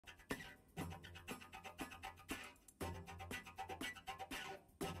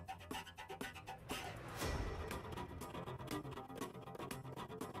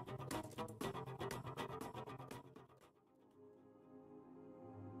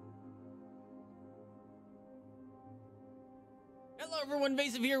Hello everyone,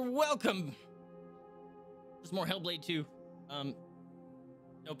 Vaesive here. Welcome. There's more Hellblade 2.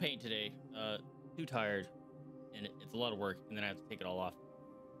 No paint today. Too tired, and it's a lot of work, and then I have to take it all off.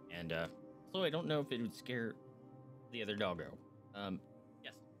 And so I don't know if it would scare the other doggo.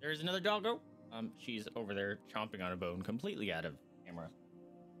 Yes, there is another doggo. She's over there chomping on a bone, completely out of camera.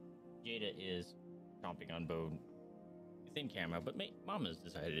 Jada is chomping on bone within camera, but Mama's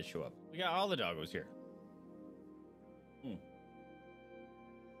decided to show up. We got all the doggos here.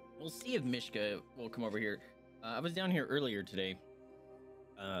 We'll see if Mishka will come over here. I was down here earlier today,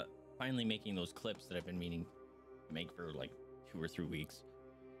 finally making those clips that I've been meaning to make for like 2 or 3 weeks.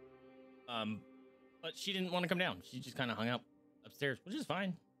 But she didn't want to come down. She just kind of hung out upstairs, which is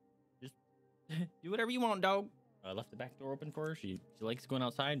fine. Just do whatever you want, dog. I left the back door open for her. She likes going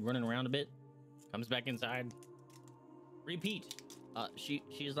outside, running around a bit, comes back inside. Repeat.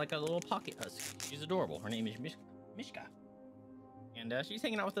 She's like a little pocket husky. She's adorable. Her name is Mishka. And she's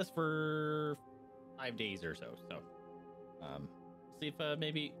hanging out with us for 5 days or so. So, see if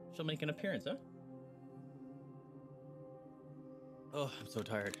maybe she'll make an appearance, huh? Oh, I'm so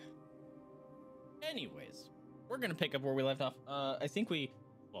tired. Anyways, we're gonna pick up where we left off. I think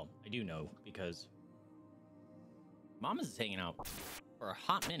well, I do know because Mama's is hanging out for a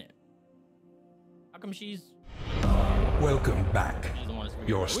hot minute. How come she's... Welcome back.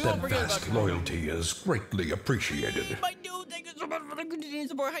 Your steadfast loyalty is greatly appreciated. My dude, thank you so much for the continued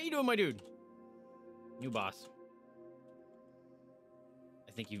support. How you doing, my dude? New boss.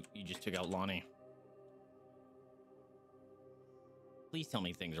 I think you just took out Lonnie. Please tell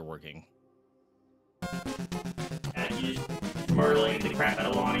me things are working. You just murdering the crap out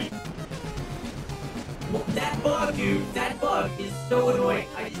of Lonnie. Well, that bug, dude, that bug is so annoying.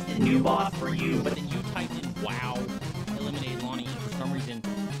 I just did new boss for you, But then you typed in wow, eliminate Lonnie for some reason.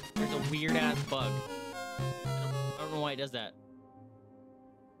 There's a weird ass bug. I don't know why it does that.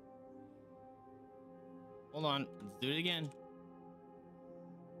 Hold on, let's do it again.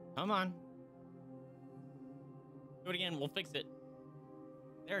 Come on. Do it again, we'll fix it.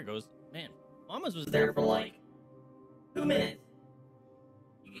 There it goes. Man, Mama's was there for like 2 minutes.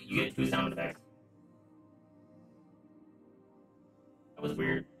 You get 2 sound effects. That was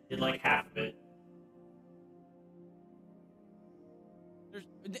weird. Did like half of it.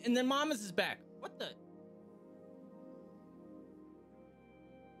 And then Mama's is back. What the?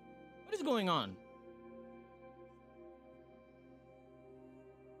 What is going on?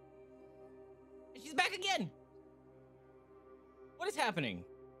 And she's back again. What is happening?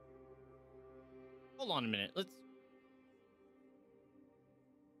 Hold on a minute.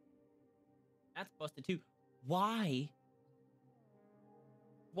 That's busted too. Why?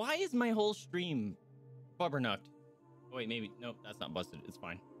 Why is my whole stream bubbernucked? Oh, wait, maybe. Nope, that's not busted. It's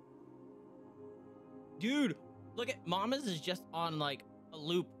fine. Dude, look at Mama's is just on like a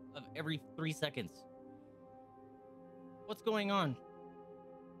loop of every 3 seconds. What's going on?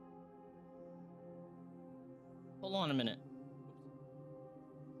 Hold on a minute.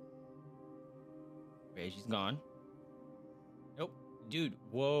 Okay, she's gone. Nope. Dude,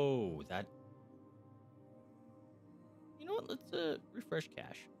 whoa, that... You know what? Let's refresh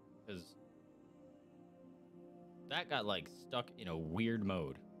cache, because that got like stuck in a weird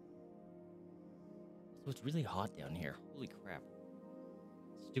mode. So it's really hot down here. Holy crap.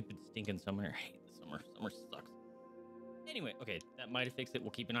 Stupid stinking summer. I hate the summer. Summer sucks. Anyway, okay, that might have fixed it. We'll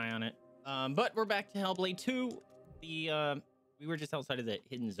keep an eye on it. But we're back to Hellblade 2. We were just outside of the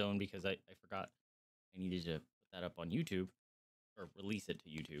hidden zone because I forgot I needed to put that up on YouTube or release it to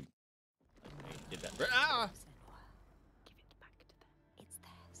YouTube. I did that. Ah! Give it back to them. It's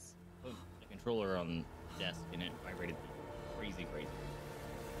theirs. Put the controller on the desk and it vibrated crazy.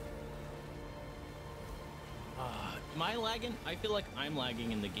 Am I lagging? I feel like I'm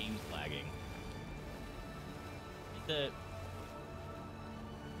lagging and the game's lagging. Oh,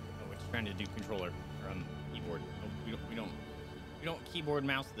 we're just trying to do controller or keyboard. No, we don't keyboard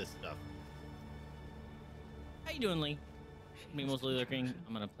mouse this stuff. How you doing, Lee? Me mostly looking.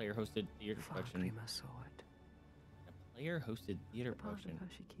 I'm on a player-hosted theater production. A player-hosted theater production.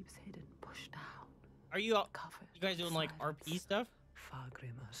 She keeps hidden, pushed down. Are you all, you guys doing like RP stuff?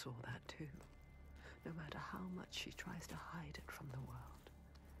 Fargrimmer saw that too. No matter how much she tries to hide it from the world.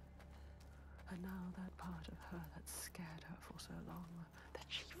 And now that part of her that scared her for so long, that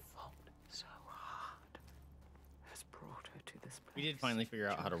she fought so hard, has brought her to this place. We did finally figure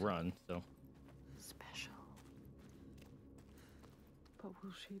out how to run, so. Special. But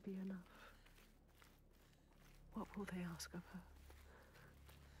will she be enough? What will they ask of her?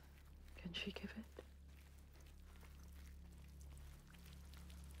 Can she give it?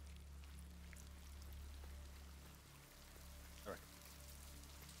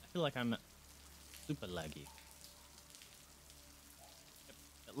 feel like I'm super laggy. Yep,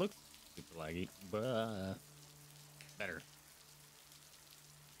 it looks super laggy, but better.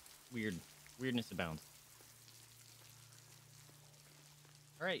 Weirdness abounds.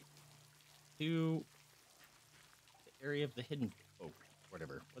 All right, to the area of the hidden folk,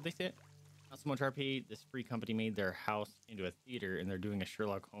 whatever. What'd they say? Not so much RP. This free company made their house into a theater, and they're doing a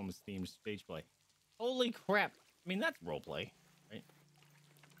Sherlock Holmes themed stage play. Holy crap! I mean, that's roleplay, right?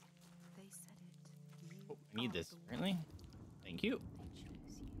 They said it. Oh, I need this, apparently. Thank you.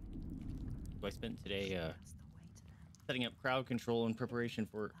 So I spent today setting up crowd control in preparation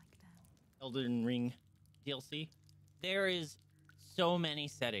for Elden Ring DLC. There is so many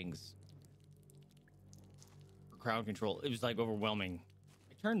settings for crowd control. It was like overwhelming.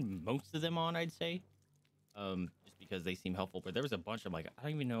 I turned most of them on, I'd say, just because they seem helpful. But there was a bunch of like, I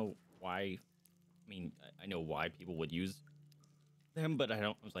don't even know why. I mean, I know why people would use them, but I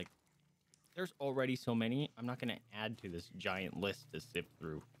was like, there's already so many. I'm not going to add to this giant list to sift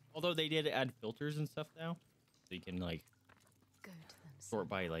through. Although they did add filters and stuff now, so you can like sort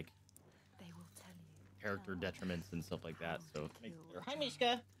by like character detriments and stuff like that. So hi,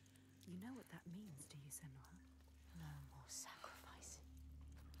 Mishka. You know what that means, do you, Senua? No more sacrifice.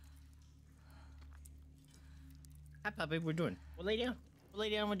 Hi, puppy. We're doing. We'll lay down. We'll lay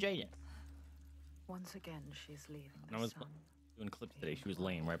down with Jada. Once again, she's leaving I the was sun. doing clips today. She was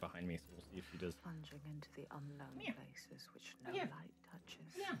laying right behind me, so we'll see if she does. Plunging into the unknown places which no Here. light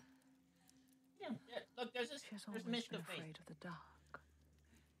touches. Yeah. Yeah. Look, there's She's there's always Mishka been face. afraid of the dark.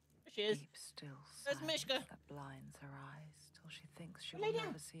 There she is. Deep, still There's silence Mishka. that blinds her eyes till she thinks she Lay will down.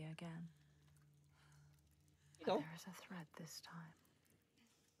 never see again. You But go. there is a thread this time.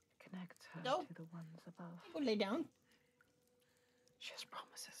 Connects her Go. to the ones above. Go lay down. She has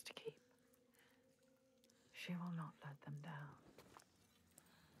promises to keep. She will not let them down.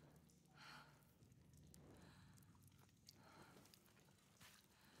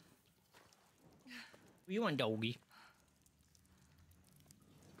 What you want, doggy?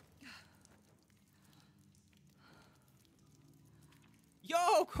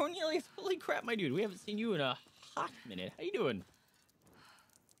 Yo, Cornelius! Holy crap, my dude! We haven't seen you in a hot minute. How you doing?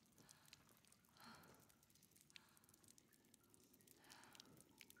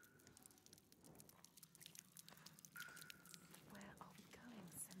 Where are we going,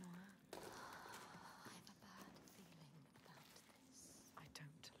 Senua? I have a bad feeling about this. I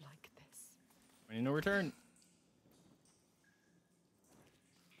don't like this. Point of no return.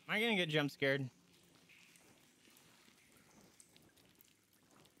 Am I gonna get jump scared?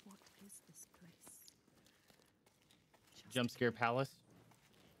 What is this place? Just Jump scare palace?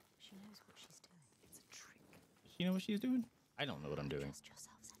 She knows what she's doing. It's a trick. Does she know what she's doing? I don't know what I'm doing. Trust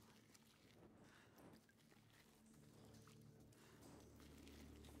yourself, Senua.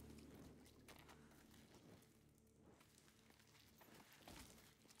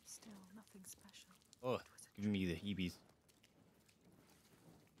 Still nothing special. Oh, giving me the heebies.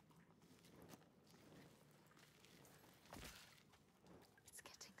 It's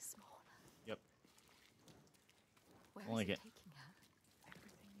getting smaller. Yep. Where Only is get- it taking her?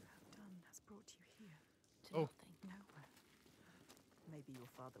 Everything you have done has brought you here. To Oh. nothing. Nowhere. Maybe your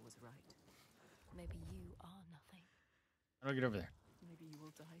father was right. Maybe you are nothing. How do I get over there? Maybe you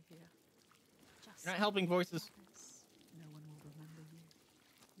will die here. Just You're not helping voices. others. No one will remember you.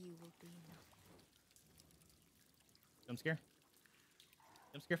 You will be nothing. Jump scare?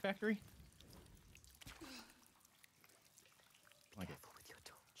 Jump scare factory? Like it. Careful with your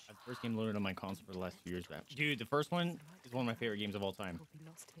torch. The first game loaded on my console for the last 2 years back. Dude, the first one is one of my favorite games of all time. You'll be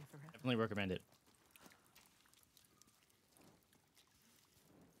lost here forever. Definitely recommend it.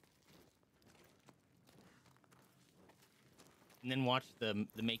 And then watch the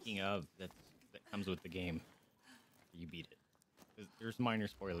making of that comes with the game. You beat it. There's minor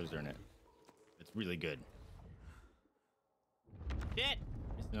spoilers in it. It's really good. Shit!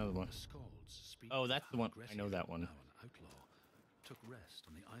 It's another one. The Scalds speak Oh, that's the one. how I know that one. now an outlaw, took rest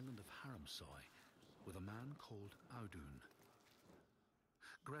on the island of Haramsoy with a man called Audun.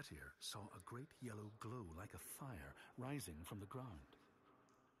 Grettir saw a great yellow glow like a fire rising from the ground.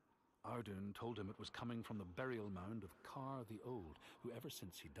 Audun told him it was coming from the burial mound of Kar the Old, who ever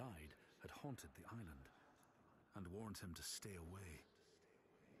since he died had haunted the island, and warned him to stay away.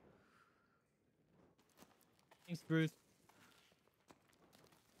 Thanks, Bruce.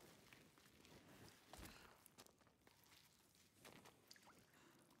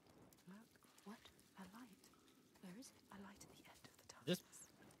 Look. What? A light. Where is it? A light at the end of the tunnel. This,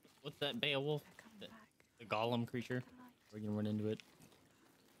 what's that Beowulf? They're coming The, back. the golem creature? The light. We're gonna run into it.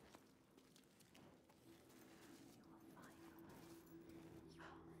 You will find a way.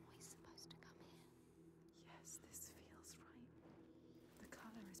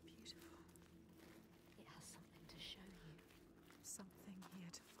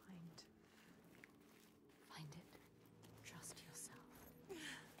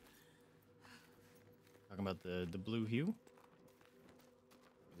 about the blue hue.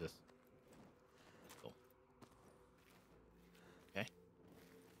 This. Cool. Okay.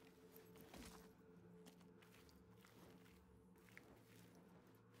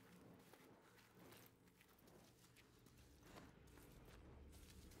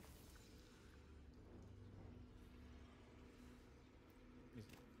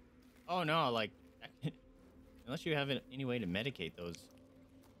 Oh no, like unless you have any way to medicate those,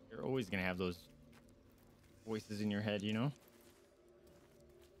 you're always gonna have those voices in your head, you know? How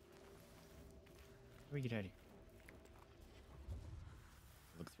do we get out of here?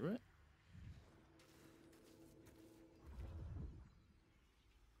 Look through it?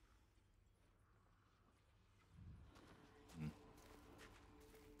 Hmm.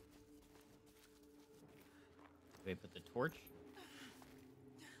 Do I put the torch?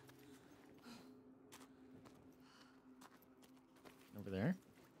 Over there.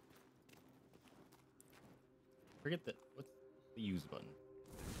 Forget the what's the use button?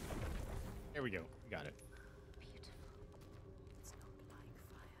 There we go. We got it. Beautiful. It's not like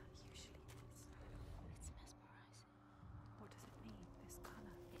fire usually is. It's mesmerizing. What does it mean, this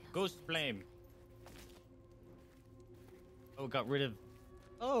color? Ghost flame. Oh, it got rid of.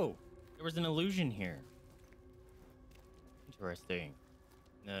 Oh, there was an illusion here. Interesting.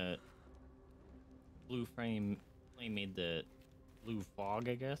 The blue flame made the blue fog,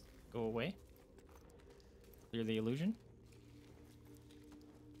 I guess, go away. Clear the illusion.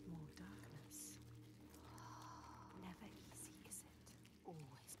 More darkness. Never easy, is it?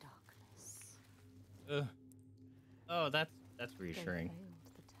 Always darkness. Oh, that's reassuring. They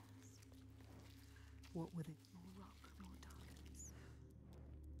failed the test. What with it? More rock, more darkness.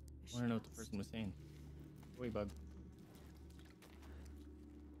 I want to know what the person was saying. Wait, bug.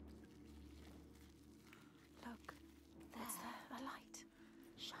 Look, there's a light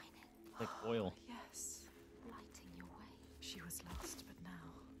shining. Like oil. Yes, lighting your way. She was lost, but now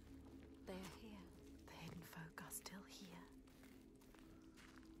they are here. The hidden folk are still here.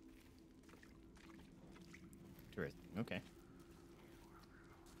 Interesting. Okay.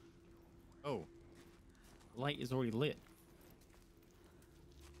 Oh, the light is already lit.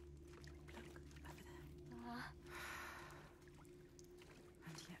 Look, over there.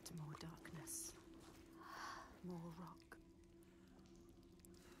 And yet more darkness. More rock.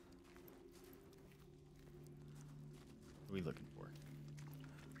 What are we looking for?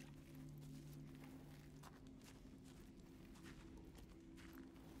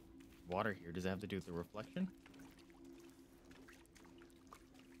 Water here. Does it have to do with the reflection?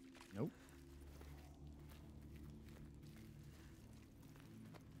 Nope.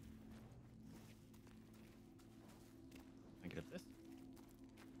 Can I get up this?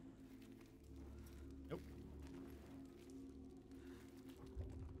 Nope.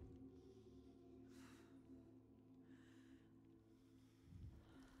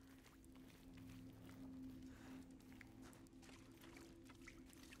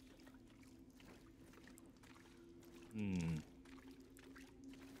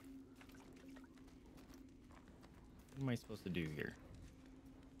 What am I supposed to do here?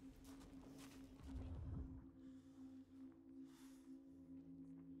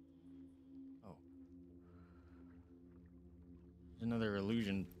 Oh. There's another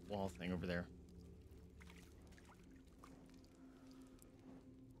illusion wall thing over there.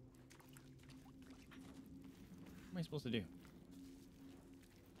 What am I supposed to do?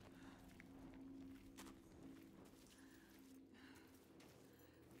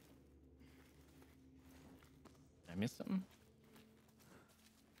 Did I miss something?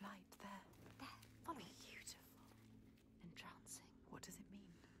 Light there. There. Follow me. Beautiful. Entrancing. What does it mean?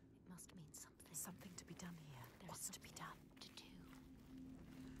 It must mean something. Something to be done here. What's to be done? To do.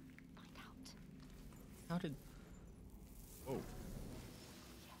 Find out. How did... Oh.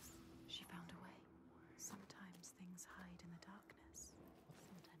 Yes, she found a way. Sometimes things hide in the darkness.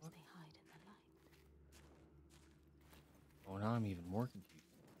 Sometimes they hide in the light. Oh, now I'm even more confused.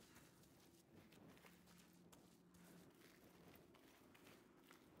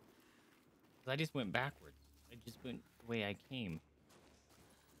 I just went backwards. I just went the way I came.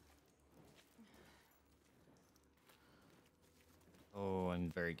 Oh,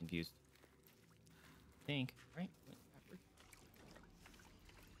 I'm very confused. I think, right? Went backwards.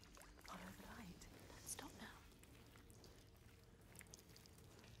 Follow the light. Stop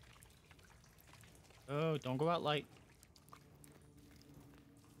now. Oh, don't go out light.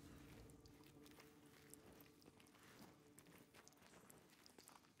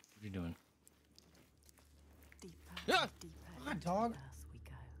 What are you doing? Deeper, Ah! and deeper Come on, into dog. the earth we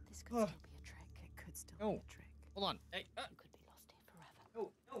go. This could Ugh. still be a trick. It could still No. be a trick. Hold on. Hey, We could be lost here forever.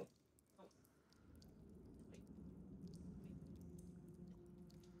 no, no.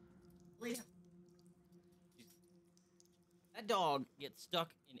 That dog gets stuck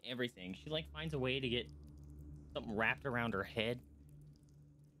in everything. She like finds a way to get something wrapped around her head.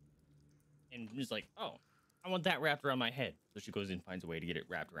 And is like, oh, I want that wrapped around my head. So she goes and finds a way to get it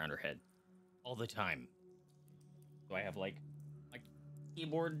wrapped around her head. All the time. So I have like my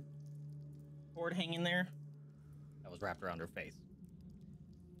keyboard cord hanging there. That was wrapped around her face.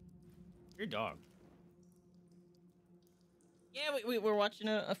 Your dog. Yeah, we're watching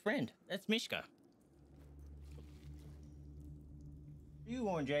a friend. That's Mishka. Where you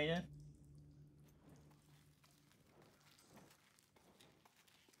going, Jada?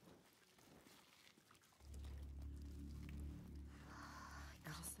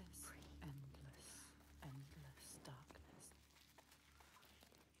 What is this? Endless darkness.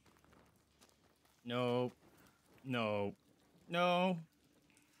 No. No. No.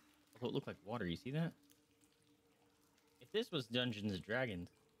 Oh, it looked like water. You see that? If this was Dungeons and Dragons,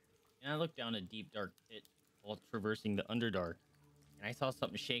 and I looked down a deep, dark pit while traversing the Underdark, and I saw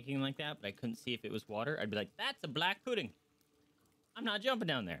something shaking like that, but I couldn't see if it was water, I'd be like, that's a black pudding. I'm not jumping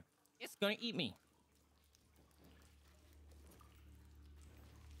down there. It's gonna eat me.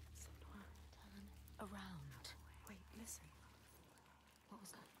 Senua, turn around. Wait, listen. What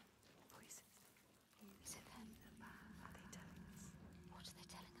was that? Voices. Is it them? Are they telling us? What are they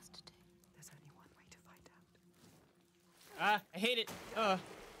telling us to do? There's only one way to find out. Ah, I hate it.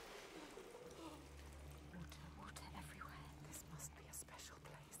 Water everywhere. This must be a special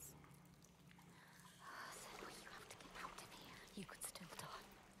place. Senua, you have to get out of here. You could still die.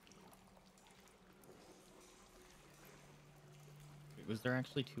 Wait, was there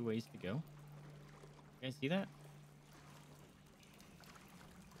actually 2 ways to go? You guys see that?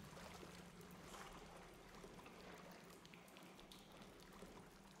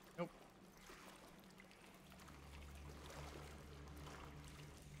 Nope.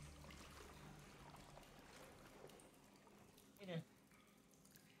 Hey there.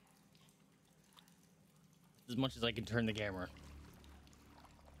 As much as I can turn the camera.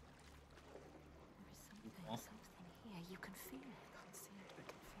 There is something here. You can feel it. Can't see it, but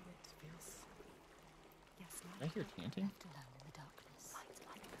can feel it. Feels. Yes, Did I hear chanting? left alone in the darkness.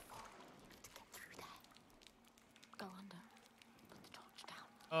 Like before. You need to get through there. Go under. Put the torch down.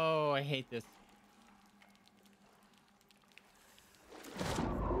 Oh, I hate this.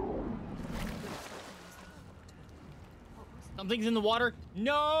 Something's in the water.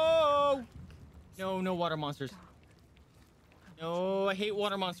 No! No, no water monsters. No, I hate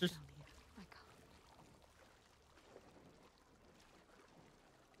water monsters. I can't.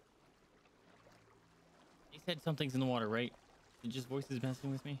 They said something's in the water, right? It just voices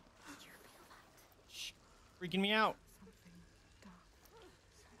messing with me. Did you feel that? Shh, freaking me out. Something dark. Something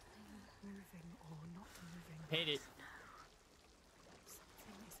moving or not moving. Hate it.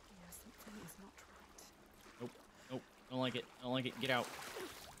 Something is here. Something is not right. Nope, nope. Don't like it. I don't like it. Get out.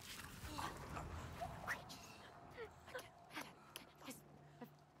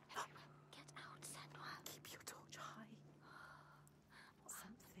 Get out, Senua. Keep your torch high.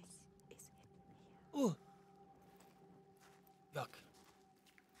 Something is hidden here. Ooh. Yuck.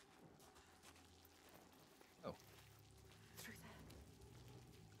 Oh. Through there.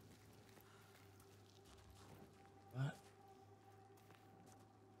 What?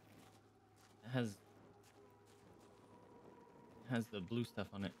 It has the blue stuff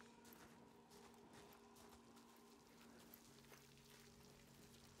on it.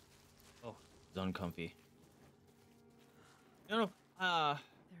 Oh, it's uncomfy. No, There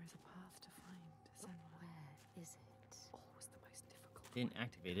is a path to find Senua. Where is it? Always the most difficult. didn't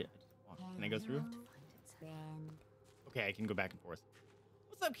activate it. I just walked. Can I go through? To find it, Senua. Okay, I can go back and forth.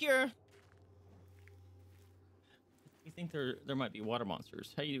 What's up, Kira? You think there might be water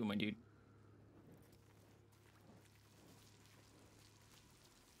monsters? How you doing, my dude?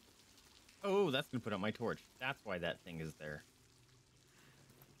 Oh, that's gonna put out my torch. That's why that thing is there.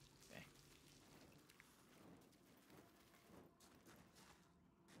 Okay.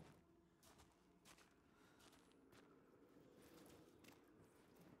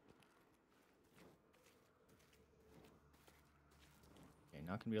 Okay,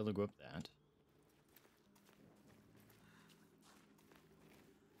 not gonna be able to go up that.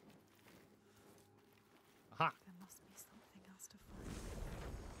 Aha! There must be something else to find.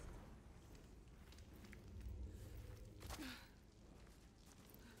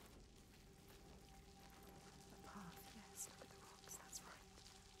 The path, yes, look at the rocks, that's right.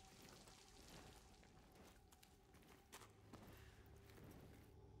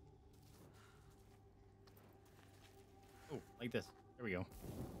 Oh, like this. There we go.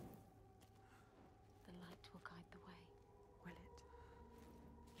 The light will guide the way. Will it?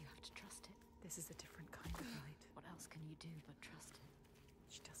 You have to trust This is a different kind of light. What else can you do but trust it?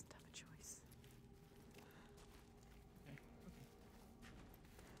 She doesn't have a choice.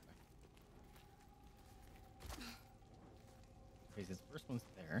 Okay, this first one's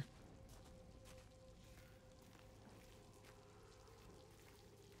there.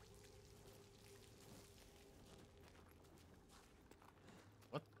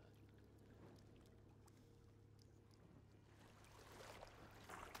 What the?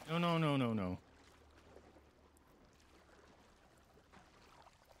 No.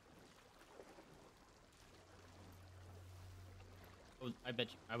 Oh, I bet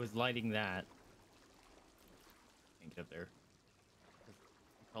you I was lighting that. Can't get up there. I'm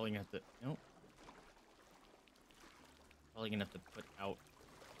probably gonna have to. Nope. Probably gonna have to put out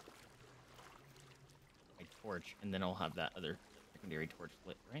my torch, and then I'll have that other secondary torch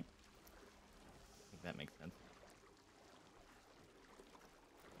lit, right? I think that makes sense.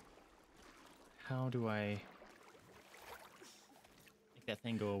 How do I make that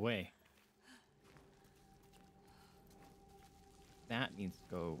thing go away? That needs to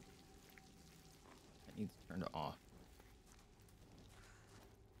go. That needs turned off.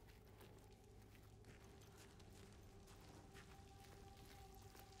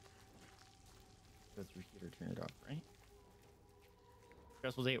 Go through here, turn it off, right?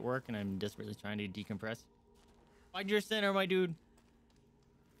 Stressful day at work, and I'm desperately trying to decompress. Find your center, my dude.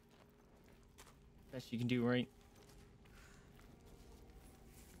 Best you can do, right?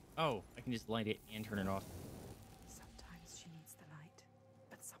 Oh, I can just light it and turn it off. Sometimes she needs the light,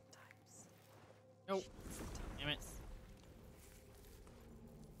 but sometimes. Nope. Damn it.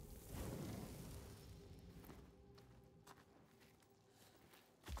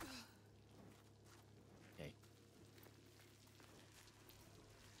 Okay.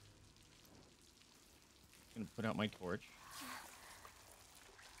 Gonna put out my torch.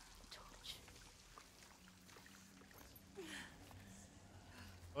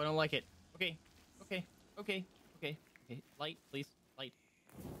 Oh, I don't like it. Okay. Light, please. Light.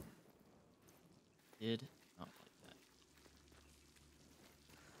 Did not like that.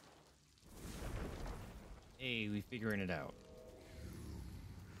 Hey, we figuring it out.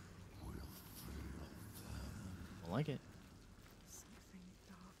 Don't like it. Something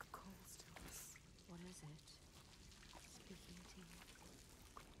dark calls to us. What is it? Speaking to you.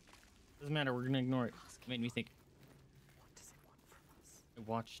 Doesn't matter, we're gonna ignore it. It made me think. What does it want from us? I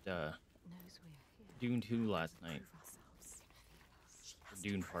watched It knows we are here. Dune 2 last night. Prove ourselves. She Or has to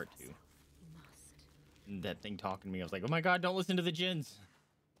Dune prove Part 2. herself. You must. And that thing talking to me, I was like, oh my god, don't listen to the djinns.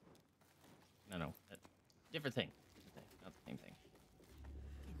 No. Different thing. Not the same thing.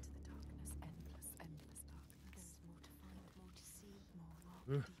 Into the darkness, endless darkness. There's more to find, more to see. More rock,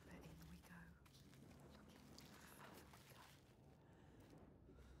 Ugh. deeper in we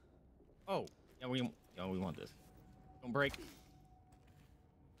go. Oh, yeah, we want this. Don't break.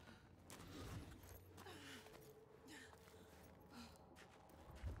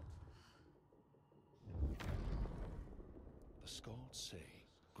 The Skalds say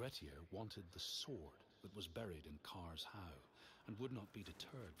Grettir wanted the sword that was buried in Kar's How, and would not be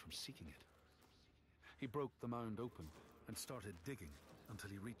deterred from seeking it. He broke the mound open and started digging until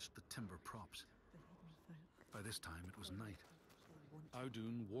he reached the timber props. By this time it was night.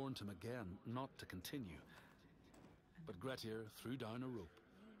 Audun warned him again not to continue, but Grettir threw down a rope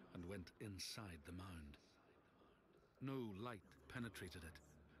and went inside the mound. No light penetrated it,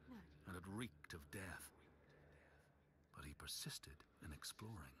 and it reeked of death. But he persisted in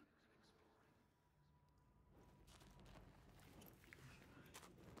exploring.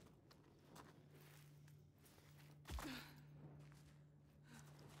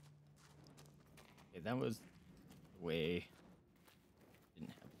 Okay, that was the way. Didn't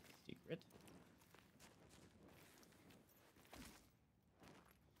have a secret.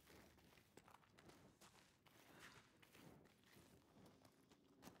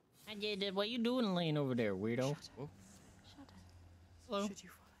 I did. What you doing laying over there, weirdo? Oh, Shadow. hello. Should you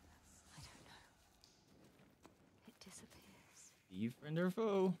follow them? I don't know. It disappears Be you friend or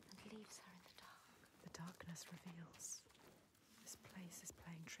foe? and leaves her in the dark. The darkness reveals. This place is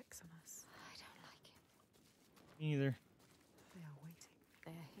playing tricks on us. I don't like it. Me neither. They are waiting.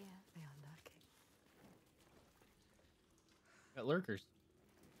 They are here. They are lurking. Got lurkers.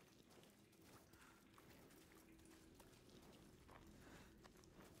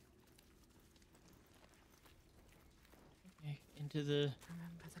 Okay, into the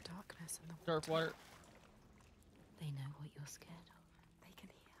Remember the darkness and the dark water. They know what you're scared of. They can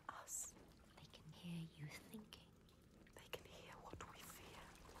hear us. They can hear you thinking. They can hear what we fear.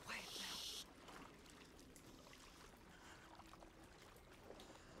 Wait now.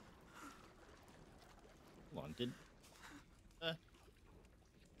 on. Did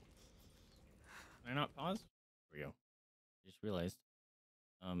can I not pause? There we go. Just realized.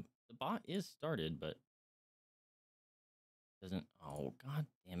 The bot is started, but doesn't. Oh, god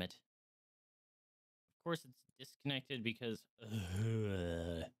damn it! Of course, it's disconnected because. All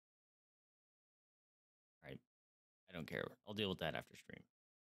right, I don't care. I'll deal with that after stream.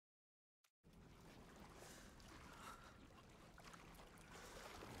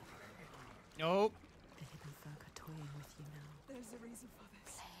 Nope. The hidden folk are toying with you now. There's a reason for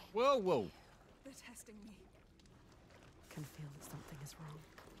this. Whoa, whoa. They're testing me. Can feel that something is wrong.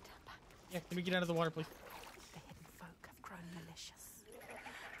 Turn back. Yeah, can we get out of the water, please? The hidden folk have grown malicious.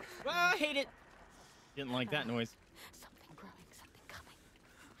 Ah, I hate it. Didn't like that noise. Something growing, something coming.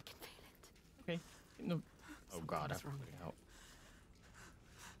 I can feel it. Okay. No. Oh god, I Something's wrong. put it out.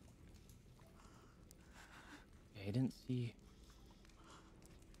 Okay, I didn't see.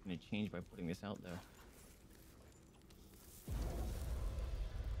 I'm gonna change by putting this out though.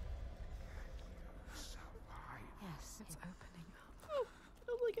 Yes, It's opening up. Oh, I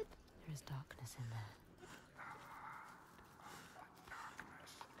don't like it. there is darkness in there.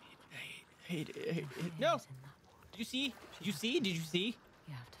 Hate it. Hate it. Fear No. is in that water. Did you see? Did you see? Did you see?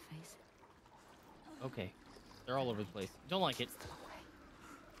 You have to face it. Okay. They're all over the place. Don't like it. It's the way.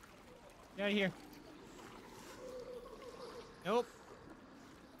 Get out of here. Nope.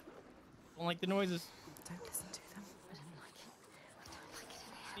 Don't like the noises. Don't listen to them. I don't like it. I don't like it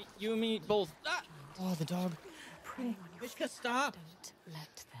in here. You and me both. Ah! Oh, the dog. Preying on your Mishka, stop. Don't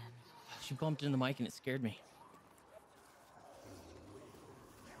let them. She bumped in the mic and it scared me.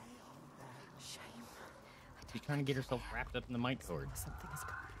 shame. She's trying to get herself wrapped up in the mic cord. Something is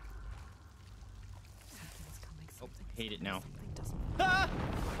coming. Something is coming. Oh, Something is hate it coming. now. Something doesn't. Ah!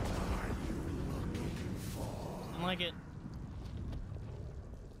 Don't like it.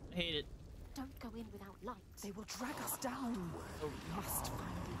 I hate it. Don't go in without light. They will drag us down. Oh. We must find light.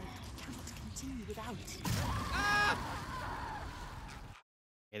 We cannot continue without.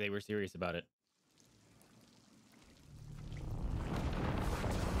 Okay, they were serious about it.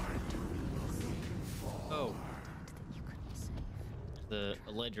 Oh, That you couldn't save. there's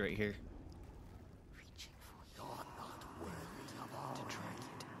a ledge right here. Reaching for you. To drag you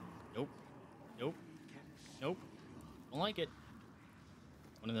down. Nope. Nope. Nope. Don't like it.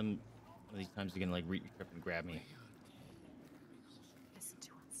 One of these times you're gonna like reach up and grab me. Listen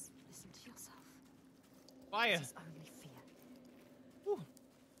to us. Listen to yourself. Fire! This is only fear. Whew.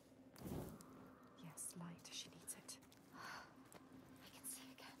 Yes, light. She needs it. I can see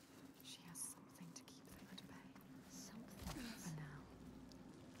again. She has something to keep them at bay. Something. For now.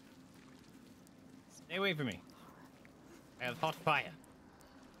 Stay away from me. I have hot fire.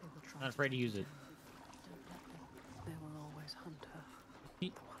 They will try Not afraid to use it. Don't let them. They will always hunt her. See,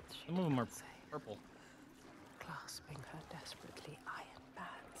 The ones she some of them are didn't save. purple. Clasping her desperately, iron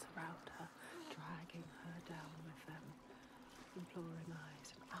bands around her, dragging her down with them, imploring eyes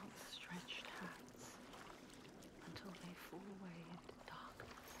and outstretched hands, until they fall away into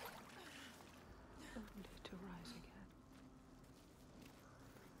darkness, only to rise again.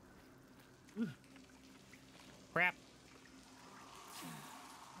 Crap.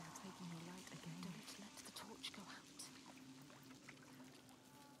 They are taking your light again. Don't let the torch go out.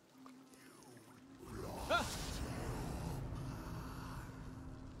 Ah!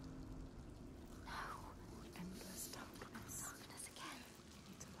 Endless darkness. Darkness again. You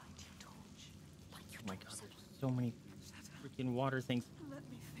need to light your torch. Like you Oh my do god, so. there's so many freaking water things. Let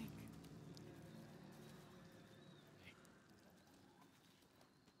me think.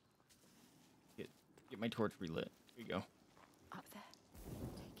 Get my torch relit. Here you go. Up there.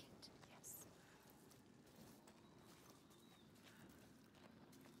 Take it. Yes.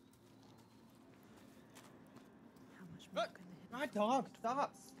 How much more can the hidden My dog,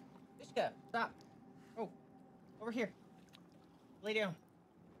 stop. Mishka, stop. Oh, over here. Lay down.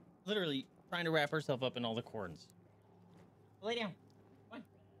 Literally trying to wrap herself up in all the corns. Lay down. Come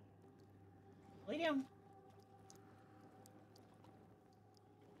on. Lay down.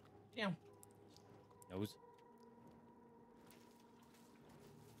 Lay down. Nose.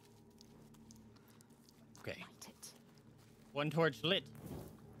 Okay. Light it. One torch lit.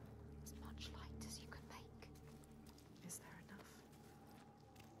 As much light as you can make. Is there enough?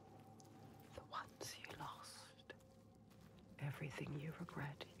 The ones you lost. Everything you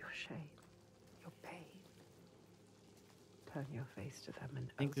regret, your shame, your pain. Turn your face to them and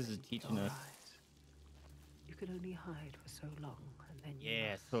I think this is open teaching your us. eyes. You could only hide for so long, and then you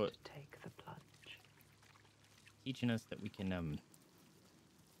Yeah, must so take the plunge. Teaching us that we can There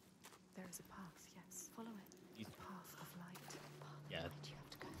is a path, yes. Follow it. use A path of light. Path Yeah. in which you have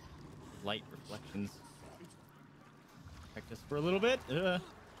to go there. light reflections. Protect us for a little bit.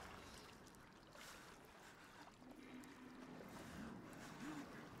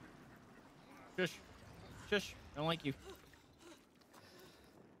 Shush. Shush. I don't like you.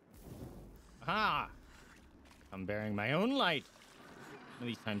 Aha! I'm bearing my own light. One of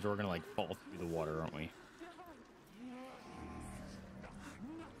these times we're gonna like fall through the water, aren't we?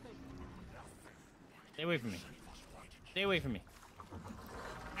 Stay away from me. Stay away from me.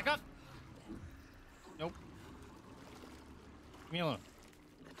 Back up. Nope. Leave me alone.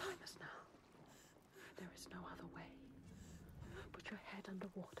 The time is now. There is no other way. Put your head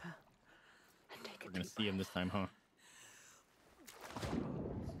underwater and take We're gonna see him this time, huh?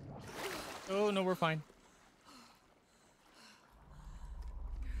 Oh no, we're fine. I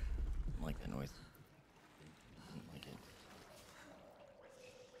don't like that noise. I don't like it.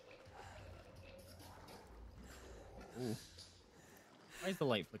 Ooh. Why is the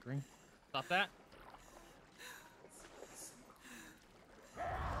light flickering? Stop that.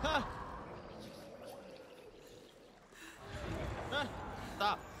 Ah! Ah!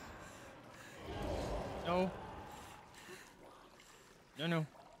 Stop. No. No, no.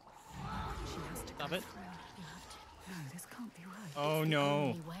 She has to Stop go it. through. You have to. No, this can't be right. Oh no.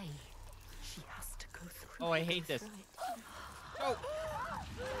 Only way. She has to go through. Oh, I hate this. Right. Go!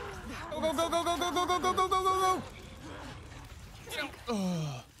 Go, go, go, go, go, go, go, go, go, go, go, go!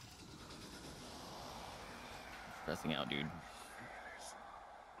 Ugh. Stressing out, dude.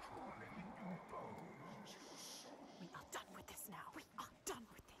 We are done with this now. We are done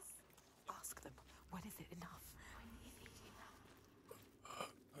with this. Ask them, when is it enough?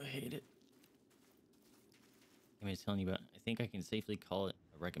 I hate it. I'm just telling you, but I think I can safely call it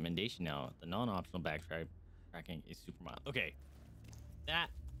a recommendation now. The non-optional backtracking is super mild. Okay, that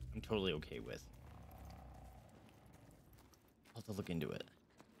I'm totally okay with. I'll have to look into it.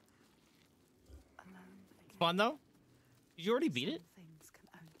 Alone again. Fun though? Did you already beat it? Some things can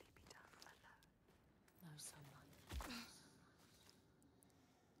only be done alone. No sunlight.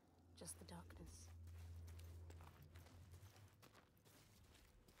 Just the darkness.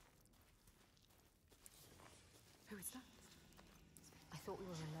 Who is that? I thought we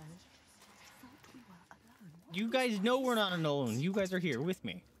were alone. I thought we were alone. What You was guys that? know we're not alone. You guys are here with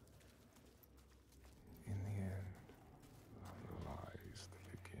me. In the end lies the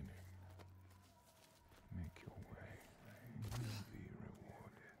beginning. Make your way. You'll be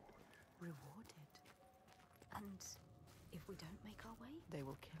rewarded. Rewarded. And if we don't make our way? They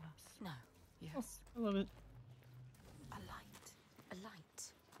will kill us. No. Yes. I love it. A light. A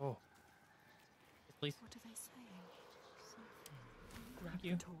light. Oh. Please. What are they saying? Something. Grab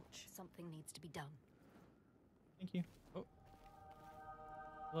you. the torch. Something needs to be done. Thank you. Oh.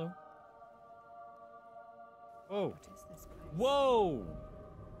 Hello. Whoa. What is this place? Whoa.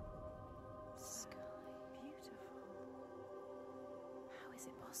 Sky. Beautiful. How is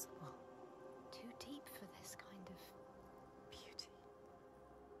it possible? Too deep for this kind of... Beauty.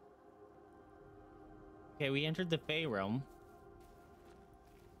 Okay, we entered the Fey realm.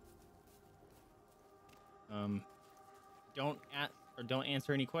 Don't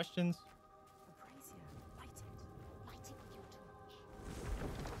answer any questions. A brazier. Light it. Light it with your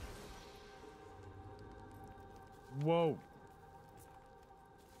torch. Whoa.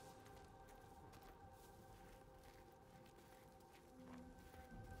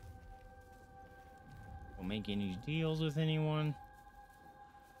 Don't make any deals with anyone.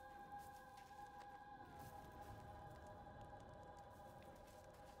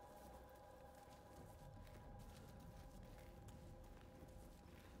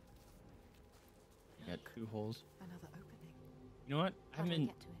 You got 2 holes. Another opening. You know what? I How do we haven't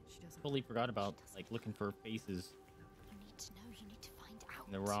get to it? She doesn't. totally forgot about like looking for faces You need to know. You need to find out.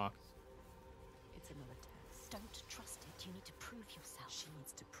 in the rocks. It's another test. Don't trust it. You need to prove yourself. She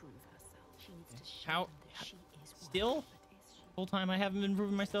needs to prove herself. She needs to show How- them that she is one. Still? But is she? Whole time I haven't been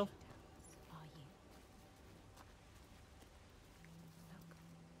proving myself. Are you? Look.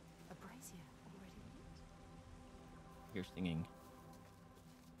 A brazier already lit. You're singing.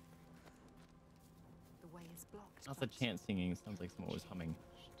 The way is blocked. Not the but chant singing. Sounds like someone was humming.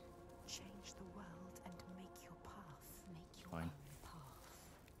 Change the world and make your path. Make your Fine. own path.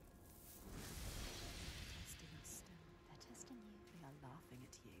 Testing us still. They're testing you. They are laughing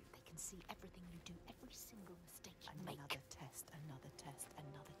at you. They can see everything you do, every single mistake you make. Another test, another test,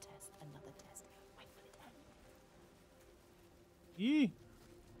 another test, another test. When will it end? Yee.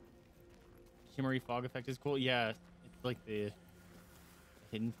 Shimmery fog effect is cool. Yeah, it's like the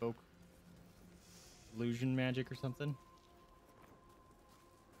hidden folk illusion magic or something.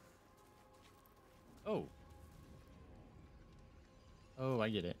 Oh. Oh, I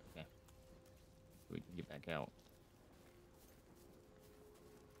get it. Okay. So we can get back out.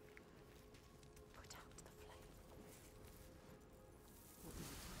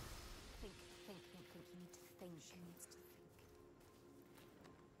 She needs to think.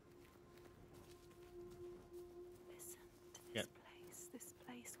 Listen to Yep. this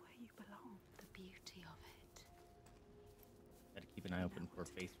place where you belong. The beauty of it. Gotta keep an eye open for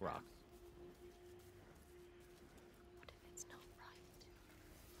face rocks. What if it's not right?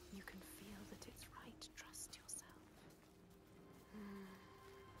 You can feel that it's right. Trust yourself.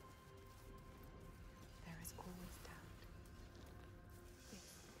 There is always doubt. This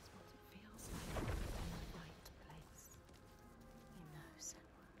is what it feels like in the right place. You know,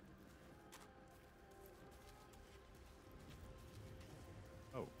 Senua.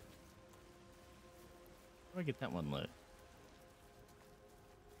 Oh. How do I get that one lit?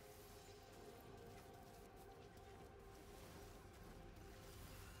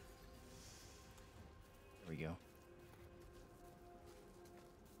 There we go.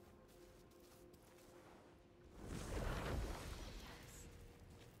 Yes.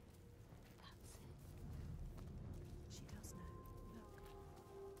 That's it. She does know. Look.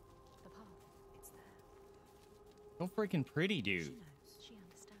 The path. It's there. So freaking pretty, dude. She knows. She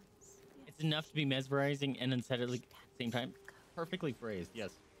understands. It's enough to be mesmerizing and unsettling at the same time. Perfectly phrased,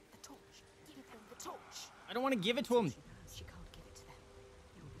 yes. The torch. Give them the torch. I don't want to give it to him. She knows. She can't give it to them.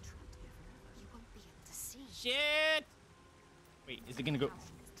 You will be trapped here forever. You won't be able to see. Shit! Wait, is it gonna go?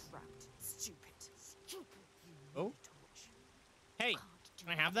 Trapped. Stupid. Stupid. You need Oh. the torch. Hey, can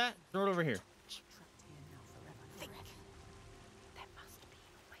I have that? Throw it over here. Trapped here now forever. Think. There must be a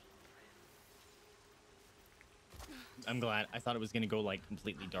way through. I'm glad. I thought it was gonna go like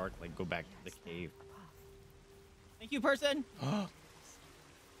completely dark, like go back to the cave. A path. Thank you, person.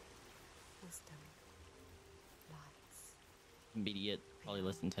 Wisdom. Lies. Immediate. Probably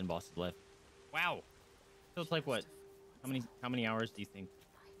less than 10 bosses left. Wow. So it's like what? How many hours do you think?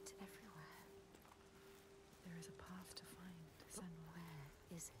 Light everywhere. There is a path to find. Senua. Where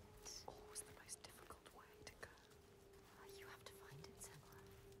is it? Always the most difficult way to go. You have to find it, Senua.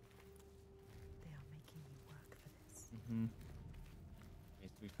 They are making you work for this. Mm-hmm. Okay,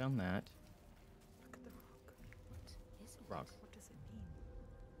 so we found that. Look at the rock. What is it? Rock. What does it mean?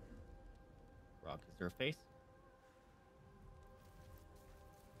 Rock. Is there a face?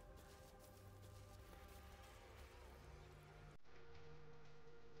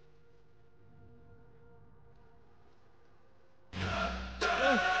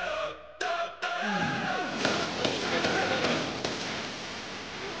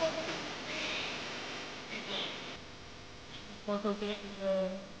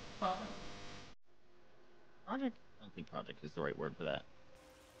 Project? I don't think project is the right word for that.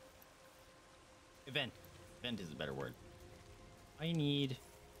 Event. Event is a better word. I need...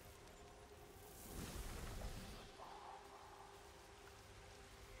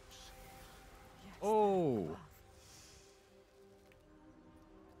 Yes. Oh! the path.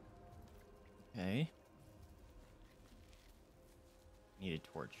 Okay. Need a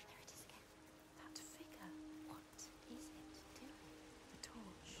torch. There it is again. That figure. What is it doing? The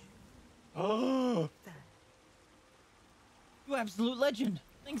torch. Oh! There. You absolute legend!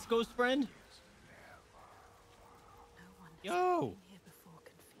 Thanks, ghost friend! No one has Yo! been here before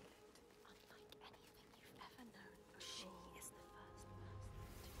can feel it. Unlike anything you've ever known before. She is the first person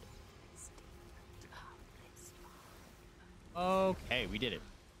to get this deep and come this far. Okay, we did it.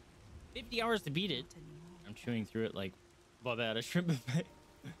 50 hours to beat it. Not anymore. I'm chewing through it like Bob at a shrimp buffet.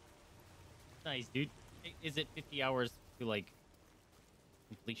 Nice, dude. Is it 50 hours to like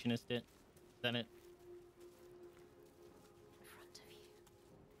completionist it? Is that it? In front of you.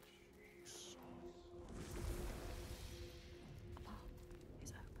 A path is open.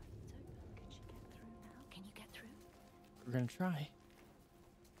 It's open. Can she get through now? Can you get through? We're gonna try.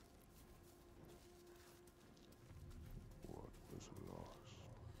 What was lost?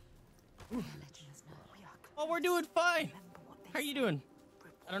 Letting us know. We are Oh, we're doing fine! Remember what they How are you say. doing?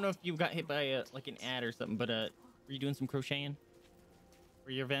 I don't know if you got hit by like an ad or something, but were you doing some crocheting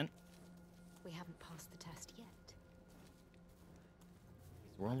for your event? We haven't passed the test yet. So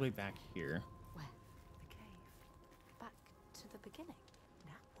we're all the way back here. Where? The cave. Back to the beginning.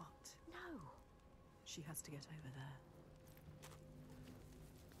 Now what? No. She has to get over there.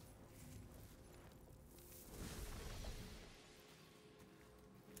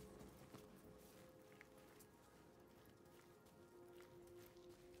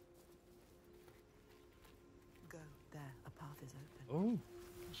 Go there. A path is open. Oh.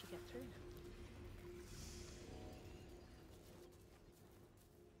 Can she get through?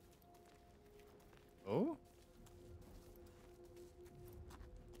 Oh?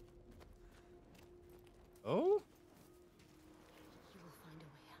 Oh? You will find a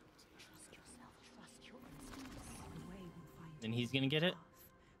way out. Trust yourself. Trust your instincts. The way will find Then you. he's gonna get it? The path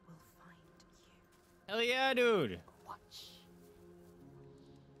will find you. Hell yeah, dude. Watch.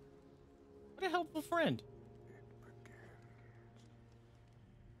 What a helpful friend.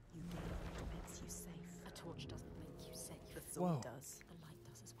 You need what makes you safe. A torch doesn't make you safe. The sword Whoa. does. The light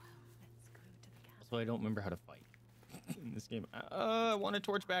does as well. Let's go to the camp. Also, I don't remember how to fight in this game. I want a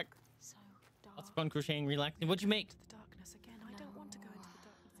torch back. So dark. Lots of fun crocheting, relaxing. What'd you make? To the darkness again. I don't want to go into the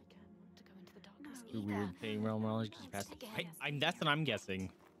darkness again. To go into the darkness Too either. weird thing, realm knowledge. Because you passed. That's what I'm guessing.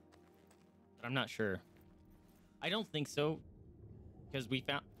 But I'm not sure. I don't think so. Because we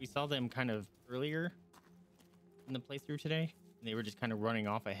saw them kind of earlier in the playthrough today. And they were just kind of running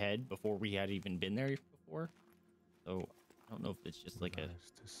off ahead before we had even been there before. So I don't know if it's just like a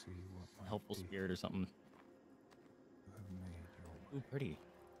Nice to see what might helpful be. spirit or something. You have made your Ooh, pretty.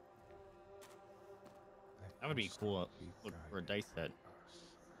 Let That would be your cool. steps be Look for a guided dice set. by us.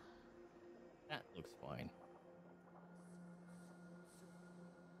 That looks fine.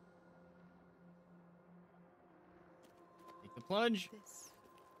 Take the plunge. This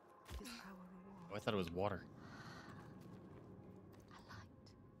is our reward. Oh, I thought it was water. A light.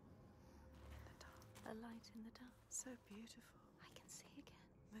 The dark. A light in the dark. So beautiful. I can see again.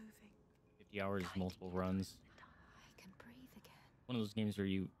 Moving. 50 hours, multiple runs. I can breathe again. One of those games where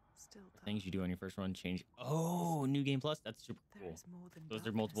you Still dark. things you do on your first run change. Oh, new game plus. That's super There cool. is more than Those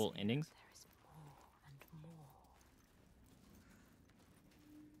are darkness multiple here. endings. There is more and more.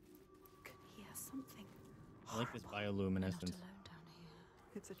 Can hear something. I like this Horrible. We're not bioluminescence. alone down here.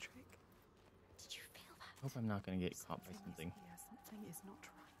 It's a trick. Did you feel that? I hope I'm not gonna get caught by Something something. is here. Something is not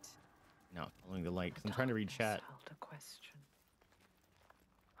right. Not following the light. Because I'm trying to read chat. Darkness held a question.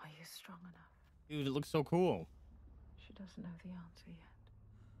 Are you strong enough? Dude, it looks so cool. She doesn't know the answer yet.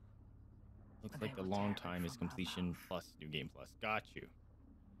 Looks They like the will long tear it time is from her completion mouth. plus new game plus. Got you.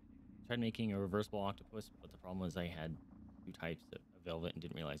 Tried making a reversible octopus, but the problem was I had two types of velvet and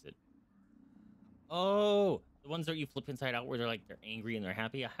didn't realize it. Oh, the ones that you flip inside out where they're like they're angry and they're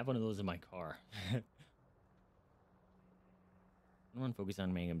happy. I have one of those in my car. One focus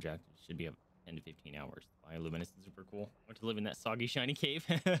on main objectives should be up 10 to 15 hours. Bioluminescence is super cool. Went to live in that soggy shiny cave.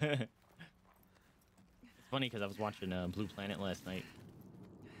 It's funny because I was watching Blue Planet last night.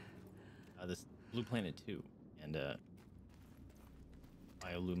 This Blue Planet 2 and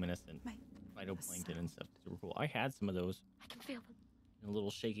bioluminescent Mate, phytoplankton and stuff. Super cool. I had some of those. I can feel them. And a little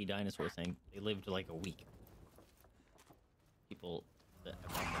shaky dinosaur thing. They lived like a week. People that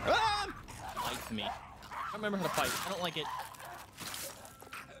fight to me. I don't remember how to fight. I don't like it.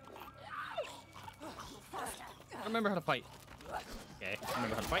 I don't remember how to fight. Okay, I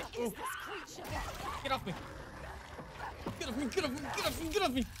remember how to fight. Ooh. Get off me. Get off me, get off me, get off me, get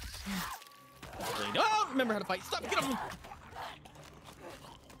off me. I don't remember how to fight. Stop, get off me.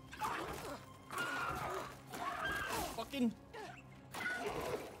 Fucking.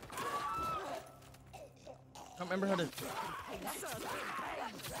 I don't remember how to.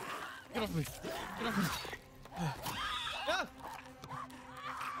 Get off me. Get off me. Ah!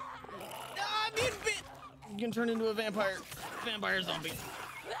 Ah, I'm being bit. I'm gonna turn into a vampire zombie.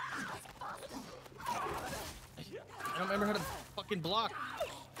 I don't remember how to fucking block.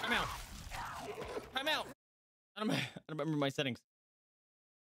 I'm out. I'm out. I don't remember my settings.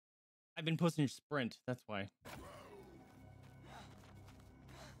 I've been pushing sprint. That's why.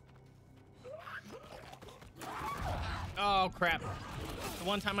 Oh crap! The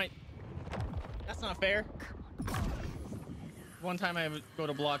one time that's not fair. One time I would go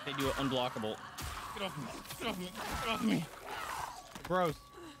to block, they do it unblockable. Get off me! Get off me! Get off me! Gross.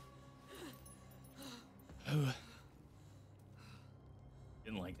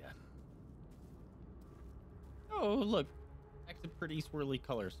 Didn't like that. Oh look, actually pretty swirly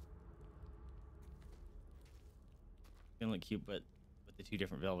colors. Gonna look cute, but with the two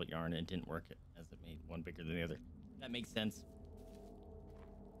different velvet yarn, it didn't work as it made one bigger than the other. That makes sense.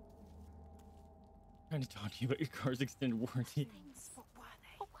 Trying to talk to you about your car's extended warranty. Things. what were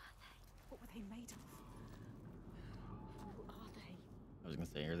they? What were they? What were they made of? Who are they? I was gonna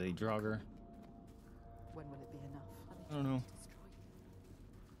say, are they Draugr? When will it be enough? Are they I don't know. trying to destroy you?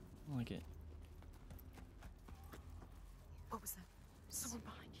 I don't like it. What was that? Someone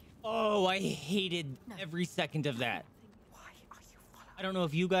behind you. Oh, I hated every second of that. Why are you following? I don't know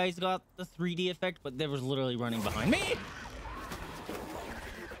if you guys got the 3D effect, but there was literally running behind me.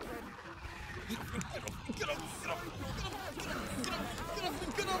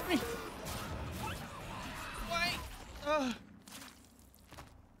 Get off me! Why?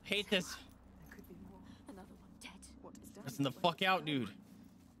 Hate this. There could be more. Another one dead. What is done? Listen the fuck out, dude.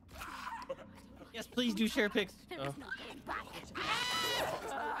 Yes, please do share pics. There is no going back.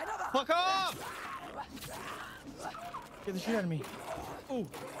 Fuck off! Get the shit out of me. Ooh.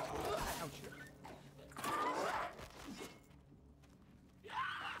 Ouch.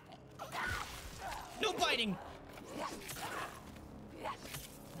 No biting!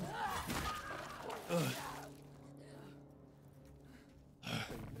 Ugh.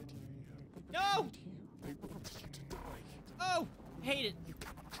 No! Oh! Hate it.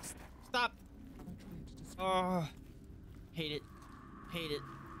 Stop. Oh. Hate it. Hate it.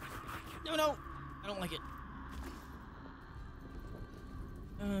 No, no! I don't like it.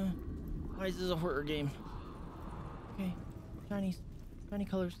 Why is this a horror game? Okay. Chinese. Shiny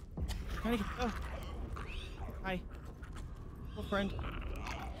colors. Shiny. Oh. Hi. Little friend.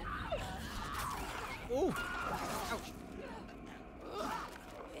 Oh. Ouch.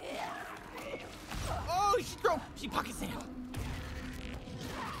 Oh, she pocket sand.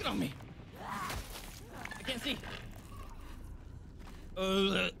 Get on me. I can't see.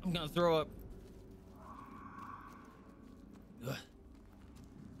 I'm gonna throw up. Ugh.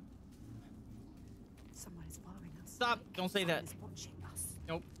 Someone is following us. Stop! Don't say that. Someone is watching us.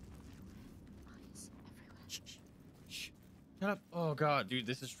 Nope. Eyes everywhere. Shh, shh. Shh. Shut up. Oh god, dude,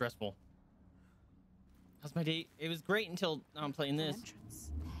 this is stressful. How's my day? It was great until now I'm playing this.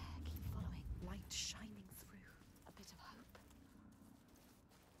 Entrance. There, keep following. Light shining through. A bit of hope.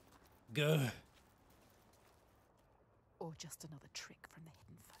 Good. Or just another trick from the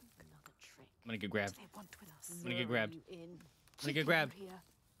hidden folk. Another trick. I'm gonna get grabbed. What do they want with us? I'm gonna get grabbed. You in. I'm gonna get grabbed. Here.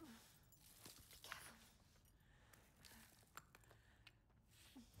 Be careful.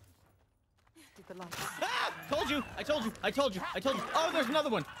 Did the light? Ah! Told you! I told you! I told you! I told you! Oh, there's another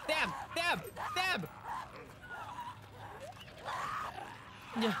one! Dab! Dab! Dab!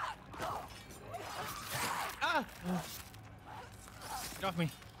 Yeah. Ah! Get off me.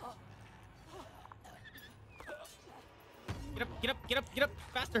 Get up, get up, get up, get up!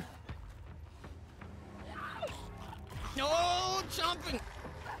 Faster! No chomping!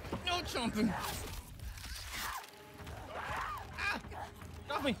 No chomping! Ah!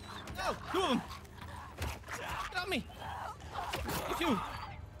 Get off me! No! Two of them! Get off me! You two!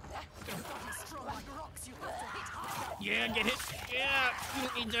 Yeah, get hit! Yeah! You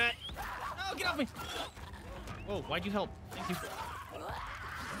don't need that! No, get off me! Whoa, why'd you help? Thank you.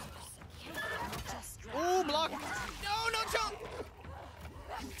 Oh, block! No, no chomp!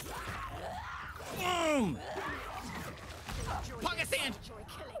 Boom! Pocket sand!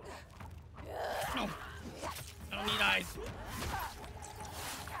 No! I don't need eyes.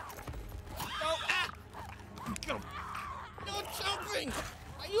 No! Ah! Go! No chomping!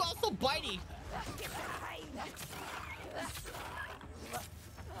 Why are you all so bitey?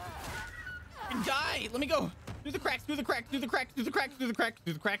 And die! Let me go! Through the cracks, through the cracks, through the cracks, through the cracks, through the cracks,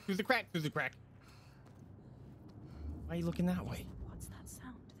 through the cracks, through the cracks, through the crack. Why are you looking that way? What's that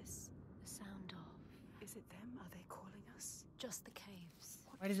sound? This. The sound of Is it them? Are they calling us? just the caves.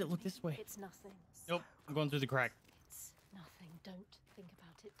 Why does it look this way? It's nothing. Nope, I'm going through the crack. It's nothing. Don't think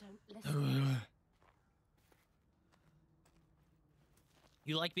about it. Don't listen.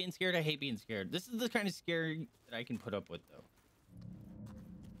 You like being scared? I hate being scared. This is the kind of scare that I can put up with, though.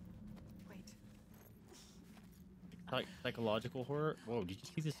 Wait. Psychological horror? Whoa, did you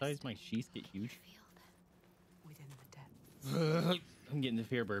see the size of my sheath get huge? Feel them. Within the depths. I'm getting the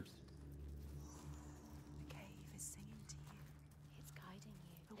fear burps. The cave is singing to you. It's guiding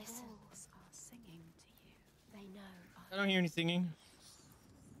you. The Listen. walls are singing to you. They know. I don't hear any singing.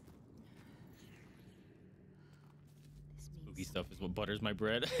 This means Spooky stuff is what butters my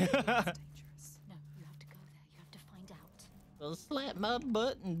bread. It's dangerous. No, you have to go there. You have to find out. Well, slap my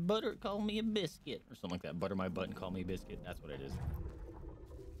butt and butter, call me a biscuit. Or something like that. Butter my butt and call me a biscuit. That's what it is. Did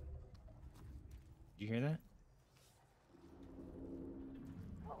you hear that?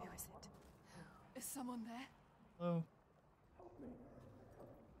 Who is it? Is someone there? Hello?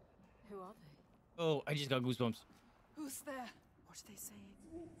 Who are they? Oh, I just got goosebumps. Who's there? What are they saying?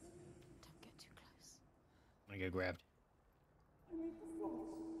 Don't get too close. I'm gonna get grabbed. No.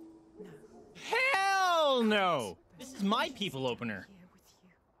 Hell no! This is my people opener. Here with you.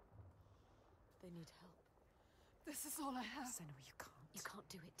 They need help. This is all I have. Senua, you can't. You can't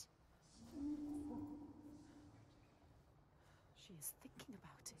do it. She is thinking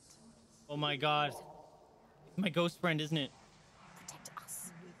about it. Oh my god. It's my ghost friend, isn't it? Protect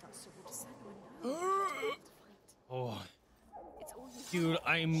us. Leave that sword to Senua. No. Oh, It's all you dude, have.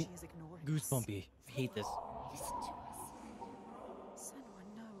 I'm She is ignoring us. goosebumpy. I hate this. Listen to us. Senua,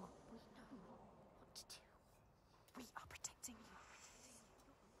 no. We know what to do. We are protecting you.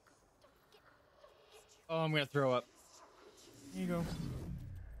 Oh, I'm gonna throw up. Here you go. What are you going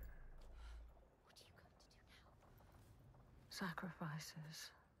to do now?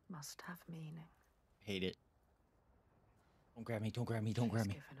 Sacrifices must have meaning. Hate it. Don't grab me, don't grab me, don't grab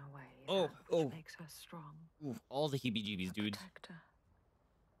me. She's given away Oh, that which oh. makes her strong. Ooh, all the heebie-jeebies, dude. Protector.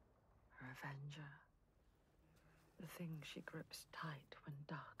 Her avenger. The thing she grips tight when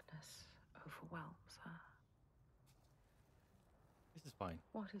darkness overwhelms her. This is fine.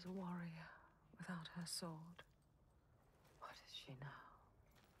 What is a warrior without her sword? What is she now?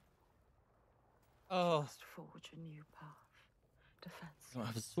 Oh. Must forge a new path. Defense. I don't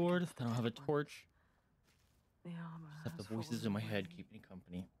have a sword. I don't have a torch. The armor I just have has the voices fallen in my head away. keeping me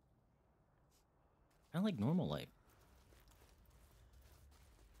company. Kind of like normal life.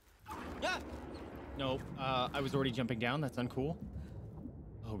 Ah! No, I was already jumping down. That's uncool.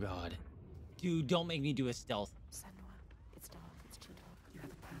 Oh god. Dude, don't make me do a stealth. Senua, it's dark, it's too dark. You have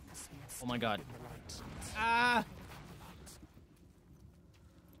a purpose here. Oh my god. Ah!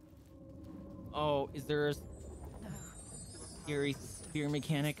 Oh, is there a scary spear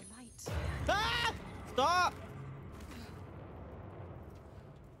mechanic? The light. Ah! Stop!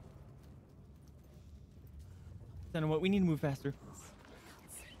 Then what? We need to move faster. I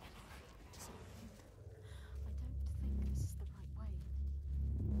don't think this is the right way.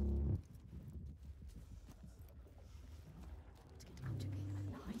 It's getting to be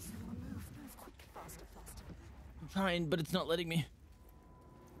nice. Move quick, faster. I'm trying, but it's not letting me.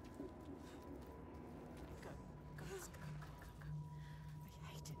 Go. I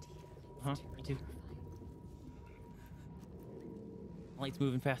hate it here. Huh? Me too. Light's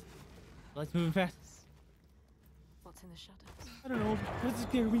moving fast. Light's moving fast. What's in the shadows? I don't know. Does it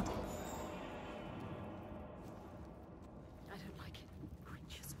scare me? I don't like it.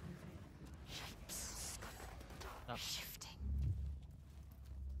 Creatures moving. Shapes. Stop. Shifting.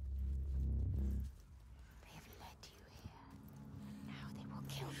 They have led you here. Now they will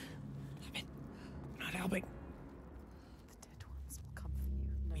kill you. Damn it. I'm not helping. The dead ones will come for you.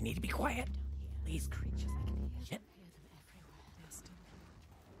 No, We need to be quiet. down here. Please. These creatures, I can hear Shit. them. Hear them everywhere. They're still here.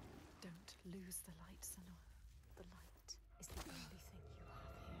 Don't lose the light, Senua. The light is the only thing you have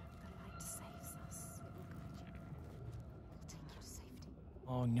here. The light saves us. It will guide you. It will take you to safety.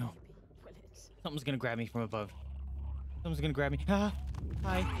 Oh no. Maybe. Will it? Something's gonna grab me from above. Something's gonna grab me. Ah!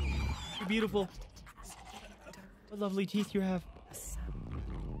 Hi. You're beautiful. What lovely teeth you have. A sound.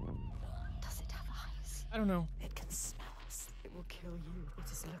 Does it have eyes? I don't know. It can smell us. It will kill you.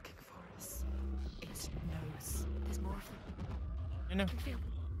 It is looking for us. It knows. There's more of them. I know. I can feel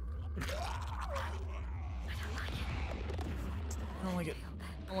them. I don't like it.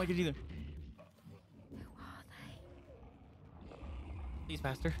 I don't like it either. Who are they? Please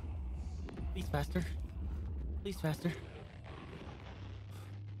faster. Please faster. Please faster.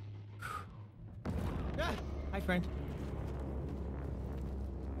 Ah! Hi, friend.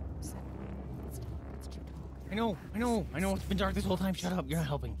 It's dark. It's too dark. I know. It's been dark this whole time. Shut up. You're not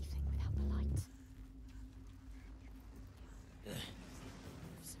helping. Anything without the light. Move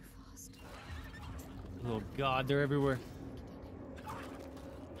so fast. Oh god, they're everywhere.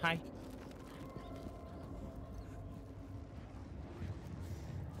 Hi.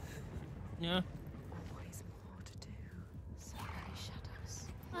 Yeah. Always more to do. So many shadows.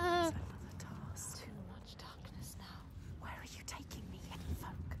 Ah. There's another task. Too much darkness now. Where are you taking me, hidden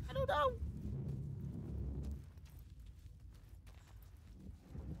folk? I don't know.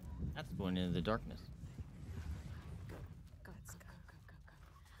 That's going into the darkness. Go. I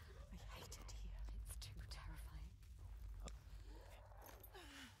hate it here. It's too terrifying.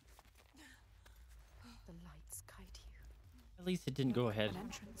 The lights guide you. At least it didn't go ahead. An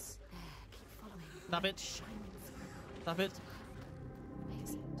entrance. There. Keep following. Stop it. Shining through. Stop it.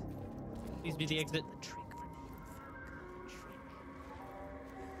 Is it? Please be the exit. The trick from the hidden folk. The trick.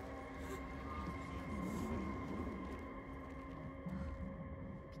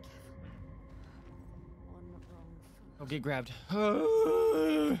 Be careful. One wrong foot. Don't get grabbed.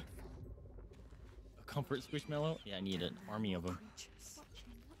 A comfort squishmallow? Yeah, I need an army of them. Creatures.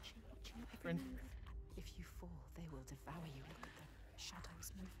 Watching. Friend. If you fall, they will devour you. Look at them.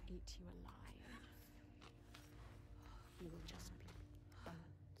 Shadows move, eat you alive. You will just be bones.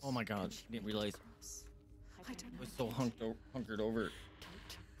 Oh my god, I didn't realize I don't I know. was so hunkered over.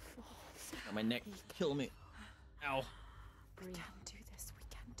 Don't fall. Now my neck kill me. Ow. Breathe. We can do this. We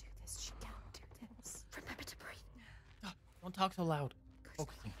can do this. She can do this. Remember to breathe. Don't talk so loud.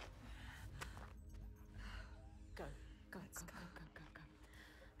 Focusing. Go. Go.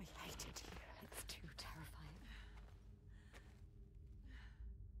 I hate it here. It's too terrifying.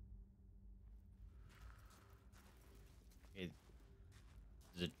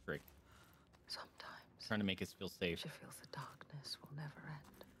 It's a trick. Sometimes Trying to make us feel safe. she feels the darkness will never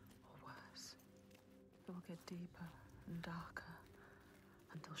end, or worse. It will get deeper and darker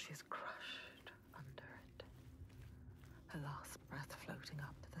until she's crushed under it. Her last breath floating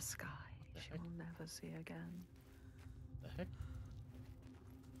up to the sky she heck? will never see again. The heck?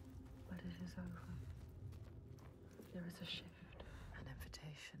 But it is over. There is a shift, an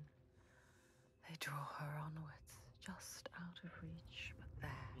invitation. They draw her onwards, just out of reach, but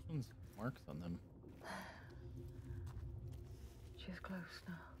there. Those ones marks on them. She's close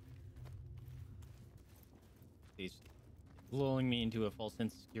now. He's lulling me into a false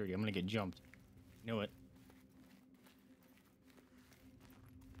sense of security. I'm gonna get jumped. You know it.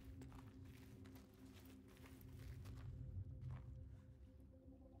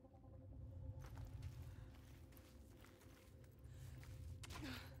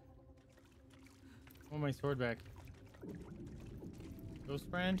 I want my sword back. Ghost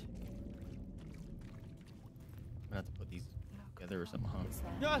friend? I'm gonna have to put these together or something, huh?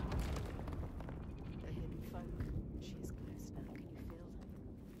 Ah! The hidden folk. She is close now. Can you feel them?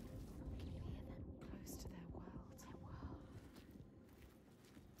 Can you hear them? Close to their world.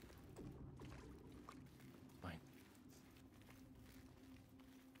 Fine.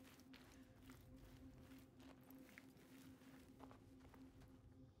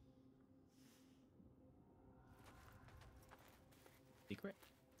 Secret?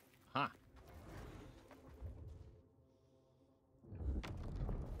 Aha.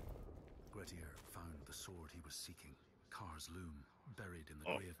 Grettir found the sword he was seeking, Kar's loom, buried in the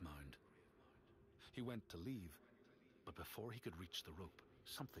grave mound. He went to leave, but before he could reach the rope,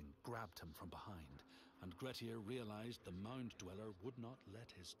 something grabbed him from behind, and Grettir realized the mound dweller would not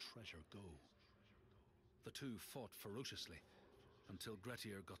let his treasure go. The two fought ferociously, until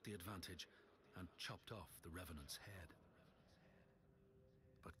Grettir got the advantage and chopped off the revenant's head.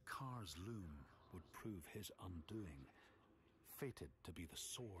 But Kar's loom would prove his undoing, fated to be the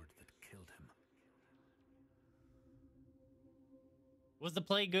sword that killed him. Was the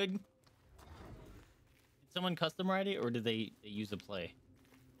play good? Did someone custom write it, or did they use a play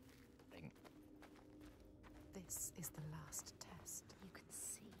thing? This is the last test. You can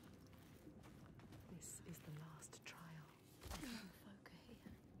see. This is the last trial. The hidden folk are here.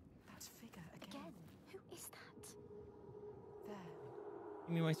 That figure again. Who is that? There.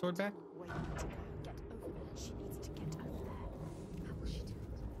 Give me my sword back? Waiting to go. Get over there. She needs to get over there. How will she do it?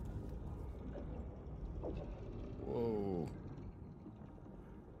 Whoa.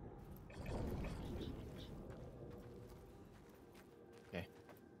 Okay.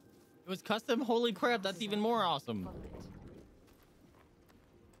 It was custom? Holy crap, that's even more awesome. Follow it.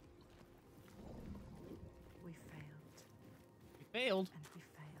 We failed. We failed. And we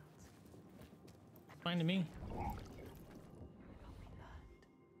failed. It's fine to me. But we learned.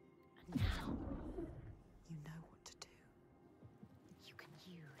 And now You know what to do. you can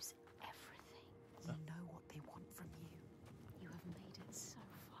use everything. You know what they want from you. You have made it so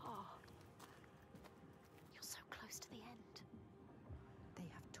far. You're so close to the end. They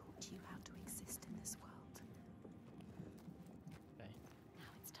have taught you how to exist in this world. Okay.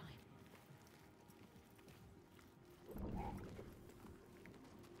 Now it's time.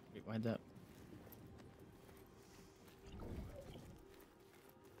 Wait, why'd that?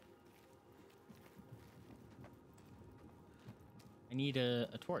 I need a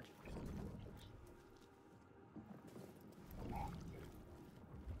torch.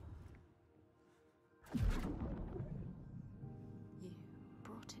 You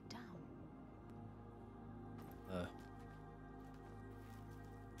brought it down. I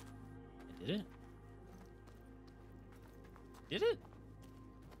did it? Did it?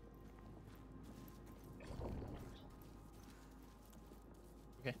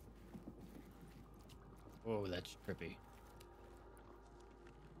 Okay. Whoa, that's trippy.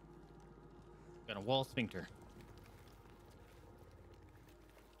 Got a wall sphincter.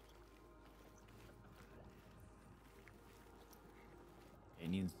 It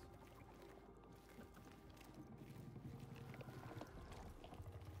needs.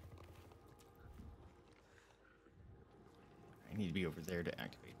 I need to be over there to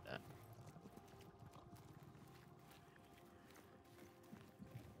activate that.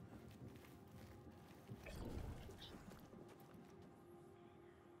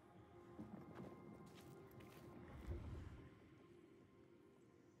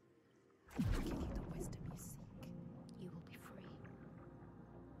 Give you the wisdom you seek. You will be free.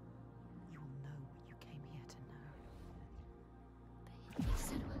 You will know what you came here to know. The hidden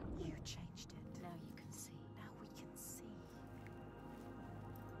Senua. You changed it. Now you can see. Now we can see.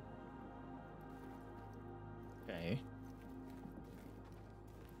 Okay.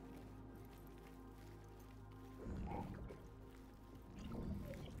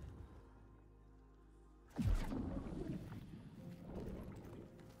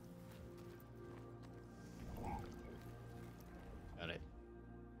 Got it.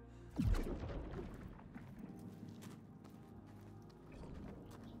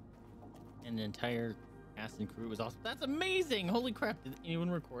 An entire cast and crew. It was awesome. That's amazing. Holy crap. Did anyone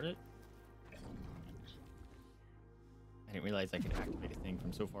record it? I didn't realize I could activate a thing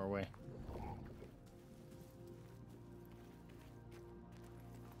from so far away.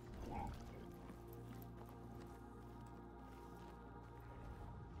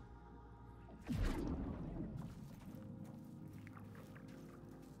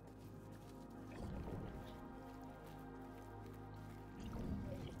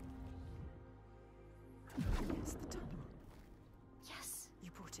 It's the tunnel. Yes, You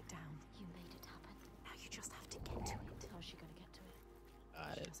brought it down. you made it happen. Now you just have to get to it. How's she gonna get to it?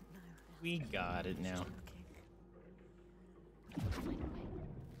 Got She it. doesn't know. We got it now. She's looking. Find a way.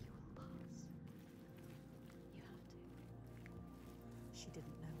 You will pass. You have to. She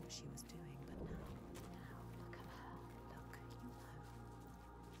didn't know what she was doing, but now Look at her. look, you know.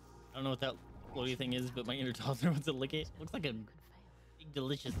 I don't know what that floaty thing is, but my inner toddler wants to lick it. Looks like a You could fail. big,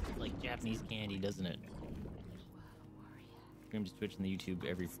 delicious, like Japanese candy, doesn't it? You were a warrior. Streams Twitch and the YouTube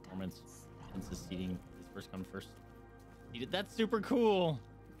every performance. Princess seating is first come first. That's super cool.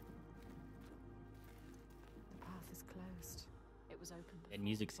 The path is closed. It was open before. And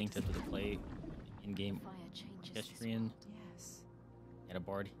music synced up to the play in-game Fire changes this pedestrian. world. Yes. And a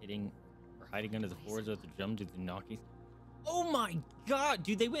bard hitting or hiding under the floors with the jump to the knockies. Oh my god,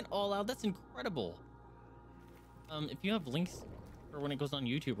 dude, they went all out. That's incredible. If you have links or when it goes on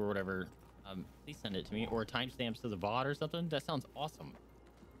YouTube or whatever, please send it to me, or timestamps to the VOD or something. That sounds awesome.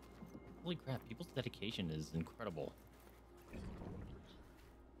 Holy crap, people's dedication is incredible.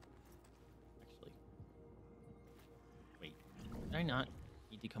 Actually, wait, did I not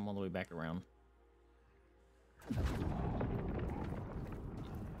need to come all the way back around? Okay.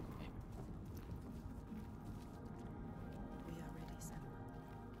 We are ready, Senua.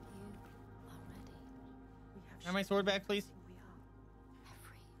 You are ready. We have Can I have my sword back, please? who we are.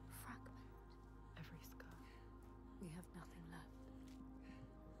 Every fragment. Every scar. We have nothing left.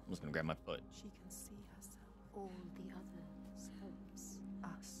 I'm just gonna grab my foot. She can see herself. All the other selves.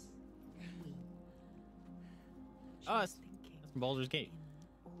 Us. We. She Us. was thinking That's from Baldur's Gate. in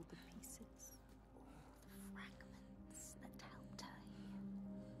all the pieces. All the fragments that helped her here.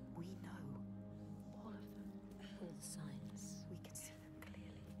 We know. All of them. All the signs. We can see them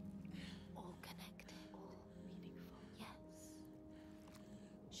clearly. All connected. All meaningful. Yes.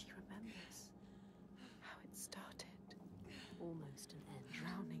 She remembers how it started. Almost an end.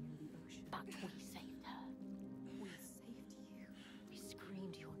 Drowning in the ocean. But we saved her. We saved you. We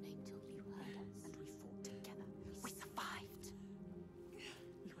screamed your name till you heard us. And we fought together. We survived.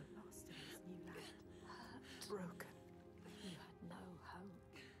 We were lost in this new land. Hurt. Broken. You had no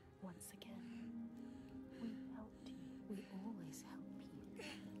hope. Once again. We helped you. We always help you.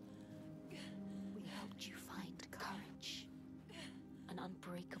 We helped you find courage. An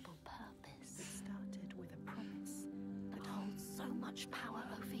unbreakable It purpose started with a promise. that holds so much power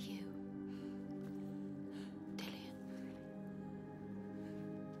over you. Dillian.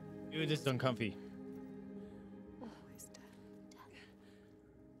 Dude, this is uncomfy. Always dead. Death.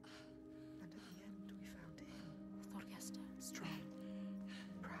 And at the end, we found him. Thorgester. Strong.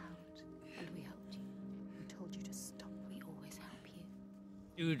 Proud. And we helped you. We told you to stop. We always help you.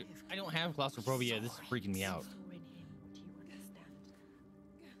 Dude, I don't have claustrophobia. This is freaking me out. Saw in him. Do you understand?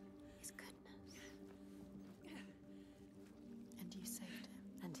 His goodness. And you saved him.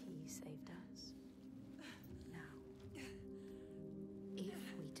 And he saved us. Now.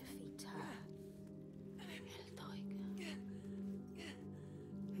 If we defeat her, Illtauga,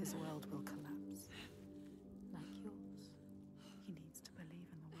 His world will collapse. like yours, He needs to believe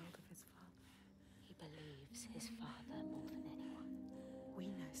in the world of his father. he believes his father more than anyone. We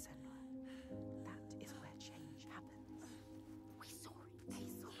know, Senua. That is where change happens. We saw it. They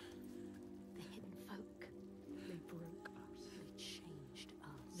saw it. The hidden folk. They broke us. They changed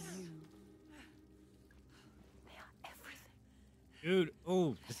us. You. They are everything. Dude,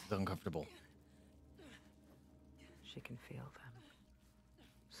 oh, this is uncomfortable. She can feel them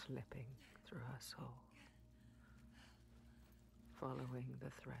slipping through her soul, following the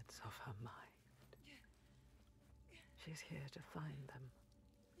threads of her mind. She's here to find them,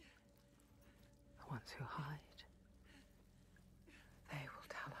 the ones who hide. They will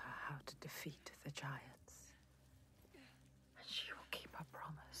tell her how to defeat the giants, and she will keep her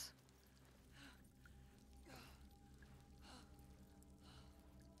promise.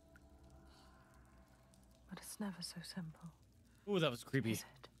 But it's never so simple, Oh, that was creepy. is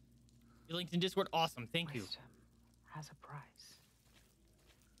it? You linked in Discord. Awesome. Thank you. Wisdom has a price.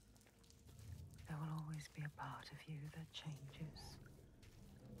 There will always be a part of you that changes.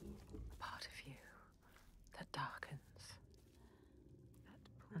 A part of you that darkens.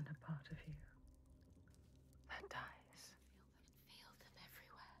 And a part of you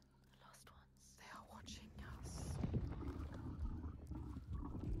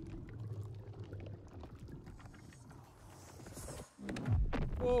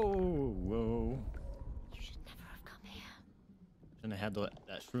Whoa. You should never have come here. Shouldn't have had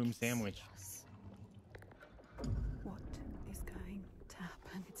that shroom sandwich. What is going to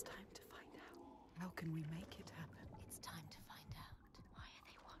happen? It's time to find out. How can we make it happen? It's time to find out. Why are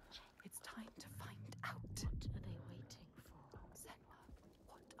they watching? It's time to find out. What are they waiting for? Senua,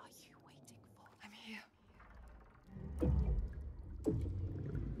 what are you waiting for? I'm here.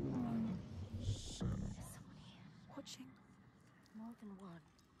 There's someone here. Watching? More than one.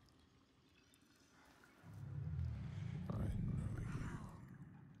 I know you.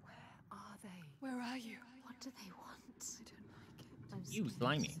 Where are they? Where are you? What do they want? I don't like it. I'm You sorry.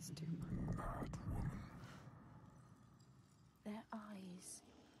 slimy. This is too much. Mad woman. Their eyes.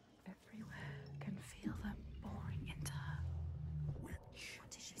 Everywhere can feel them boring into her.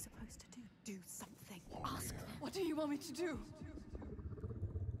 What is she supposed to do? Do something. Ask them. What do you want me to do?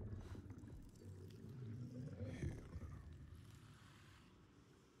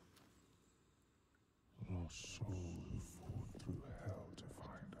 Lost soul who fought through hell to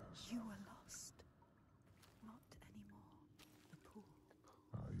find us. You were lost. Not anymore. The pool.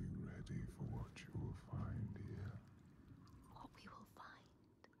 Are you ready for what you will find here? What we will find.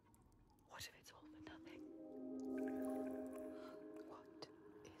 What if it's all for nothing? What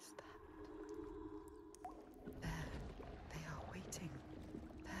is that? There. They are waiting.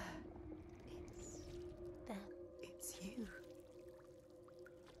 There. It's them. It's you.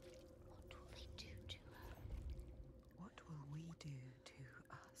 What will they do to her? What will we do to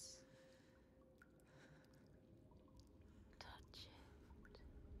us? Touch it.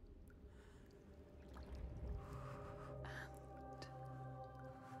 And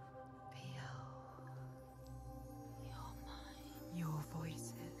feel You're mine. your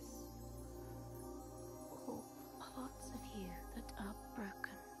voices. All parts of you that are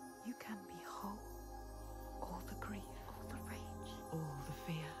broken. You can be whole. All the grief, All the rage. all the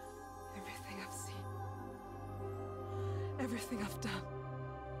fear. Everything I've seen, everything I've done,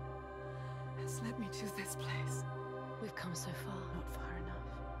 has led me to this place. We've come so far. Not far enough.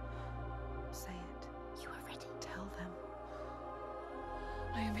 Say it. You are ready. Tell them.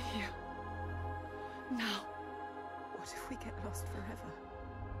 I am here. Now. What if we get lost forever?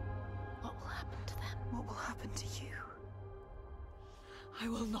 What will happen to them? What will happen to you? I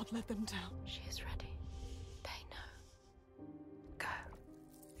will not let them down. She is ready. They know. Go.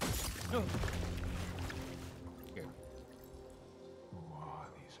 No. Here. Who are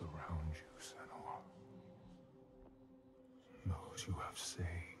these around you, Senua? Those you have saved.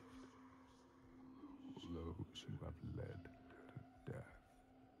 Those who have led to death.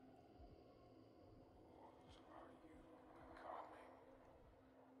 What are you becoming?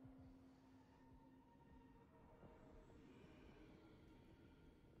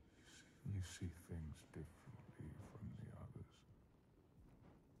 You see things differently from the others.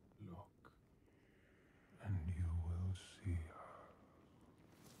 Look, and you will see her.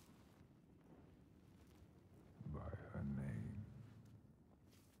 By her name,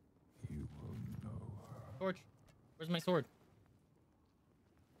 you will know her. Sword. Where's my sword?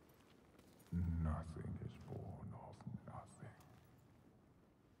 Nothing is born of nothing.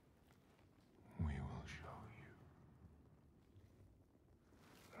 We will show you.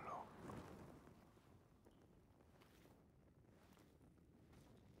 Look.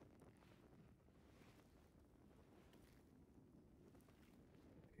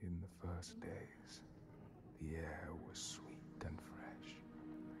 In the first days, the air was sweet and fresh.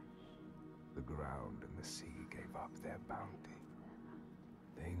 The ground and the sea gave up their bounty.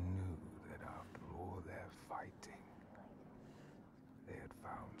 They knew that after all their fighting, they had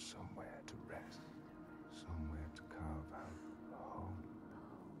found somewhere to rest, somewhere to carve out a home.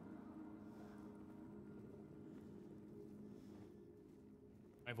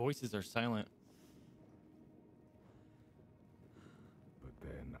 My voices are silent. But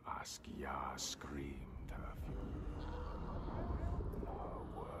then Askia screamed her fury.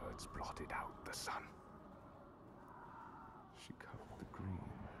 Her words blotted out the sun. She covered the green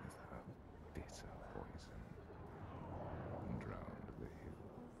with her bitter poison and drowned the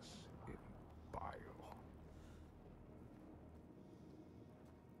hills in bile.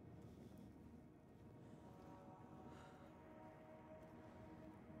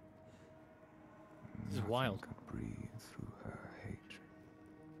 This is wild. Nothing could breathe through her hatred.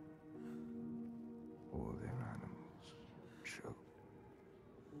 All their animals choked.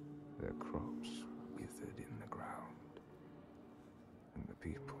 Their crops withered in the ground. And the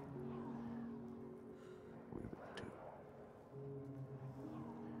people withered too.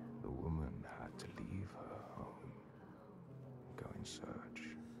 The woman had to leave her home, go in search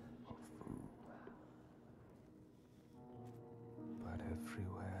of food. But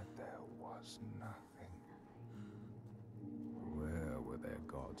everywhere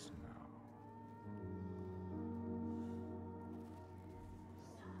gods now.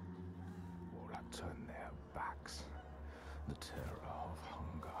 All had turned their backs. The terror of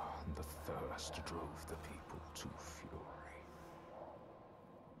hunger and the thirst drove the people to fury.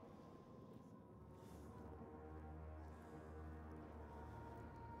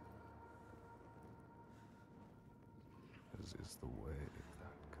 As is the way of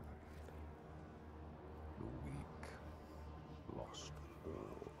that kind. The weak lost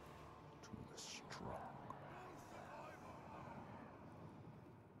all to the strong.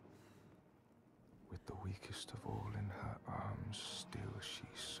 With the weakest of all in her arms, still she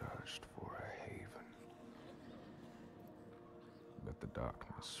searched for a haven. But the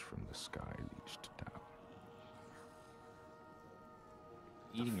darkness from the sky reached down.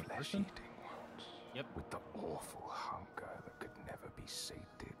 Eating The a person? flesh-eating ones, Yep. with the awful hunger that could never be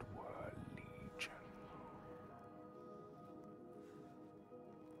sated, were legion.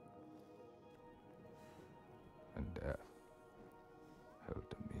 And death held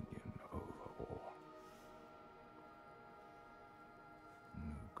dominion over all.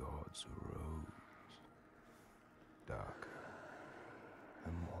 New gods arose, darker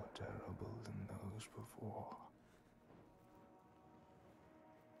and more terrible than those before.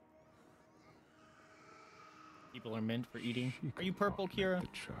 People are meant for eating. She Are you could purple, not let Kira? the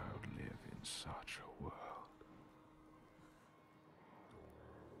child live in such a world.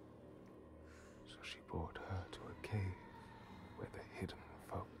 So she brought her to a cave where the hidden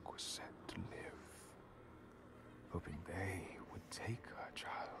folk were set to live, hoping they would take her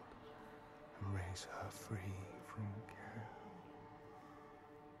child and raise her free from care,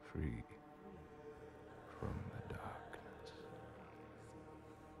 free from the darkness.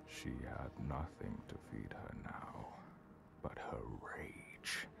 She had nothing to feed her now but her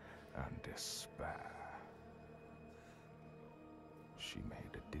rage and despair. She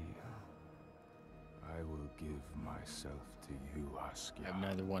made a deal. I will give myself to you, Askia. I have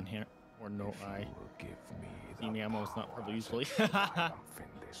neither one hand or no if eye. you will give me See the me, I'm almost not power purple to usually. triumph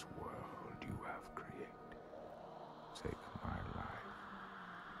in this world you have created. Take my life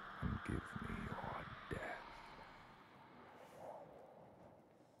and give me your death.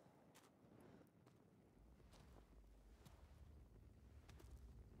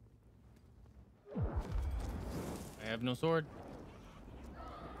 I have no sword.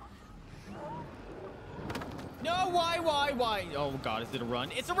 No, why? Oh god, is it a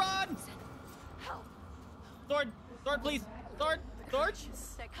run? It's a run! Help! Sword! Sword, please! Sword! Sword!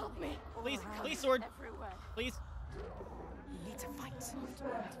 Help me! Please, please, sword! Everywhere. Please! You need to fight. It's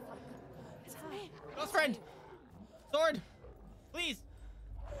me. Close friend! Sword! Please!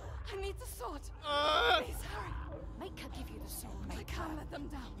 I need the sword. Please hurry. Make her give you the sword. I can't let them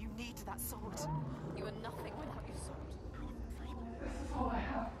down. You need that sword. You are nothing without your sword.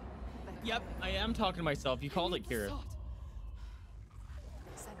 Yep, I am talking to myself. You called it, Kira. Sword.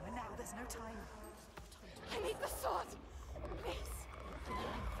 Senua, now there's no time. I need the sword. Please.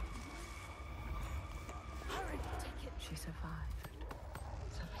 Hurry. Take it. She survived.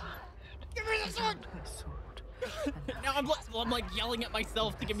 Survived. Give me the sword! Without her sword. And Now I'm like yelling at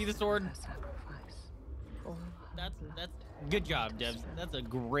myself to give me the sword. her sacrifice. All her blood, That's good job, Devs. That's a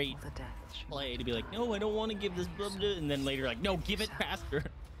great all the death she play to be like, no, I don't want to give this blah, blah, and then later like, no, give it faster.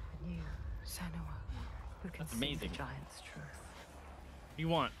 And you, Senua, who can That's see amazing. the giant's truth. What do you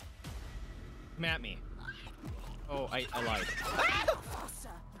want? Come at me. Oh, I lied.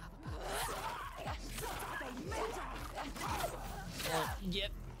 Well,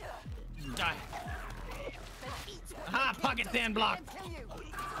 get. Die. Aha! Pocket sand block!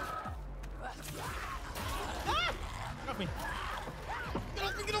 Ah! Get off me! Get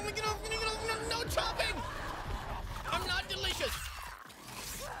off me! Get off me! Get off me! Get off me! No, no chopping! I'm not delicious!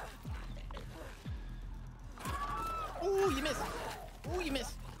 Ooh, you missed! Ooh, you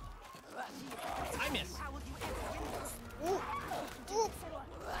missed! I missed! Ooh! Ooh!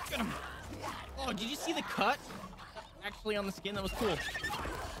 Get him! Oh, did you see the cut? Actually on the skin, that was cool.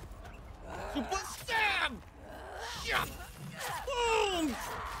 Super stab! Yeah. Boom!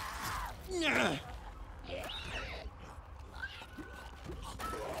 Yeah.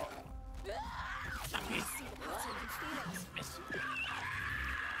 Miss.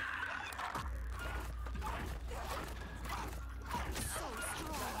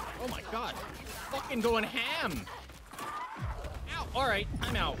 Oh my god. Fucking going ham. Ow. Alright,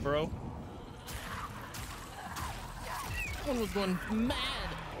 I'm out, bro. One was going mad.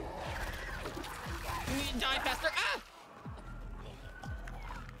 You need to die faster. Ah!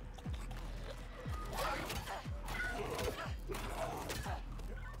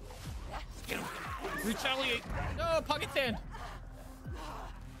 Get him. Retaliate. No, pocket sand.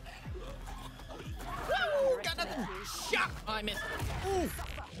 Shot! Oh, I missed. Ooh!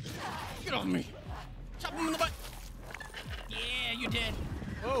 Get off me! Chop him in the butt! Yeah, you did.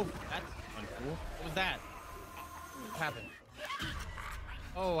 Whoa, that's uncool. What was that? What happened?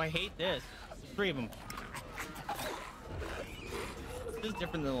 Oh, I hate this. There's 3 of them. This is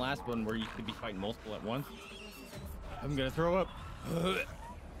different than the last one where you could be fighting multiple at once. I'm gonna throw up.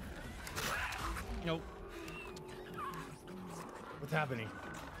 Nope. What's happening?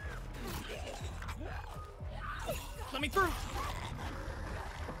 Let me through!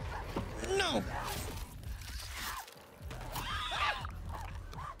 No!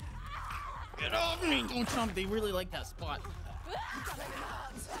 Get off me! Don't jump. They really like that spot.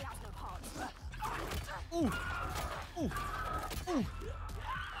 Ooh! Ooh! Ooh!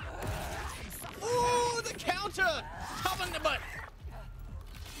 Ooh! The counter! Top on the butt!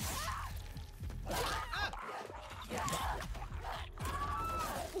 Ah.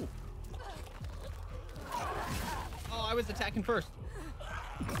 Ooh. Oh, I was attacking first.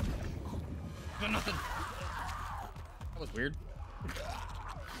 But nothing. That was weird.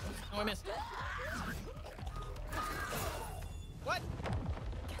 Oh, I missed. What?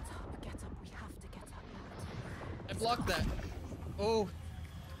 Get up, get up. We have to get up. I blocked that. Oh.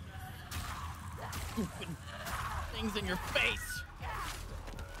 Stupid things in your face.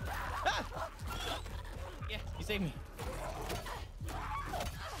 Ah! Yeah, you saved me.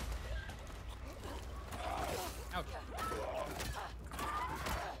 Ouch.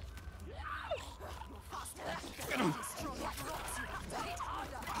 Get him.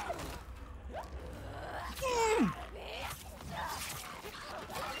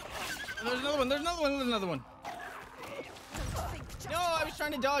 There's another one. There's another one. There's another one. No, I was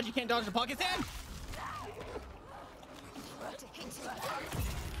trying to dodge. You can't dodge the pocket sand.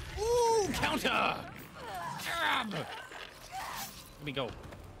 Ooh, counter. Grab. Let me go.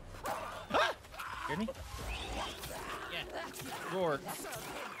 Ah! Hear me? Yeah. Roar.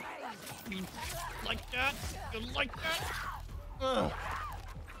 You like that? You like that? Ugh.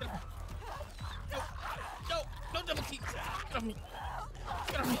 No, no double team. Get off me.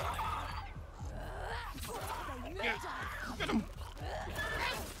 Get off me. Yeah. Get him.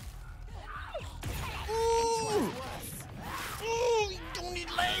 Ooh. Ooh, you don't need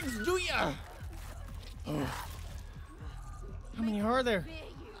legs, do ya? Oh. How many are there?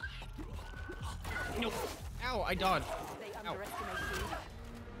 No. Ow, I dodged. Ow.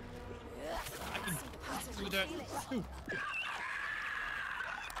 I can do that too.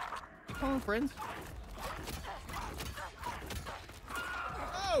 You call them friends?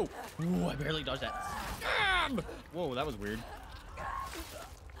 Oh! Ooh, I barely dodged that. Stab! Whoa, that was weird.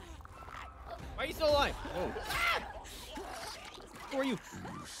 Why are you still alive? Whoa. Ah! Who are you?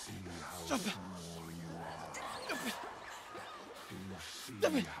 Stop it.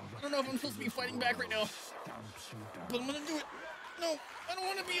 Stop it. I don't know if I'm supposed to be fighting back right now, but I'm gonna do it. No, I don't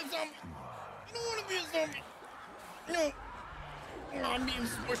want to be a zombie. I don't want to be a zombie. No. Oh, I'm being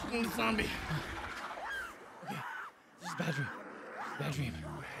smushed into a zombie. Okay, this is a bad dream. Bad dream.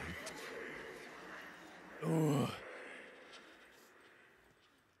 Oh.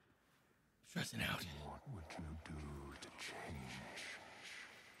 Stressing out. What would you do to change?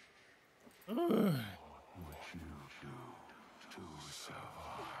 Ugh. What would you do to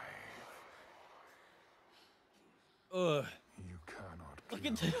survive? Ugh. You cannot Look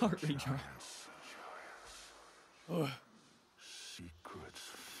kill at the heart rate drop. giants. Ugh. Secrets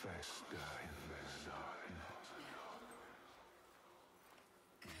fester in the darkness.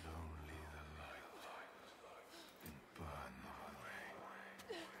 Only the light can burn them away.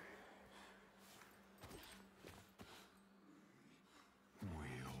 We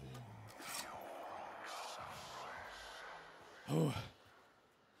all know somewhere. Oh.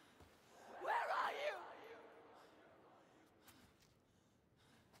 Where are you?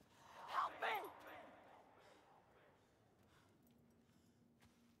 Help me!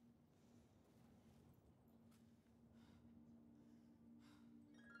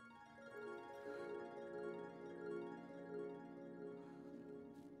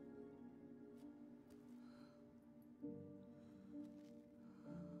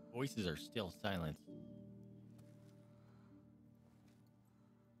 Voices are still silent.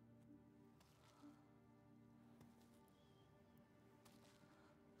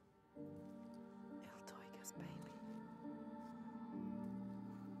 Illtauga's baby.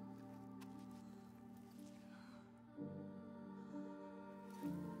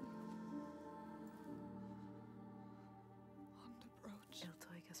 Underbroach.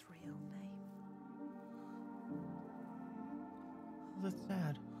 Illtauga's real name. Oh, that's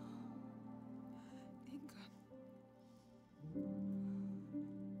sad. Inga.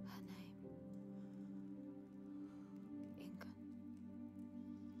 Her name.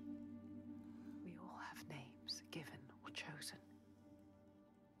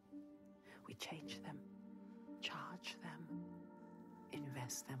 change them, charge them,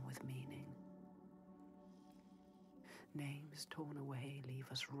 invest them with meaning. Names torn away leave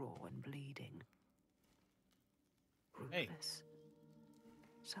us raw and bleeding. Hey. Ruthless,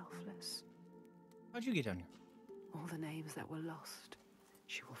 selfless. How'd you get down here? All the names that were lost,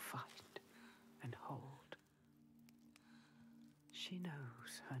 she will find and hold. She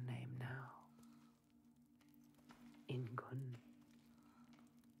knows her name now. Ingun.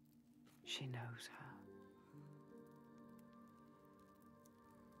 She knows her.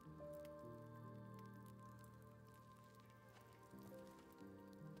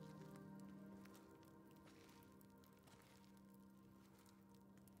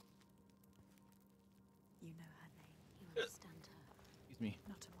 You know her name. You understand her. Excuse me.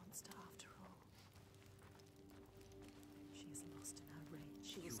 Not a monster after all. She is lost in her rage.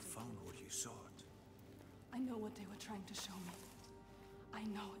 She You found what you sought. I know what they were trying to show me. I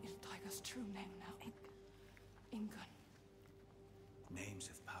know Illtauga's true name now. Ingun. Names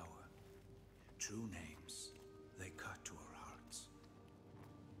have power. True names, they cut to our hearts.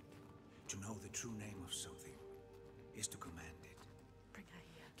 To know the true name of something is to command it. Bring her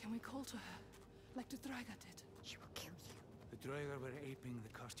here. Can we call to her, like the Draga did? She will kill you. The Draugr were aping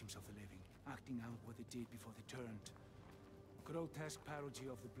the costumes of the living, acting out what they did before they turned. Grotesque parody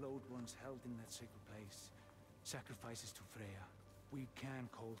of the blowed ones held in that sacred place. Sacrifices to Freya. We can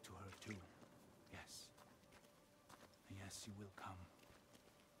call to her too. Yes. And yes, she will come.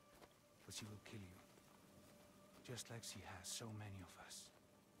 But she will kill you. Just like she has so many of us.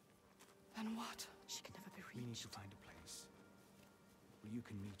 And what? She can never be We need reached. to find a place where you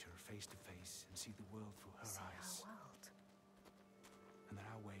can meet her face to face and see the world through her See eyes. our world. And there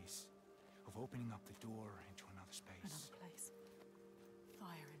are ways of opening up the door into another space. Another place.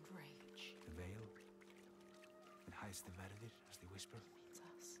 Fire and rage. The veil. It hides the Verdir, as they whisper. Meets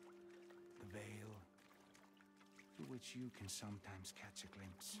us. The veil through which you can sometimes catch a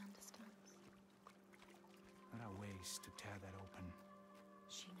glimpse. She understands. There are ways to tear that open.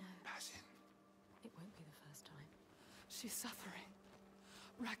 She knows. Pass in. It won't be the first time. She's suffering.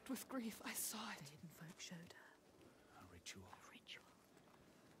 Racked with grief, I saw The it. hidden folk showed her. A ritual. A ritual.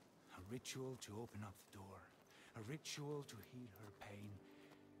 A ritual to open up the door. A ritual to heal her pain.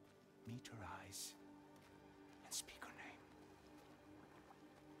 Meet her eyes. And speak her name.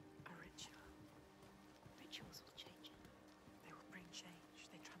 A ritual. Rituals will change it. They will bring change.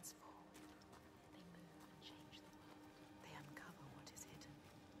 They transform. They move and change the world. They uncover what is hidden.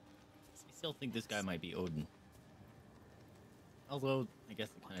 I still think this guy might be Odin. Although, I guess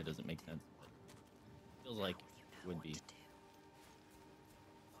it kind of doesn't make sense. But it feels like Now you it know would what be. to do.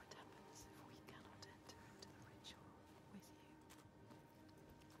 What happens if we cannot enter into the ritual with you?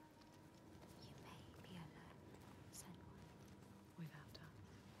 You may be alone, Senua. Without us.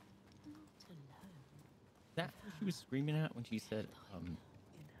 Not alone. Is that what she was screaming at when she said, In her world.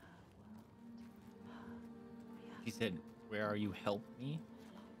 Her she said, "Where are you? Help me"?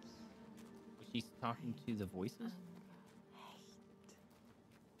 loss. Was she talking to the voices? Hate.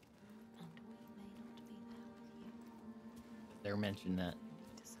 And we may not be there with you. They're mentioned that You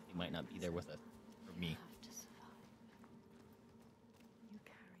need to survive. he might not be there with us. Or me. You have to survive. You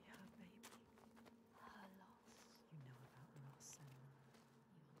carry her baby. Her loss. You know about loss, Senua. You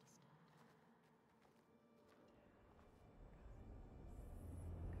understand.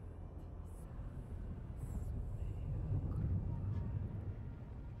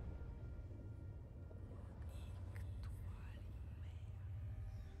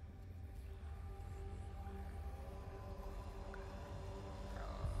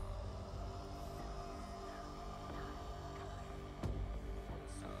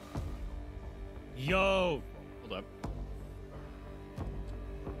 Yo! Hold up.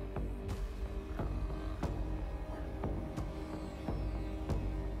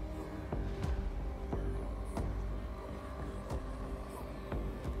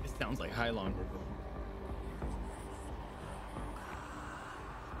 This sounds like Hylon.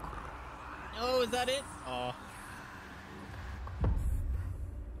 Oh, is that it? Oh.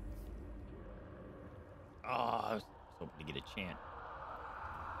 Oh, I was hoping to get a chant.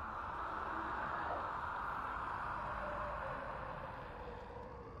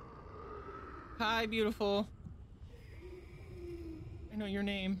 Hi, beautiful. I know your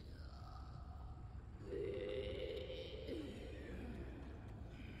name.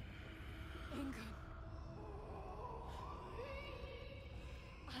 Ingun.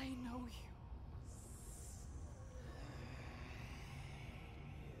 I know you.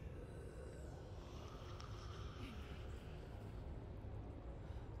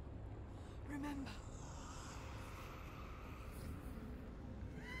 Remember.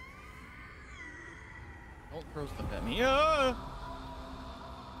 Throw stuff at me. Ah!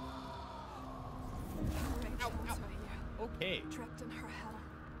 Okay. Trapped in her hell.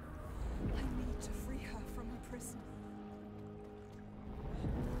 I need to free her from her prison.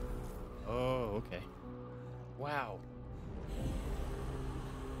 Oh, okay. Wow.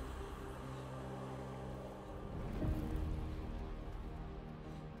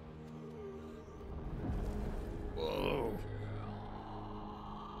 Whoa.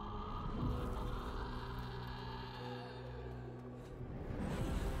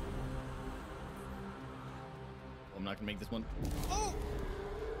 I'm not gonna make this one. Oh!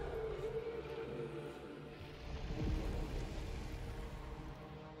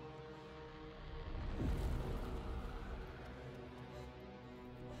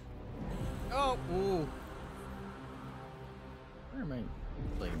 Oh! Ooh. Where am I?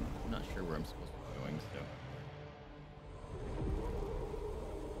 Like, I'm not sure where I'm supposed to be going, so.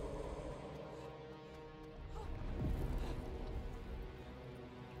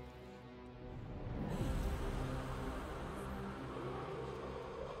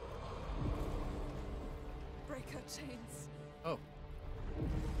 Break her chains. Oh.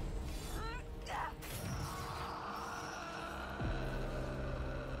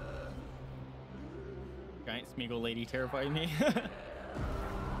 Giant Smeagol lady terrified me. This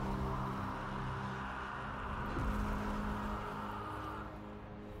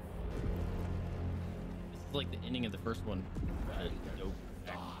is like the ending of the first one. Dope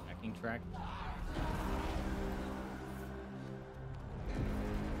backing track.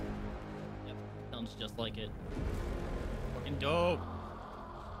 Yep, sounds just like it. Fucking dope.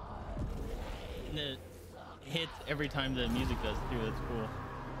 And it hits every time the music does too. That's cool.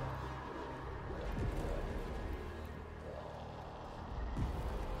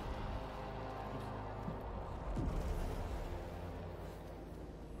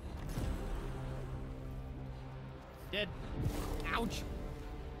 Dead. Ouch.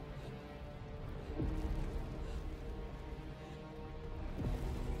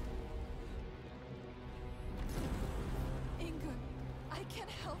 Ingun, I can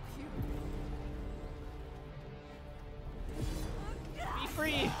help you. Be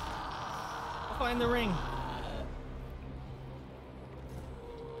free. I'll find the ring.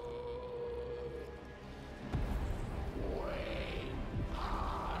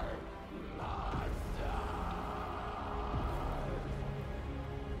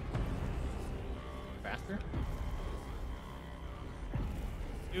 Faster?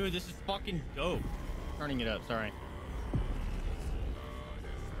 Dude, this is fucking dope. Turning it up, sorry.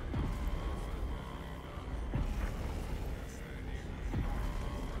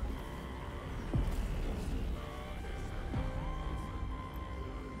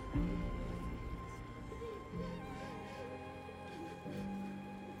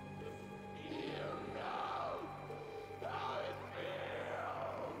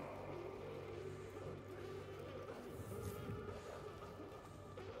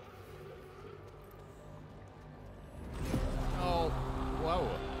 Oh, whoa.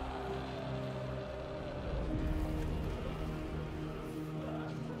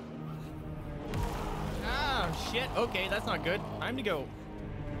 Oh, shit. Okay, that's not good. Time to go.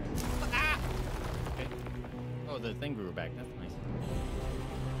 Ah! Okay. Oh, the thing grew back. That's nice.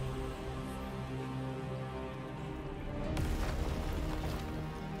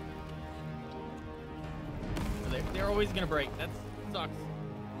 They're always gonna break. That sucks.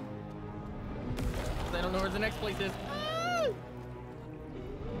 'Cause I don't know where the next place is. Ah!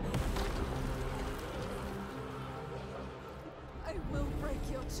 I will break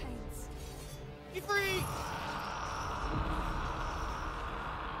your chains. Be free!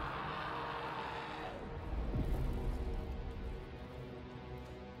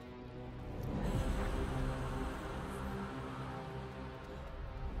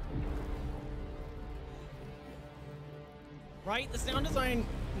 Right? The sound design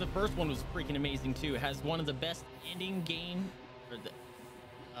in the first one was freaking amazing too. It has one of the best ending game or the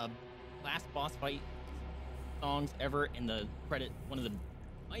last boss fight songs ever, and the credit, one of the,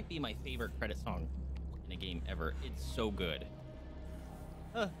 might be my favorite credit song in a game ever. It's so good.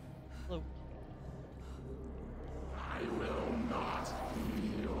 Hello. I will not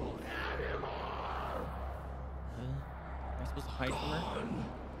feel anymore. Am I supposed to hide from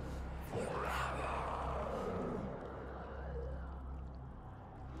her? Forever.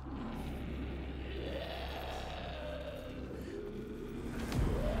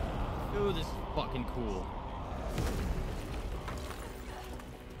 Ooh, this is fucking cool.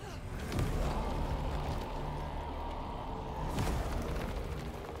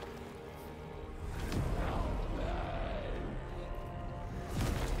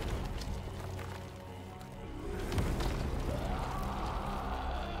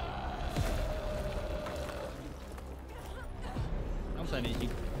 downside is you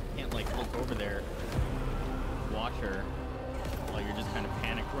can't like look over there, watch her, while you're just kind of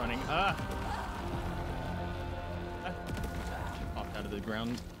panic running. She popped out of the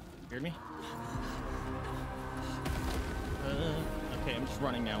ground. Scared me. Okay, I'm just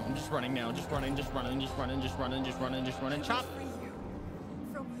running now. Just running. Chop! Free you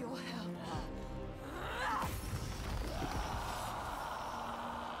from your hell.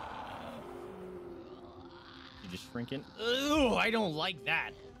 You just shrinking. Ooh, I don't like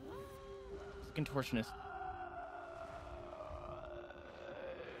that. Contortionist.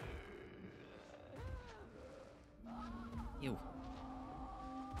 Ew.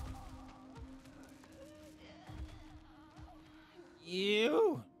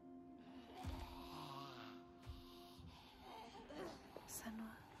 Ew. Senua.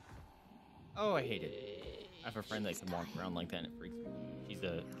 Oh, I hate it. I have a friend that can walk around like that and it freaks me. She's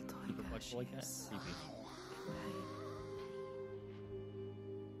a super flexible like that. Creepy.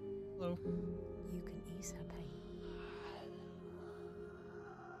 Hello. You can ease her pain.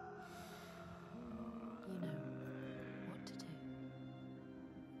 You know what to do.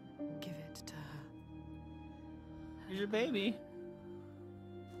 Give it to her. Here's your baby.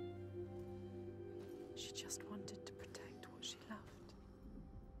 She just wanted to protect what she loved.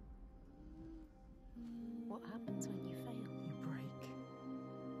 What happens when you fail? You break.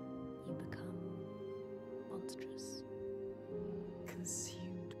 You become monstrous.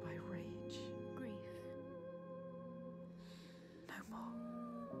 Consumed by rage. Grief. No more.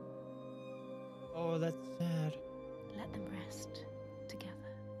 Oh, that's sad. Let them rest.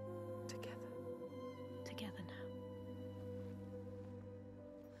 Together. Together. Together now.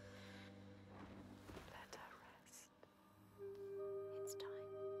 Let her rest. It's time.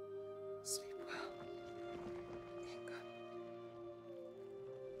 Sleep well. Inga.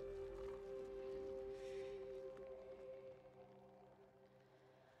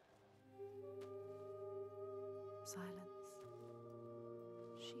 Silence.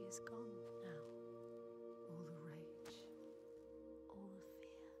 She is gone now. All the rage. All the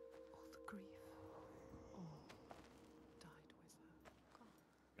fear. All the grief. All died with her. Gone.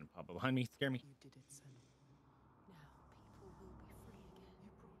 Gonna pop up behind me, scare me. You did it, Senua. Now people will be free again.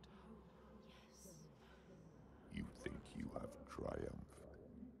 You brought her home. Yes. You think you have triumphed, That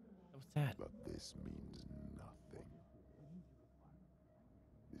was sad. but this means nothing.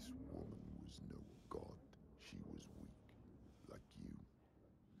 This woman was no god. She was weak, like you.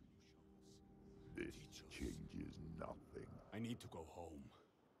 This changes nothing. I need to go home.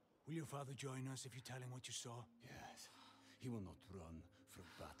 Will your father join us if you tell him what you saw? Yes. He will not run from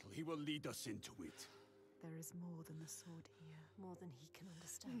battle. He will lead us into it. There is more than the sword here. More than he can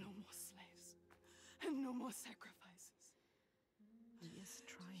understand. No more slaves. And no more sacrifices. He is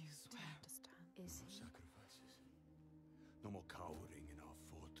trying to swear? understand. Is No he? sacrifices. No more cowering in our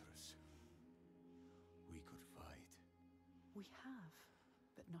fortress. We could fight. We have,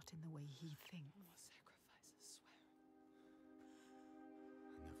 but not in the way he thinks. No more sacrifices, swear.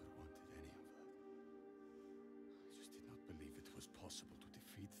 I never wanted any of that. I just did not believe it was possible to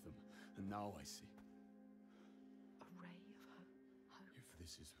defeat them. And now I see. A ray of hope. If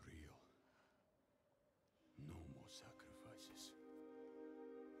this is real, no more sacrifices.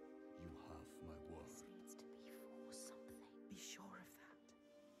 You have my word. This needs to be for something. Be sure of that.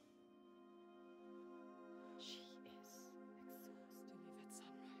 She is exhausted. To leave at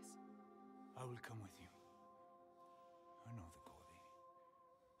sunrise. I will come with you. I know the Gordy,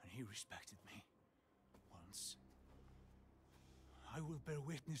 and he respected me. Once. I will bear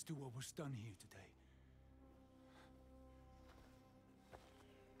witness to what was done here today.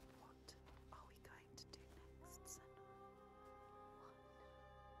 What are we going to do next, Senua?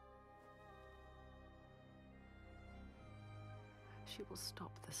 She will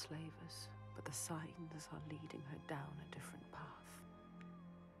stop the slavers, but the signs are leading her down a different path.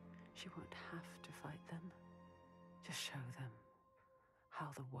 She won't have to fight them. Just show them how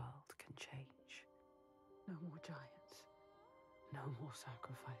the world can change. No more giants. No more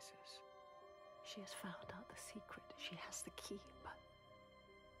sacrifices. She has found out the secret. She has the key, but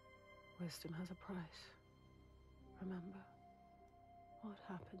wisdom has a price. Remember, what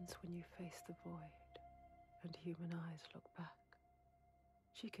happens when you face the void and human eyes look back?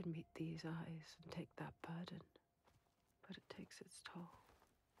 She can meet these eyes and take that burden, but it takes its toll.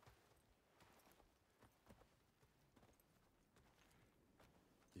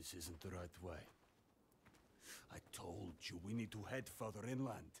 This isn't the right way. I told you we need to head further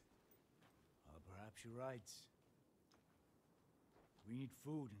inland. Perhaps you're right. We need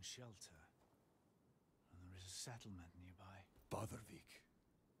food and shelter. And there is a settlement nearby. Badarvik.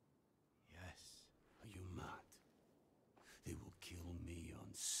 Yes. Are you mad? They will kill me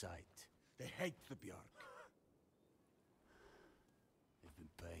hate the Björk. They've been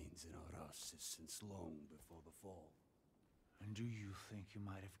pains in our houses since long before the fall. And do you think you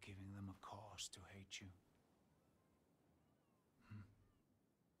might have given them a cause to hate you?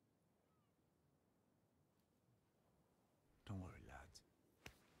 Don't worry, lad.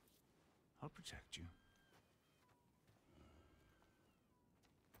 I'll protect you.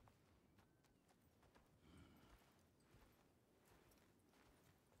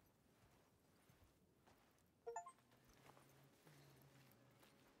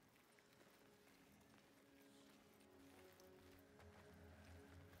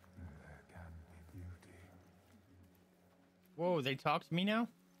 There can be beauty. Whoa, they talk to me now?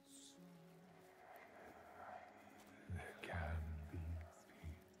 There can be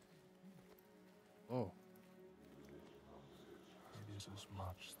peace. Oh. It is as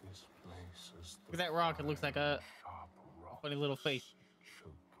much this place as the Look at that rock. It looks like a sharp rock funny little face.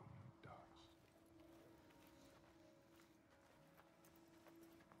 choking dust.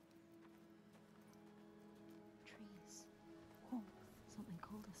 Trees. Warmth. Something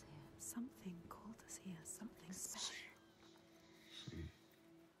called us here. Something called us here. Something special. See,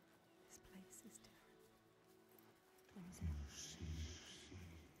 This place is different. What is you it? see.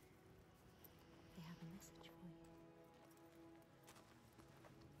 They have a message for you.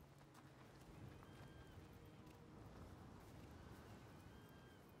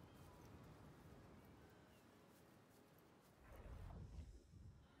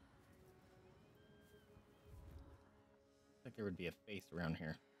 Like there would be a face around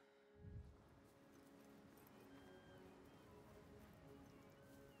here.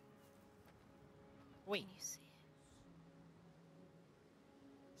 Wait. Can you see it?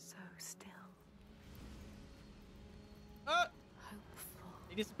 So still. Hopeful.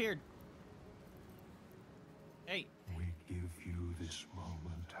 They disappeared. Hey. We give you this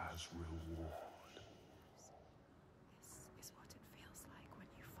moment as reward. This is what it feels like when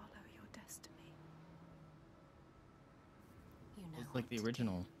you follow your destiny. You know It's like what the to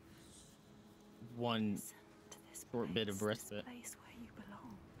original. One Listen to this short bit of place, respite. This place where you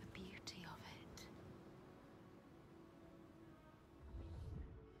belong. The beauty of it.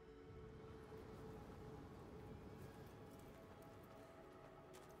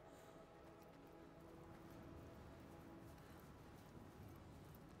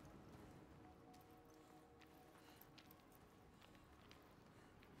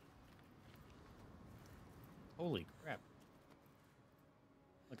 Holy crap.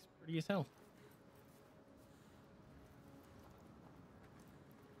 Looks pretty as hell.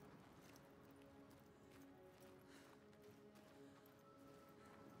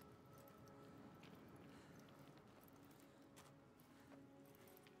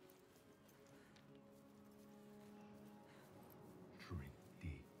 Drink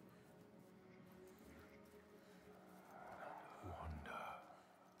deep. Wonder.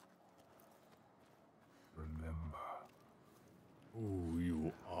 Remember who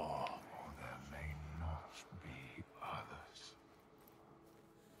you are, or there may not be others.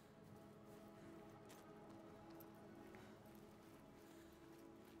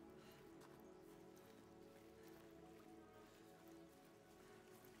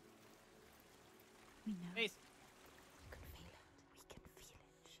 We know. Face. You can feel it. We can feel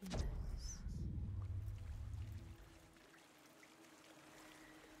it. She knows.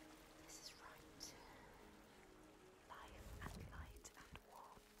 This is right. Life and light and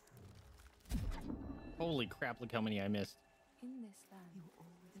warmth. Holy crap, look how many I missed. In this land, You'll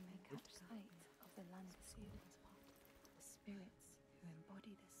always we may make catch sight of the land of spirits, the spirits who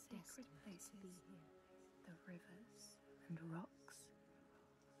embody the sacred places, the rivers and rocks.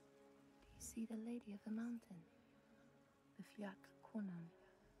 Do you see the Lady of the Mountain, the Fiak Kunan,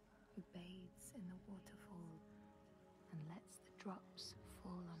 who bathes in the waterfall and lets the drops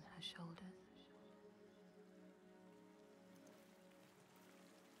fall on her shoulders?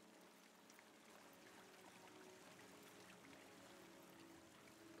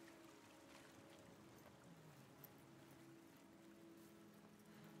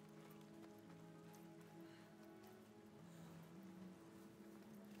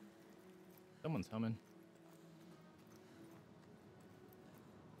 Someone's humming.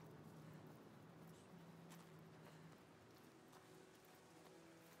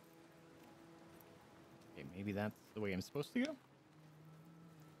 Okay, maybe that's the way I'm supposed to go?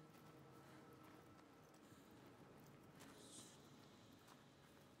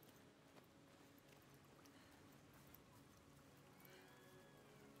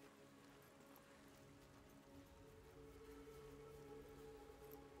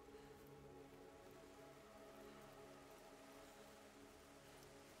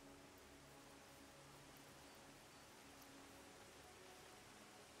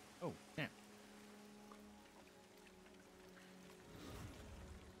 Oh, yeah.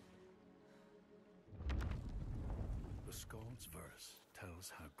 The Skald's verse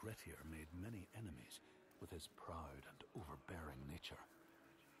tells how Grettir made many enemies with his proud and overbearing nature.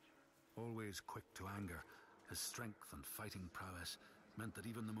 Always quick to anger, his strength and fighting prowess meant that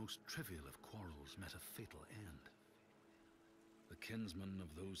even the most trivial of quarrels met a fatal end. The kinsmen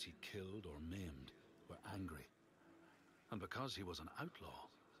of those he killed or maimed were angry, and because he was an outlaw,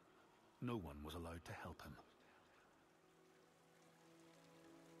 no one was allowed to help him.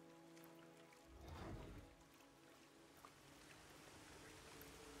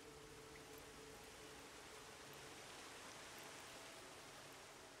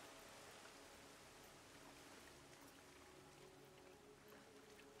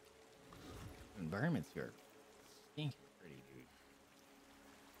 Environments here stinking pretty, dude.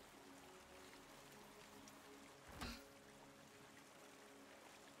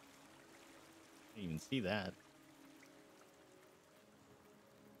 Didn't even see that.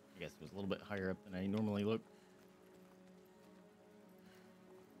 I guess it was a little bit higher up than I normally look.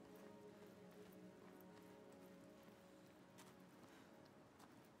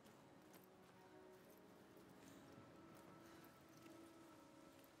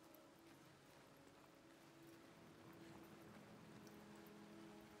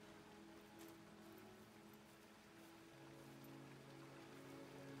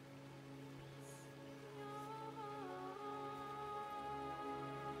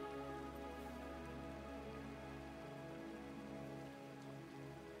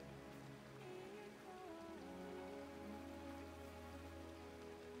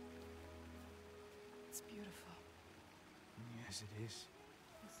 It's beautiful. Yes, it is.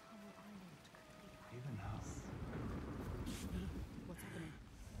 This whole island could be like Even now. What's happening?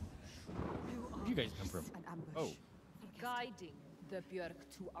 Where'd you guys come from? An ambush. Oh. Guiding the Björk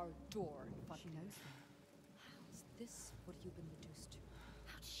to our door. She knows them. How is this what you've been reduced to?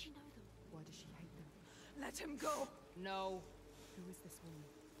 How does she know them? Why does she hate them? Let him go! No. Who is this woman?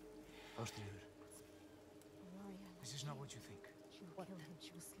 Ástríður, Warrior. this is not what you think. She will kill him.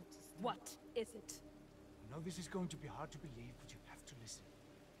 She will slit his throat. What is it? I know this is going to be hard to believe, but you have to listen.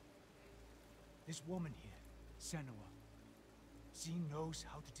 This woman here, Senua, she knows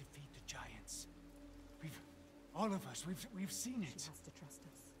how to defeat the giants. All of us, we've seen it. She has to trust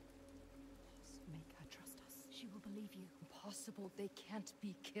us. Make her trust us. She will believe you. Impossible. They can't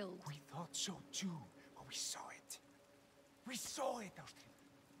be killed. We thought so too, but we saw it. We saw it, Ástríður.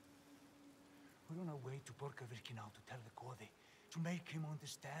 We're on our way to Borgarvirki now to tell the Goði, to make him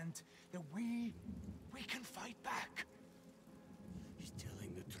understand that we can fight back. He's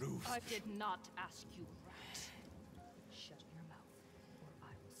telling the truth. I did not ask you, rat. Shut your mouth, or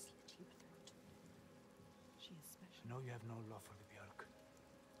I will slit your throat. She is I special. know you have no love for the Björk,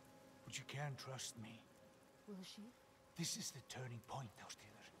 but you can trust me. Will she? This is the turning point,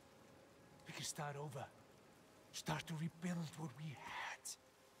 Ástríður. We can start over. Start to rebuild what we had.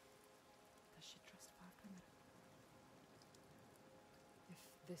 Does she trust Vargamir? If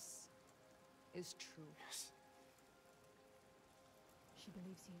this is true, Yes. She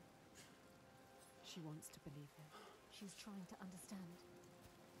believes you. She wants to believe him. She's trying to understand.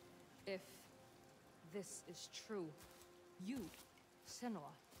 if this is true, you,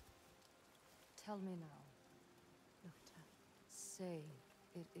 Senua, tell me now. Look at her. Say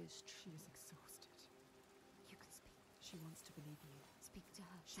it is true. She is exhausted. You can speak. She wants to believe you. Speak to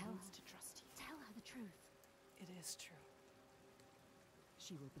her. She Tell wants her. to trust you. Tell her the truth. It is true.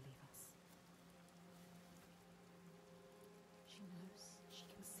 She will believe us. She knows. She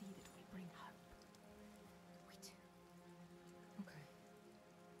can see that we bring hope. We do. Okay.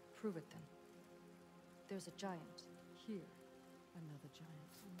 Prove it then. There's a giant here. Another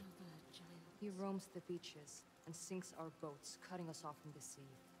giant. Another giant. He roams the beaches and sinks our boats, cutting us off from the sea.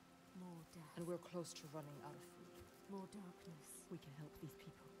 More death. And we're close to running out of food. More darkness. We can help these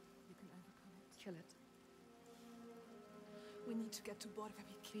people. You can overcome it. Kill it. We need to get to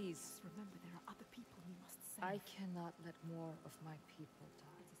Borgarvik. Please. Remember, there are other people we must save. I cannot let more of my people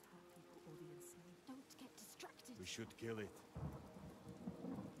die. It is her people or the insane. Don't get distracted. We should kill it.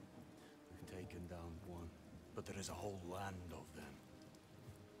 We've taken down one, but there is a whole land of them.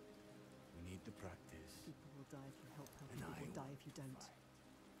 We need the practice. People will die if you help her. And People I will die if you don't.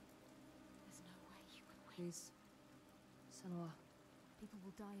 There's no way you can win. Please. Senua, People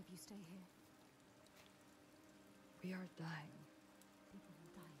will die if you stay here. we are dying. People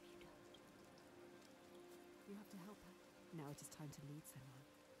will die if you don't. You have to help her. Now it is time to lead someone.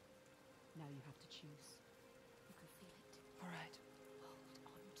 Now you have to choose. You can feel it. All right. Hold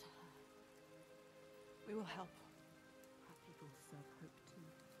on to her. We will help. Her people deserve hope too.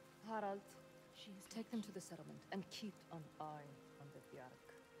 Harald, She is take them to the settlement and keep an eye on the Bjark.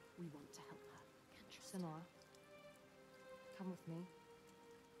 We want to help her. Can trust Senua, come with me.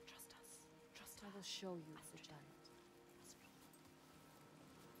 Trust us. Trust I her. will show you the giant.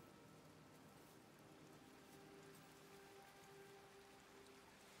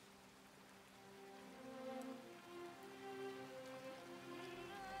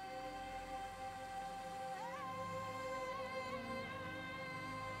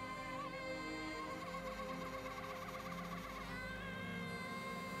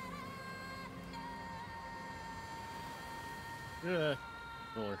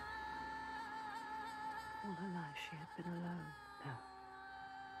 Roller. All her life she had been alone. No,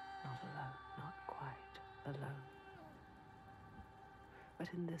 not alone, not quite alone. But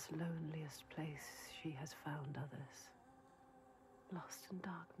in this loneliest place she has found others, lost in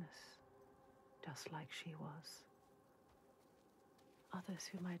darkness, just like she was. Others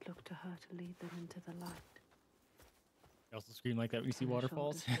who might look to her to lead them into the light. You also scream like that when you see On her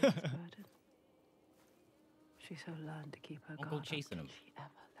waterfalls. shoulders lay his burden. She so learned to keep her Don't guard go chasing up. him. Did she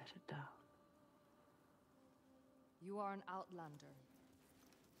ever let it down? You are an outlander.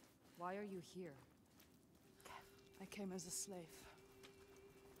 Why are you here? I came as a slave.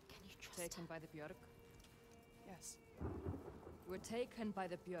 Can you trust Taken her? by the Björk? Yes. You were taken by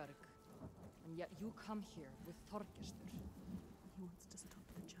the Björk, and yet you come here with Þorgestur. He wants to stop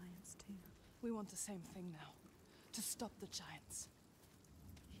the giants too. We want the same thing now. To stop the giants.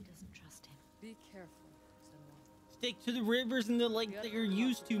 She doesn't trust him. Be careful, Senua. Stick to the rivers and the lake that you're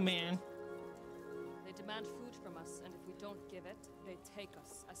used to, man. They demand food from us, and if we don't give it, they take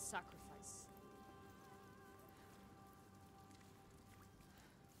us as sacrifice.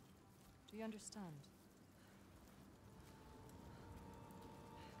 Do you understand?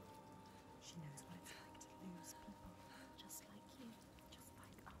 She knows what it's like to lose people. Just like you. Just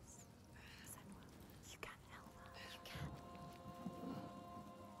like us. Senua, you can help her. You can.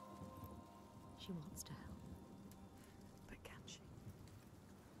 She wants to help. But can she?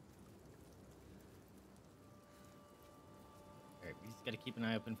 Alright, we just gotta keep an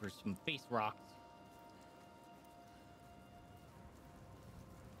eye open for some face rocks.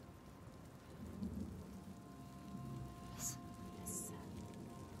 Listen. Listen.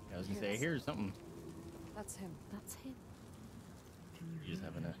 Yeah, I was gonna say, here's something. That's him. That's him. Can you You're just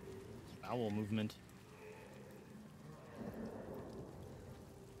hear having him? a bowel movement.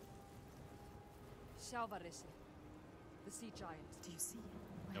 Sjavarrisi, the sea giant. Do you see him?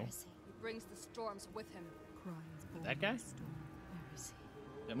 No. Where is he? He brings the storms with him. Cries born That guy? in the storm. Where is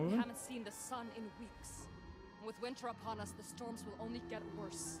he? Is that We moving? haven't seen the sun in weeks. And with winter upon us, the storms will only get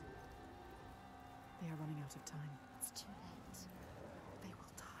worse. They are running out of time. It's too late. They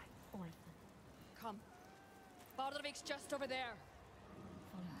will die. All of them. Come. Bardavik's just over there.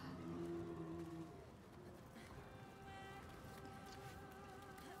 Follow her.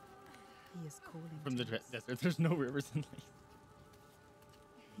 He is calling From the to us. desert, there's no rivers and lakes.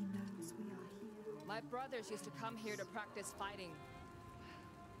 He knows we are here. My brothers used to come here to practice fighting.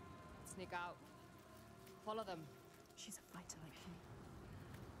 Sneak out. Follow them. She's a fighter like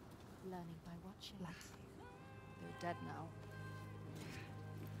you. Learning by watching. Like you. They're dead now.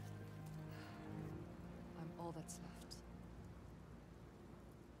 I'm all that's left.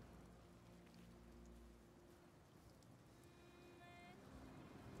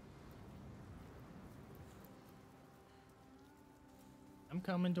 I'm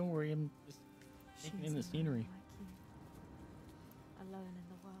coming, don't worry. I'm just taking in the She's scenery. alone like you. Alone in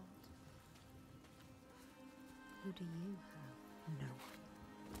the world. Who do you have? No.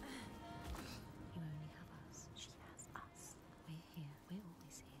 You only have us. She has us. We're here. We're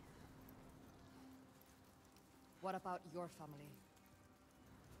always here. What about your family?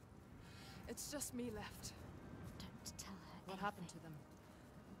 It's just me left. Don't tell her. What happened to them?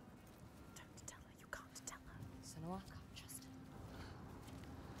 Don't tell her. You can't tell her. Senua? Can't trust her.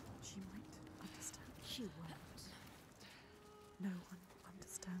 She might understand. She won't. No one will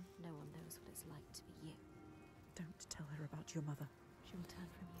understand. No one knows what it's like to be you. Don't tell her about your mother. She will turn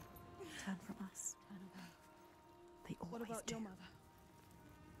from you. Turn from us. Turn away. They always What about do. your mother?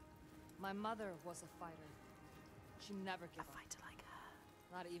 My mother was a fighter. She never A gave up. fighter like her.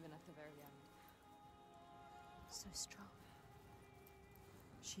 Not even at the very end. So strong.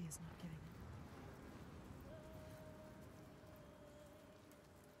 She is not giving in.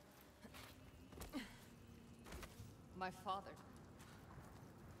 My father.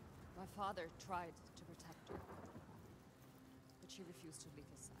 My father tried to protect her. But she refused to leave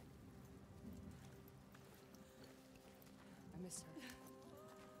his side. I miss her.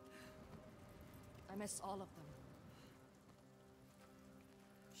 I miss all of them.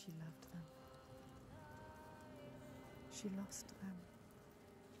 She loved them. She lost them.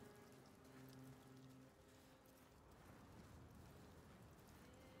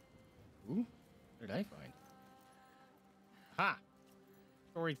 Ooh, what did I find? Ha!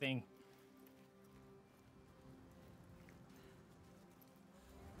 Story thing.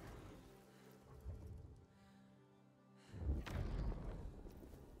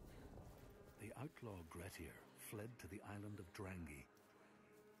 The outlaw Grettir fled to the island of Drangi.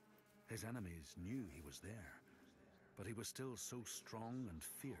 His enemies knew he was there, but he was still so strong and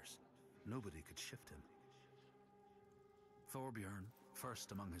fierce, nobody could shift him. Thorbjorn,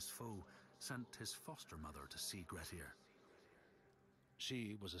 first among his foe, sent his foster mother to see Grettir.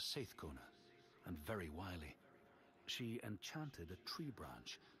 She was a Seithkona and very wily. She enchanted a tree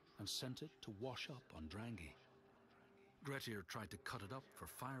branch and sent it to wash up on Drangi. Grettir tried to cut it up for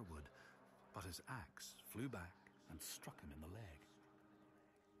firewood, but his axe flew back and struck him in the leg.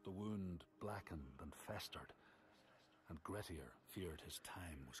 The wound blackened and festered, and Grettir feared his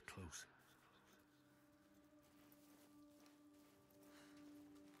time was close.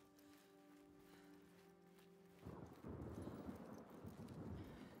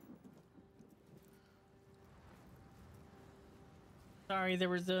 Sorry, there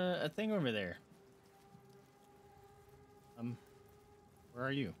was a thing over there. Where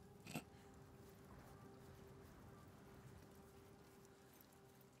are you?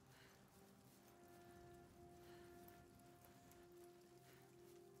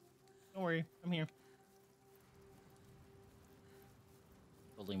 Don't worry, I'm here.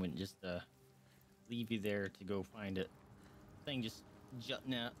 Totally wouldn't just leave you there to go find it. Thing just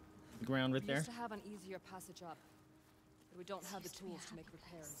jutting out the ground right We there. used to have an easier passage up, but we don't have the tools to make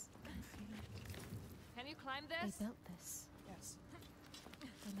repairs. Can you climb this? They built this. Yes.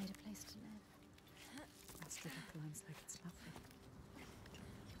 They made a place to live. Astrid climbs like it's lovely.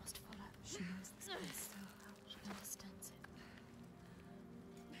 You must follow. She knows this place so well. She understands it.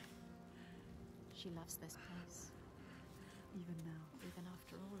 She loves this place. Even now, Even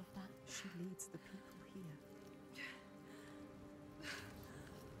after all of that, she leads the people here.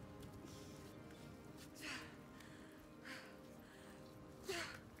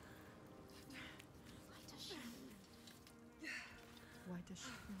 why does she? Why does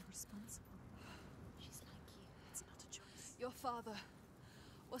she feel responsible? She's like you. It's not a choice. Your father,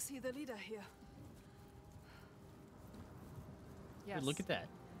 was he the leader here? Yes. Dude, look at that.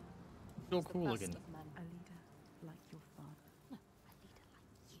 So He's the cool best looking. of men. A leader like your father. No, a leader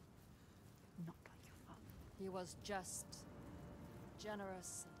like you. Not like your father. He was just,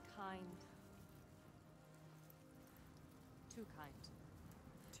 generous and kind. Too kind.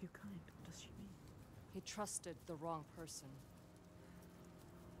 Too kind. What does she mean? He trusted the wrong person.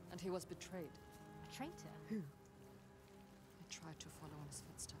 And he was betrayed. A traitor. Who? I tried to follow in his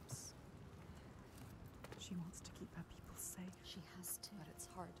footsteps, She wants to keep her people safe. She has to. but it's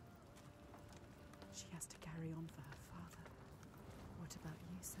hard. She has to carry on for her father. What about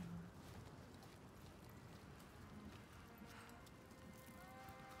you, Senua?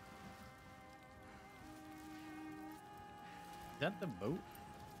 Is that the boat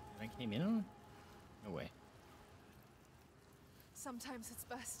that I came in on? No way. Sometimes it's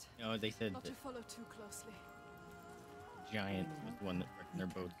best No, they said not that to follow too closely. Giant was the one that wrecked their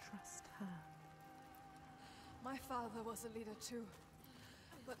boat. Trust her. My father was a leader too,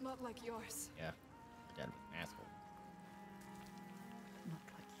 but not like yours. Yeah, my dad was an asshole. Not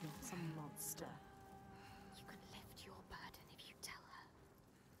like yours. A monster. You can lift your burden if you tell her.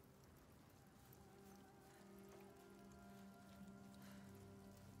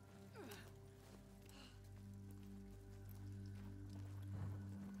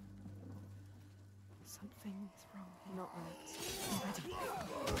 Something is wrong here. Not right.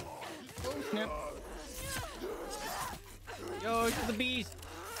 Oh, snap. Yo, it's the bees.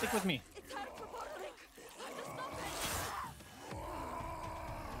 Stick with me.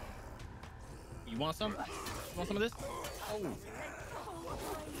 You want some? You want some of this? Oh.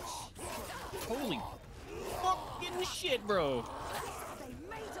 Holy fucking shit, bro.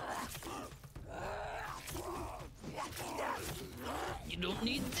 You don't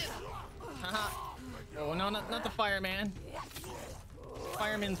need this. Haha. Oh, no, not the fireman.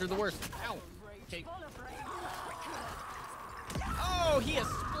 Firemen's are the worst. Ow. Okay. Oh, he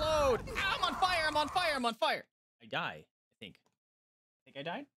exploded. Ow, I'm on fire. I'm on fire. I'm on fire. I die, I think. I think I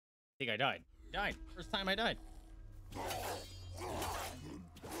died? I think I died. Died. First time I died. They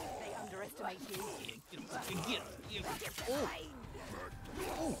underestimate you. Get him. Oh.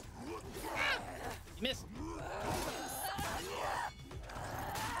 Oh. Ah. You missed.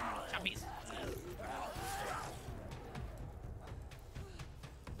 Choppies.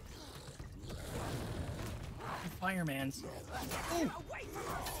 firemans. Ooh.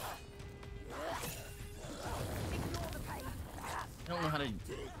 I don't know how to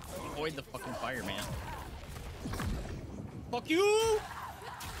avoid the fucking fireman. Fuck you!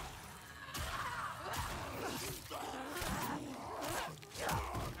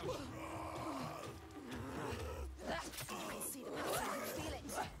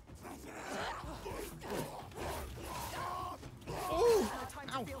 Ooh!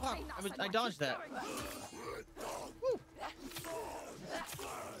 Ow, fuck. I dodged that. Woo.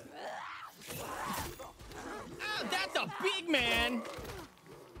 Ah, that's a big man!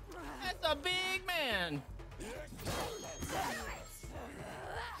 That's a big man!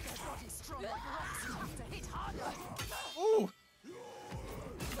 Ooh!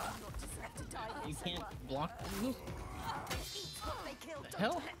 You can't block these? The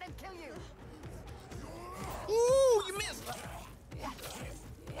hell? Ooh, you missed!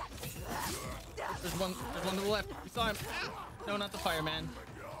 There's one to the left. We saw him. Ah! No, not the fireman.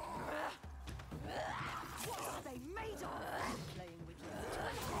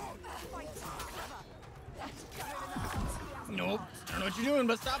 Nope. I don't know what you're doing,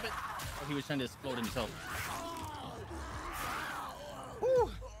 but stop it. Oh, he was trying to explode himself. Woo!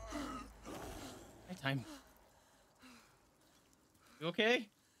 Nighttime. You okay?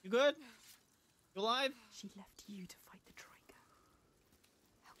 You good? You alive? She left you to fight the Troika.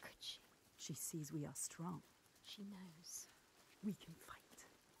 How could she? She sees we are strong. She knows. We can fight.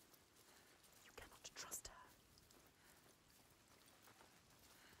 You cannot trust her.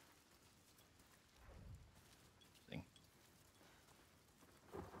 Interesting.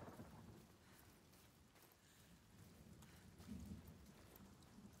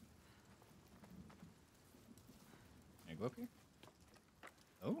 Can I go up here?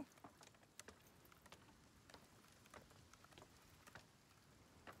 Oh.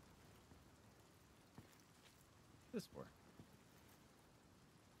 What's this for?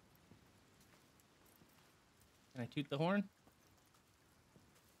 Can I toot the horn?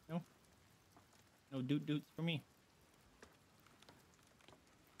 No? No doot doots for me.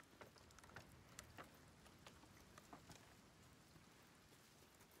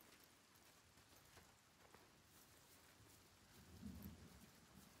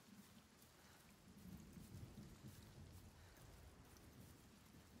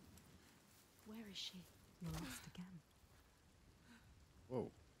 Where is she? You're lost again.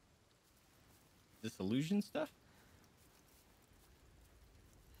 Whoa. This illusion stuff?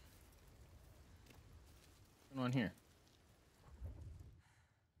 What's going on here?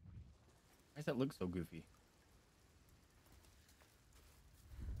 Why does that look so goofy?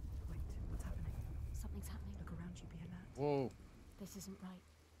 Wait, what's happening? Something's happening. Look around you, be alert. Whoa. This isn't right.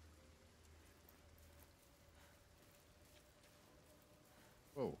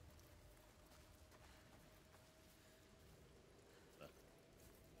 Whoa.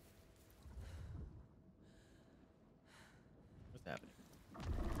 What's happening?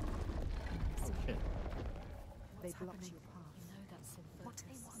 Oh shit. They blocked your path. You know that's in focus. What do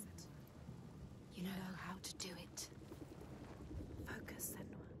they want? You know how to do it. Focus,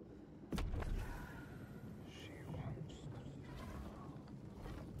 Senua. She wants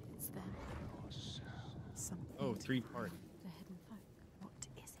It's them. Something. Oh, 3-part. The hidden folk. What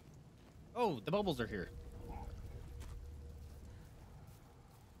is it? Oh, the bubbles are here.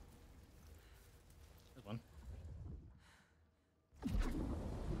 There's one.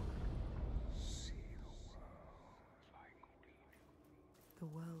 see the world like we do. The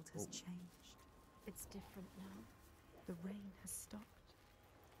world has Oh. changed. It's different now. The rain has stopped.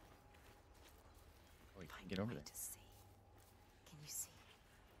 Oh, you can Find get a over way there. to see. Can you see?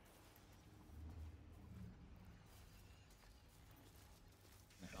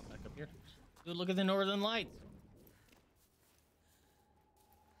 Can I hop back up here? Dude, look at the northern lights.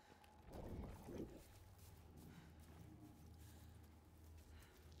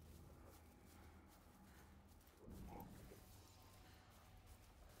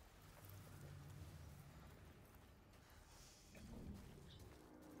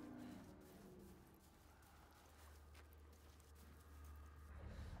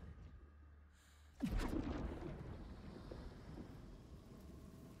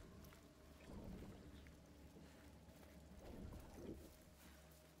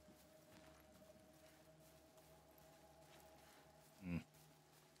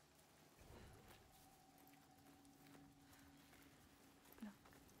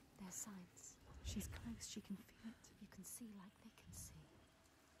 There's signs. She's close. She can feel it. You can see like they can see.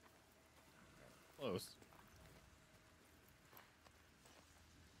 Close.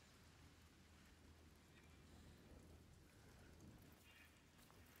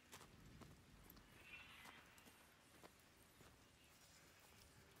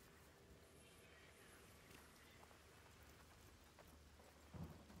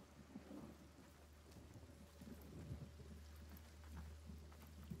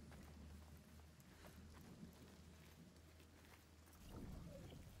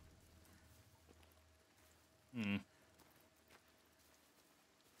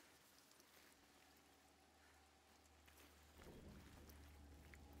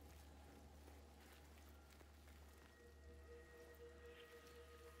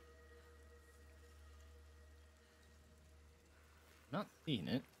 not seeing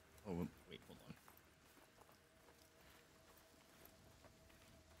it. Oh, wait, hold on.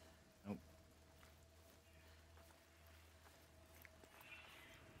 Nope.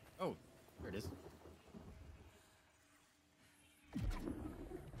 Oh, there it is.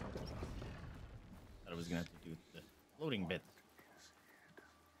 Thought I was gonna have to do the floating bits.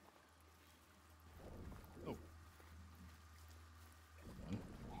 Oh. One.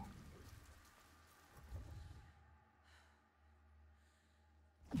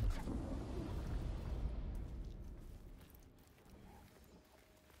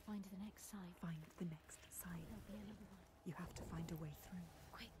 Find the next side. Find the next side. There'll be another one. You have to find a way through.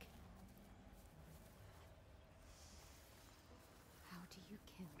 Quick. How do you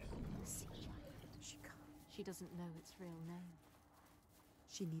kill a sea giant? She can't. She doesn't know its real name.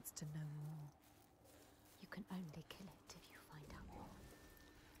 She needs to know more. You can only kill it if you find out more.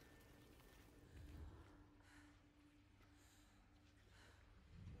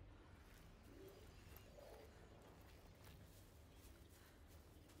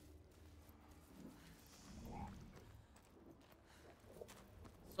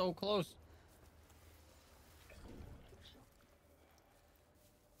 So close.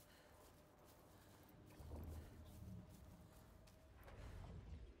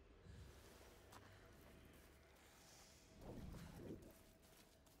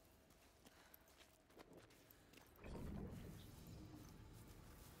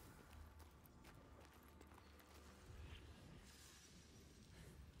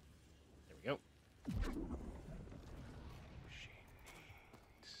 There we go.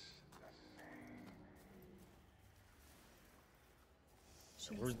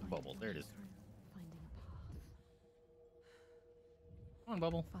 Where's the bubble? There it is. Finding a path. Come on,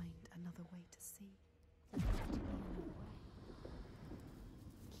 bubble. Find another way to see. There's got to be another way.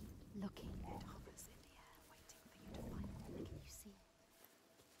 Keep looking. It hovers in the air, waiting for you to find it. Can you see it?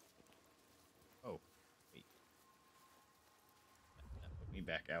 Oh, wait. That put me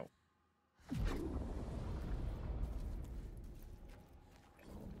back out.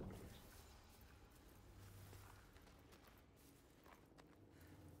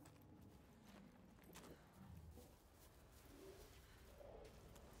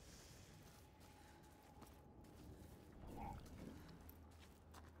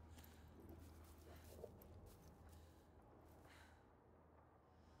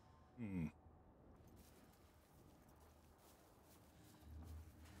 Hmm.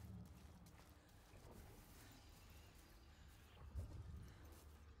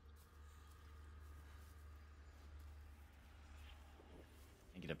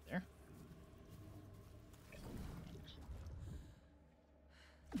 Can I get up there?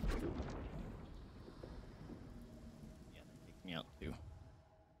 Yeah, that takes me out too.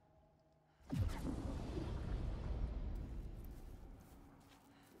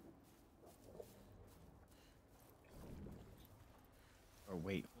 Or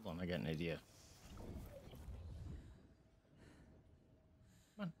wait, hold on, I got an idea.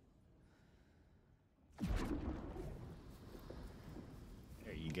 Come on.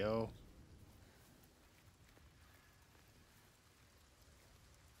 There you go.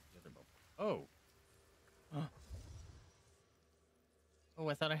 The other bubble. Oh. Huh. Oh,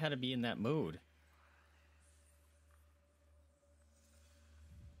 I thought I had to be in that mode.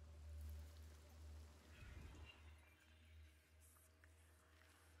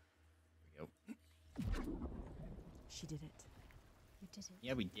 There we go. She did it. You did it.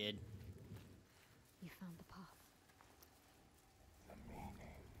 Yeah, we did. You found the path.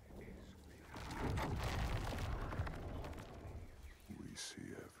 We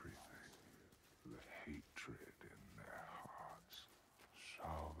see everything. The hatred in their hearts.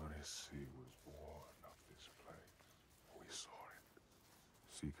 Sjavarrisi was born of this place. We saw it.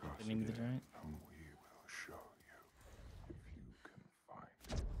 Seek us The name of the again, giant? and we will show you. If you can find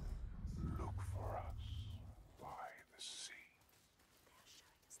it, look for us by the sea. They're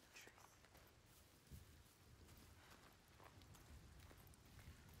showing us the truth.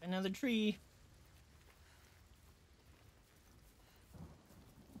 Another tree.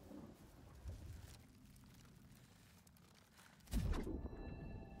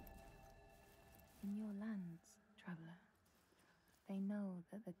 In your lands, traveler, they know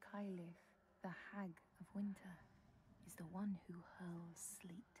that the Caliph, the Hag of Winter, is the one who hurls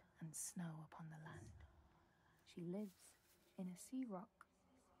sleet and snow upon the land. She lives in a sea rock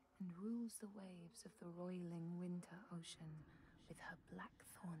and rules the waves of the roiling winter ocean with her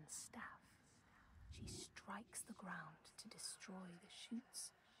blackthorn staff. She strikes the ground to destroy the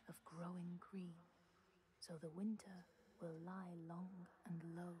shoots of growing green, so the winter will lie long and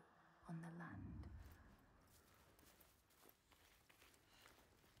low on the land.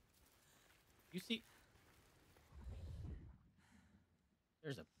 You see?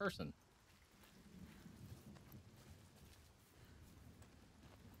 There's a person.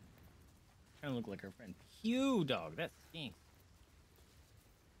 Kind of look like our friend Pew Dog. That stinks.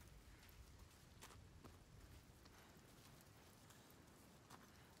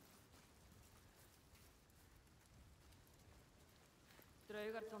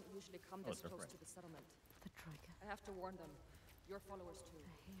 Draugar don't usually come this close to the settlement. The Draugr. I have to warn them. Your followers too.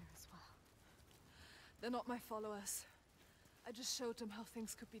 They're here as well. They're not my followers. I just showed them how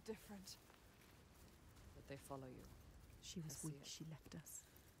things could be different. But they follow you. She was weak. She left us.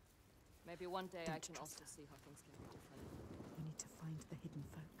 Maybe one day I Don't can trust also see how things can be different. We need to find the hidden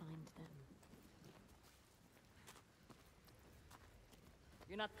folk. Find them.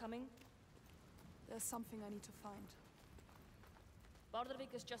 You're not coming? There's something I need to find.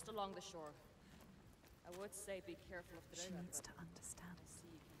 Bardavik is just along the shore. I would say be careful of the She Draugar, needs but to understand. I see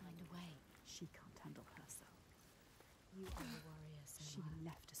you can Find a way. She can't handle herself. You are a warrior, She Senua.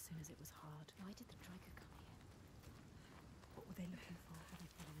 left as soon as it was hard. Why did the Draugr come here? What were they looking for? Were they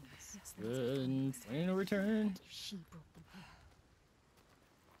following us? Yes, they were. Good. Point of return. She brought them here.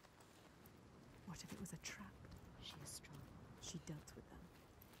 What if it was a trap? She is strong. She dealt with them.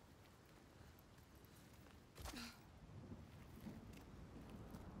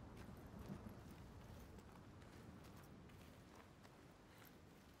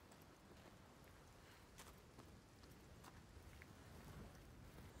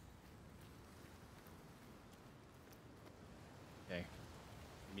 Okay.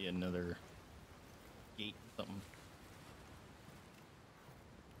 Maybe another gate or something.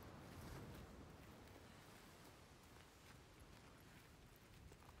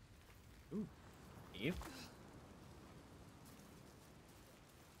 Ooh. Cave? I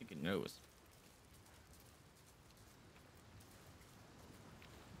think it knows.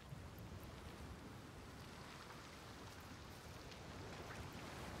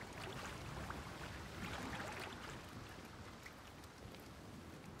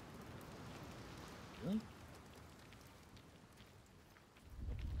 Really?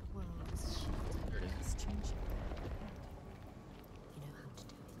 The world is shifting. There it is. It's changing. You know how to do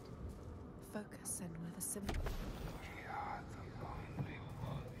it. Focus, and with a symbol. We are the only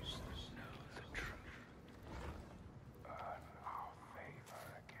ones that know the truth. Earn our favor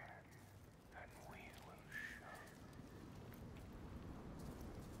again, and we will show.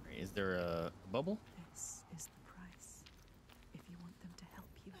 Is there a bubble? This is the price. If you want them to help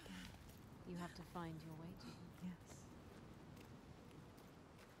you again. You have to find your way to them. Yes.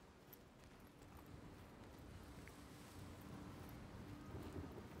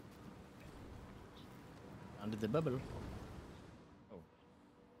 Under the bubble. Oh.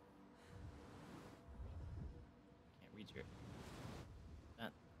 Can't reach it.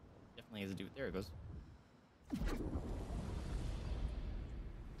 That definitely has to do with. There it goes. What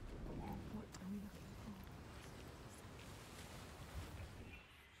are we looking for?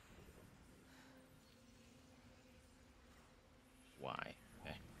 Why?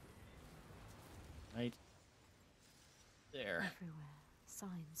 Okay. Right there. Everywhere.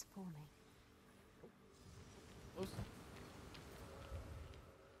 Signs forming. Close.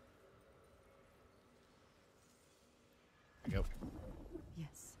 There we go.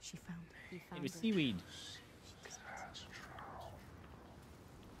 Yes, she found it. You It found was it. seaweed. That's true.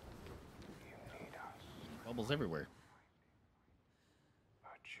 You need us, Bubbles everywhere.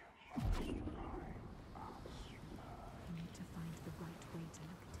 but you must find us. You need to find the right way to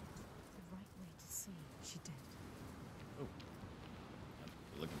look at it. The right way to see. She did. Oh. That's what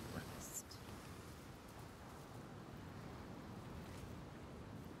we're looking for. Psst.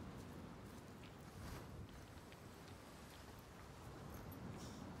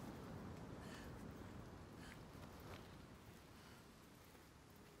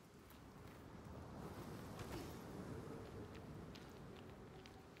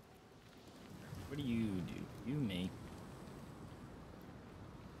 What do? You make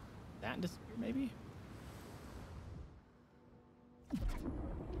that disappear, maybe? There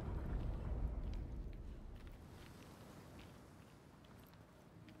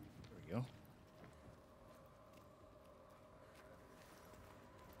we go.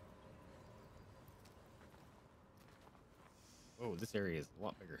 Oh, this area is a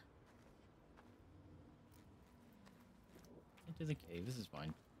lot bigger. Into the cave. This is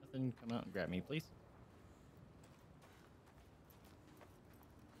fine. Nothing come out and grab me, please.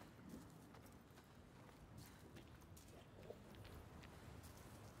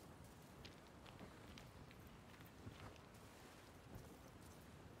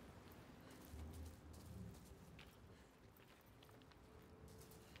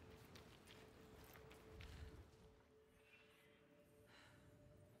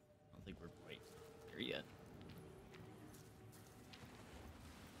 we're quite here yet.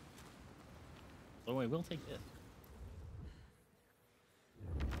 So I will take this.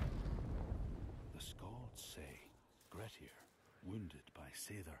 The Skalds say Grettir, wounded by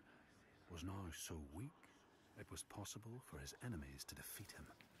Seidr, was now so weak it was possible for his enemies to defeat him.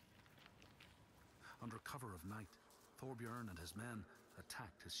 Under cover of night, Thorbjorn and his men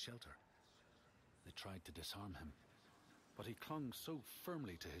attacked his shelter. They tried to disarm him, but he clung so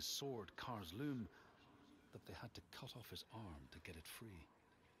firmly to his sword, Kar's Loom, that they had to cut off his arm to get it free.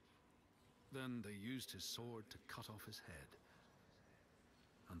 Then they used his sword to cut off his head,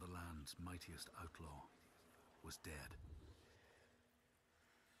 and the land's mightiest outlaw was dead.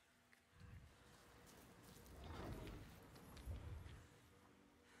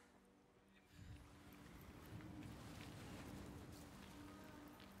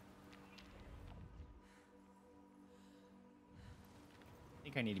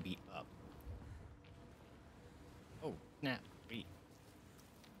 I think I need to be up. Oh, snap. Wait.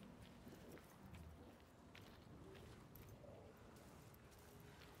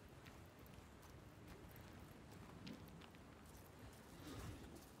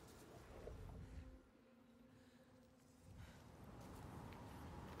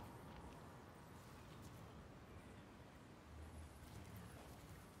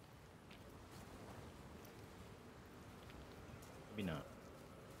 Maybe not.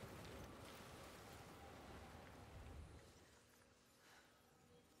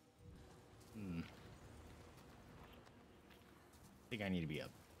 I think I need to be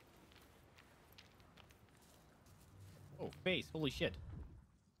up. Oh, face. Holy shit.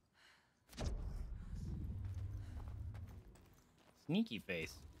 Sneaky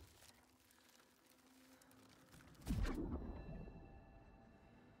face.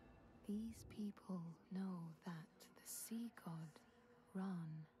 These people know that the sea god,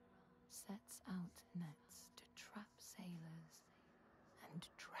 Ran, sets out nets to trap sailors and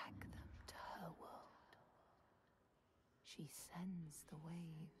drag them to her world. She sends the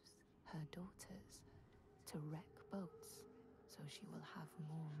waves, her daughters, to wreck boats so she will have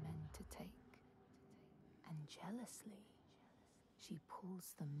more men to take. And jealously, she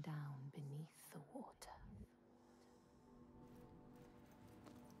pulls them down beneath the water.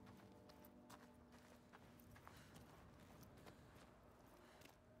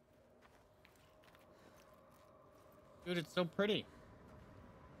 Dude, it's so pretty.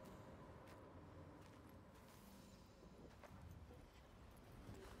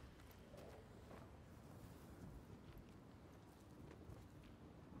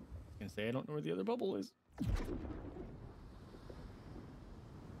 I was gonna say I don't know where the other bubble is.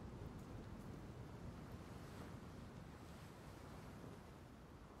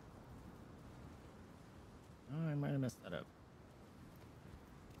 Oh, I might have messed that up.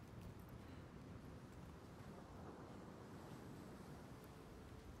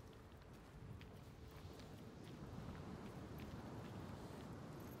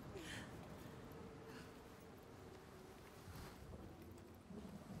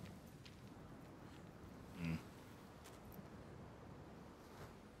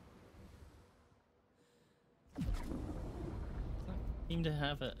 Seem to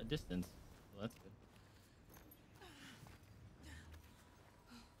have a distance, so that's good.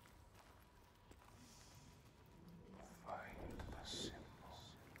 Find the symbol.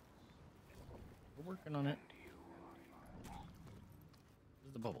 We're working on it.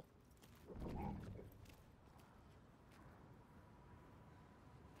 Where's the bubble?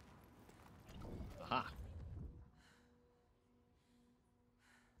 Aha!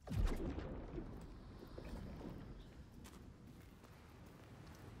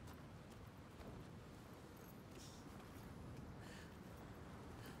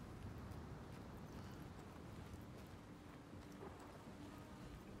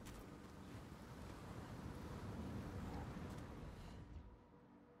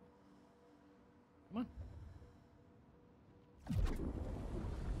 Come on.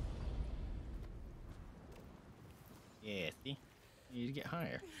 Yeah, see? You need to get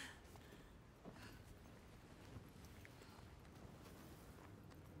higher.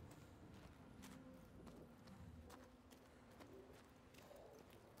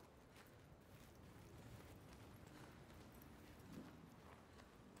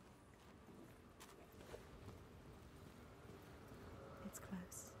 It's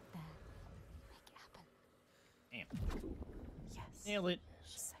close. There. Make it happen. Damn. Yes. Nailed it.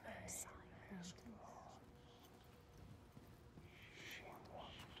 Second side.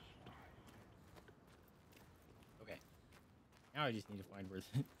 Okay. Now I just need to find where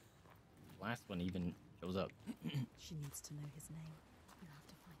the last one even shows up. She needs to know his name. You have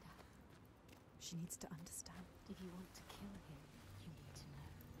to find out. She needs to understand. If you want to kill him, you need to know.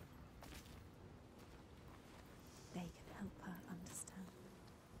 They can help her understand.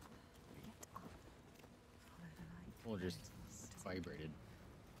 Get up. Follow the light. Well, just vibrated.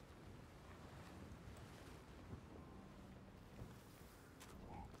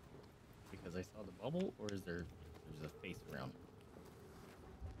 Because I saw the bubble, or is there's a face around?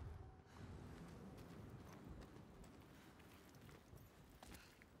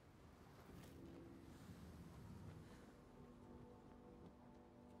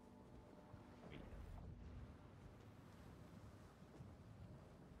 Wait.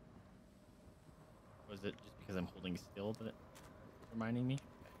 Was it just because I'm holding still that it's reminding me?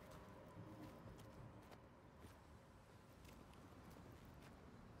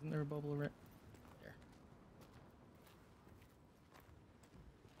 Isn't there a bubble around? There.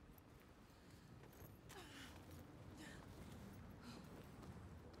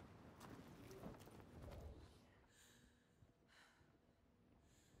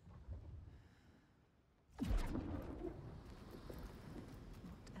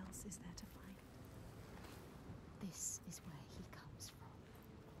 What else is there to find? This is where he comes from.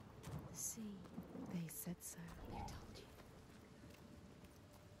 The sea. They said so. They told you.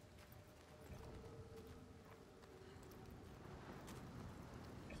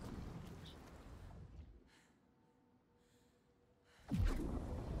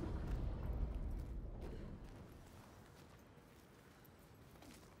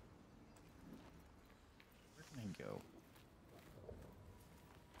 Where can I go?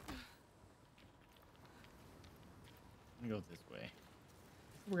 I'm gonna go this way.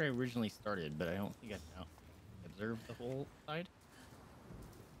 This is where I originally started, but I don't think I've now observed the whole side.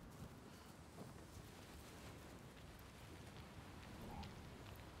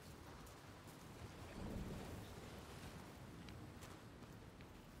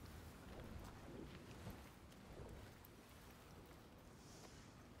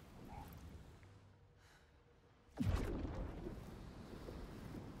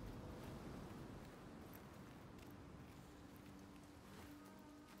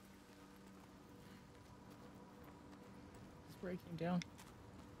 Is this where I came down?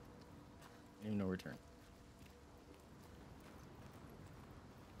 Ain't no return.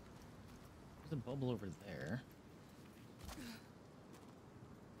 There's a bubble over there.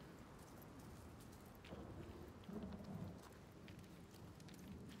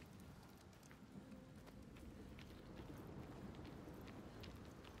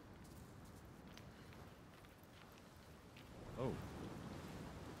 Oh.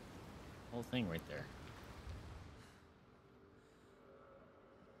 Whole thing right there.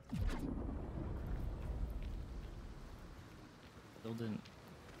 Still didn't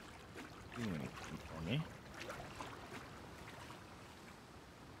do anything for me.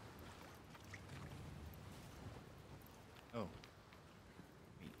 Oh.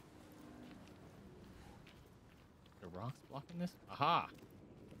 Wait. The rocks blocking this? Aha!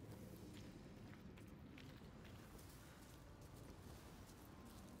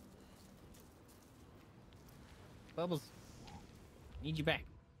 Bubbles. Need you back.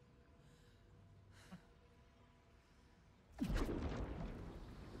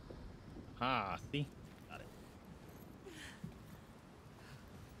 Ah, see? Got it.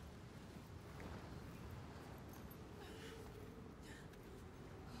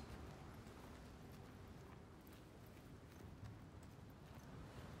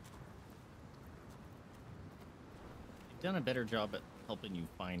 They've done a better job at helping you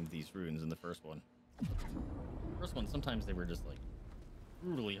find these runes in the first one. First one, sometimes they were just like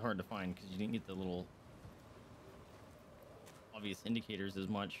brutally hard to find because you didn't get the little obvious indicators as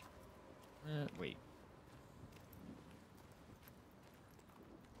much. Wait.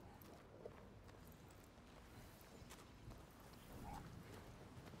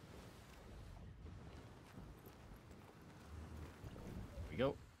 Here we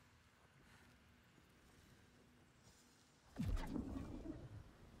go.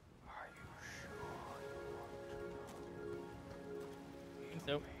 Are you sure you want to know? I think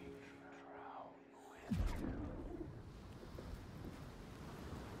so.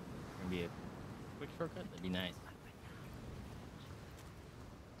 Gonna be a quick shortcut? That'd be nice.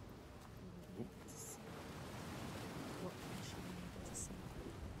 Oop. What will she be able to see?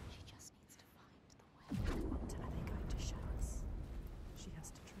 She just needs to find the way. What are they going to show us? She has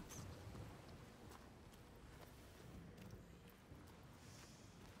to trust.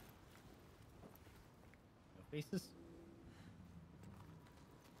 No faces?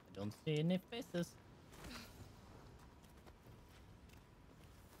 I don't see any faces.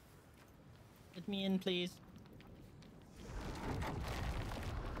 Let me in, please.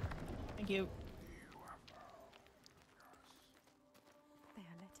 Thank you.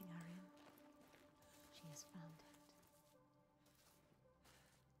 letting her in? She has found it.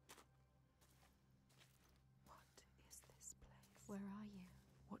 What is this place? Where are you?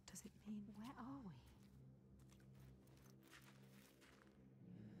 What does it mean? Where are we?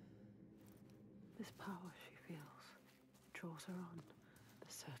 This power she feels draws her on. The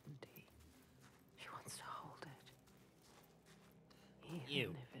certainty. She wants to hold it.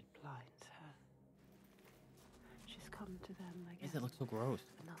 Even if it blinds her. She's come to them Why again. does it look so gross?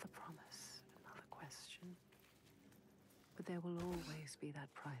 Another promise, another question. But there will always be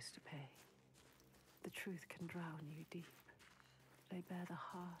that price to pay. The truth can drown you deep. They bear the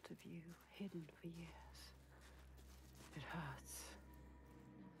heart of you hidden for years. It hurts.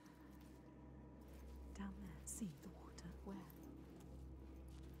 Down there, see the water. Where?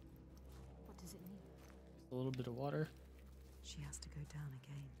 What does it mean? Just a little bit of water. She has to go down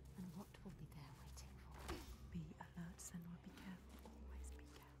again. And what will be there waiting for? Be alert, Senua. Be careful. Always be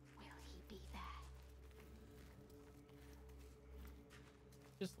careful. Will he be there?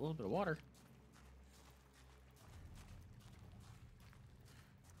 Just a little bit of water.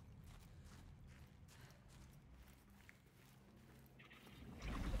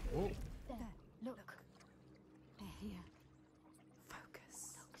 Oh, There. Look. They're here.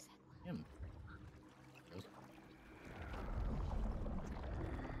 Focus. Look, Senua. him.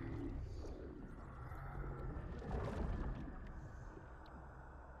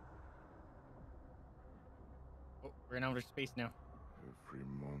 Oh, we're in outer space now. Every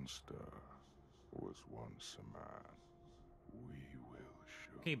monster was once a man. We will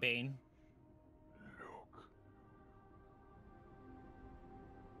show. Okay, Bane. Look.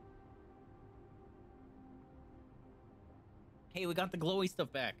 Hey, we got the glowy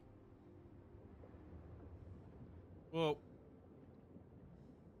stuff back. Whoa.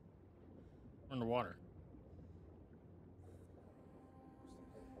 Underwater.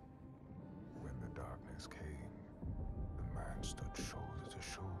 When the darkness came, the man stood shoulder to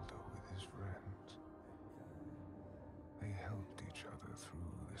shoulder with his friends. They helped each other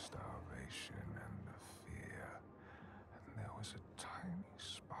through the starvation and the fear, and there was a tiny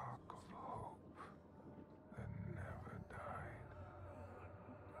spark of hope that never died.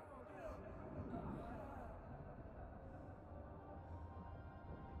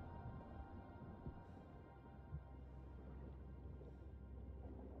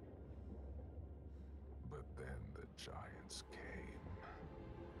 But then the giants came,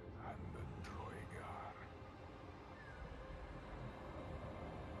 and the Droigar.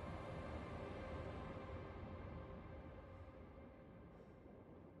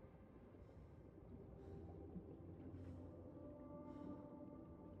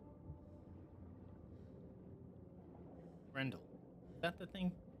 Rendell. Is that the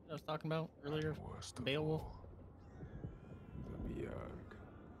thing that I was talking about earlier? And worst of Beowulf? all, the Bjerg.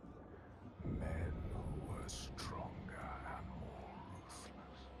 Men who were stronger and more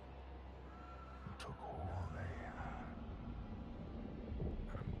ruthless, and took all they had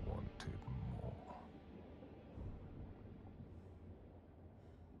and wanted more.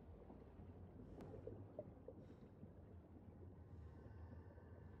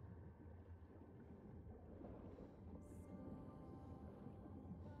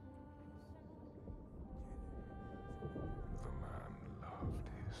 The man loved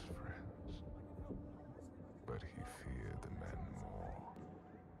his friends, but he feared the men more.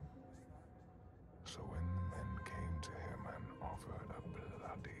 So when the men came to him and offered a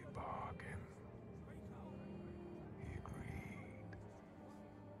bloody bargain, he agreed.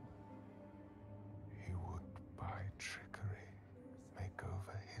 He would, by trickery, make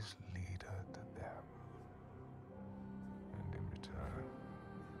over his leader to them. And in return,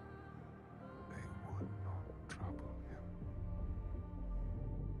 they would not trouble him.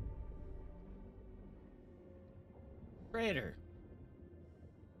 Traitor.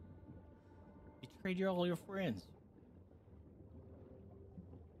 Betrayed all your friends.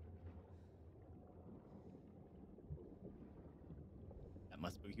 That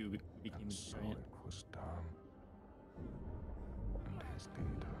must be who became And a so giant. it was done. And his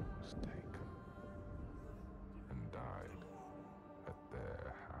leader was taken and died at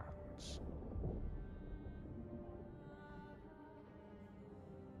their hands.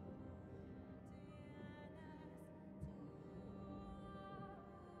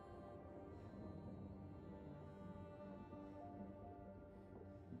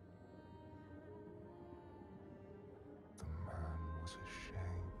 The man was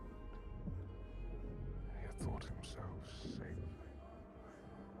ashamed. He had thought himself safe.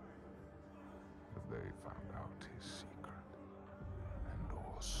 But they found out his secret and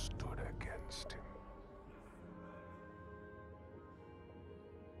all stood against him.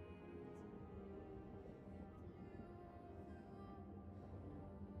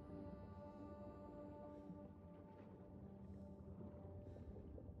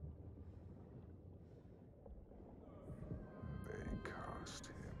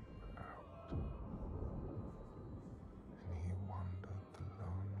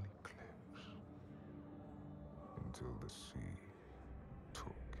 sea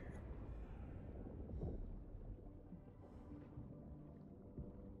took him.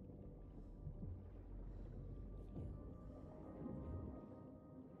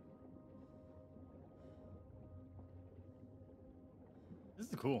 This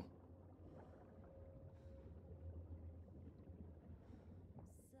is cool.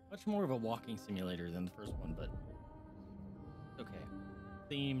 Much more of a walking simulator than the first one, but okay.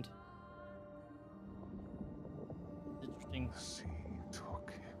 Themed. Interesting. The sea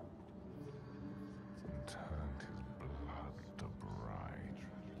took him and turned his blood to brine.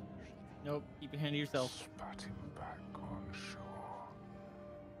 Nope, keep your hand to yourself. Spat him back on shore.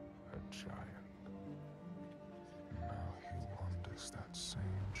 A giant. Now he wanders that same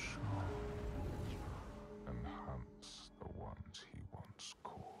shore and hunts the ones he once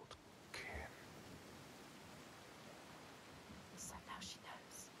called kin. So now she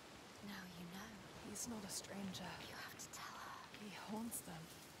knows. Now you know. He's not a stranger. You have to tell her. He haunts them.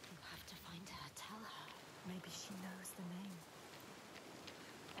 You have to find her. Tell her. Maybe she knows the name.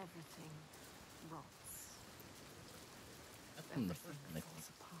 Everything rots. That's from the first Everything one. falls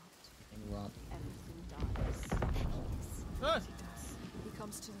apart. Everything rots. Everything dies. Ah! He does. He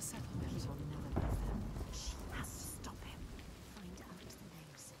comes to the settlement. He will never leave them. She has to stop him. Find out the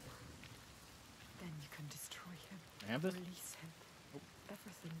name, Senua. Then you can destroy him. Have this? Release him.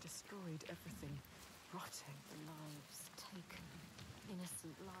 Everything destroyed. Everything rotting. The lives taken.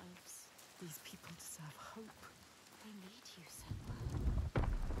 Innocent lives. These people deserve hope. They need you, Senua.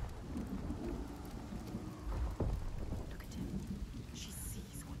 Look at him. She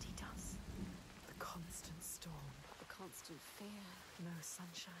sees what he does. The constant storm. The constant fear. No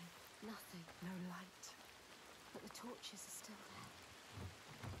sunshine. Nothing. No light. But the torches are still there.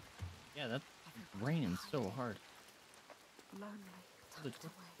 Yeah, that's raining so hard. Lonely. The Tucked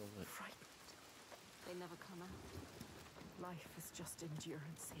torch away. is still lit. Frightened. They never come out. Life is just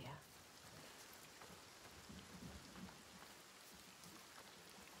endurance here.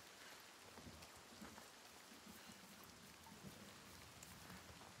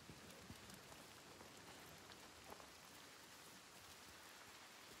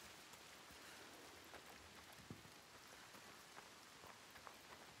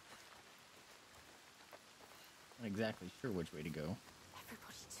 Not exactly sure which way to go.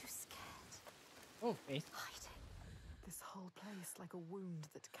 Everybody too scared. Oh, face. Hiding. This whole place like a wound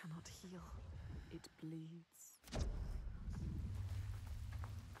that cannot heal. It bleeds.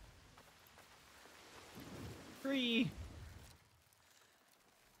 Free.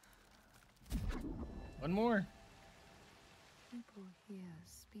 One more. People here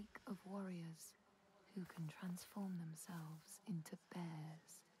speak of warriors who can transform themselves into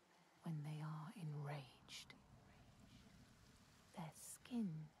bears when they are enraged. Their skin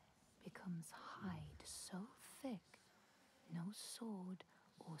becomes hide so thick no sword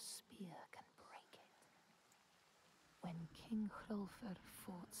or spear can break it. When King Hrolfr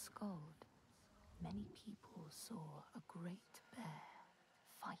fought Skuld, many people saw a great bear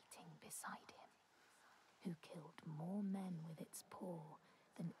fighting beside him, who killed more men with its paw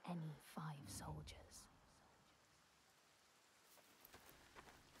than any 5 soldiers.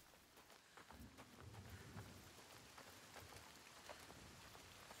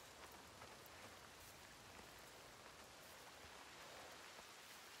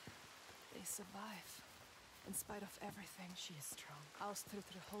 They survive. In spite of everything. She is strong.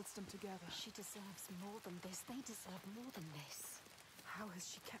 Ástrútr holds them together. She deserves more than this. They deserve more than this. How has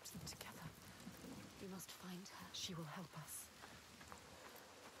she kept them together? We must find her. She will help us.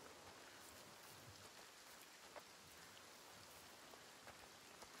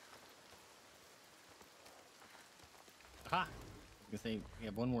 Aha! I was gonna say we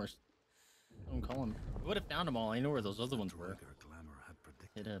have one more stone column. We would have found them all. I know where those other ones were. Draugr glamour had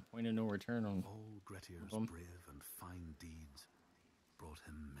predicted. Hit a point of no return on All Grettir's them. brave and fine deeds brought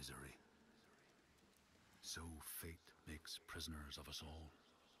him misery. So fate makes prisoners of us all.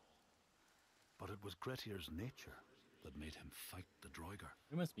 But it was Grettir's nature that made him fight the Draugr.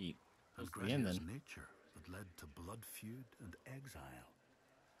 We must be close And to the end Grettir's then. nature that led to blood feud and exile.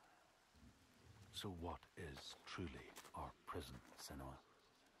 So what is truly our prison, Senua?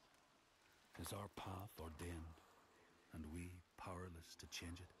 Is our path ordained, and we powerless to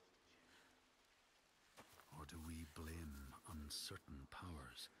change it? Or do we blame uncertain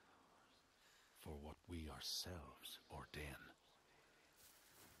powers for what we ourselves ordain?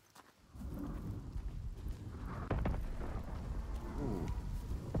 Ooh,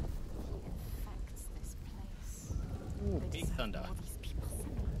 Infects this place. ooh, They big deserve thunder. more, these people.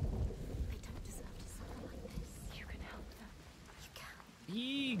 They don't deserve to suffer like this. You can help them. You can.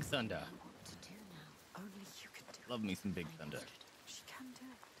 Big thunder. What to do now? Only you can do Love me some Big Thunder. She can do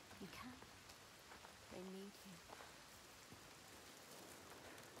it. You can. They need you.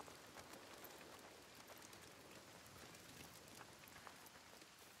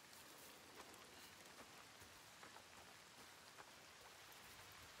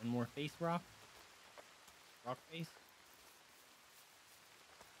 One more face rock. Rock face.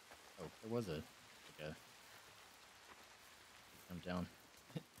 Oh, there was like a jump down.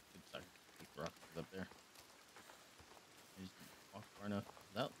 Sorry, face rock is up there. I just walk far enough.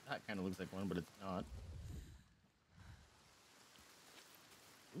 That kind of looks like one, but it's not.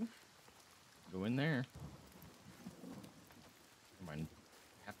 Ooh. Go in there. Never mind.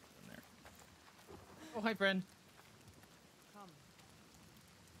 Have to go in there. Oh, hi, friend. Come.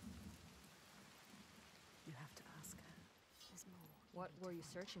 You have to ask her. There's more. What were you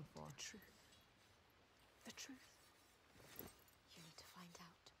searching for? The truth. The truth. You need to find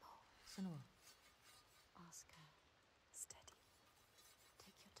out more. Senua. Ask her. Steady.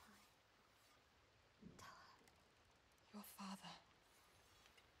 Take your time. Tell her. Your father.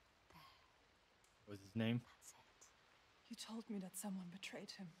 There. What was his name? That's it. You told me that someone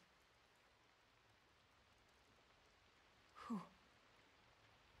betrayed him. Who?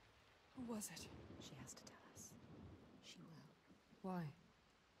 Who was it? She has to tell us. She will. Why?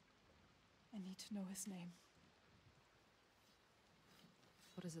 I need to know his name.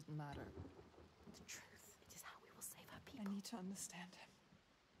 What does it matter? The truth. It is how we will save our I people. need to understand him.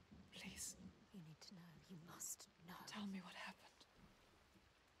 Please. You need to know. You must know. Tell me what happened.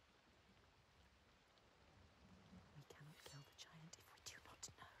 We cannot kill the giant if we do not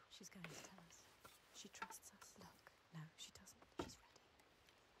know. She's going to tell us. She trusts us. Look. No, she doesn't. She's ready.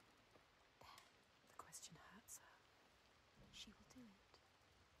 There. The question hurts her. She will do it.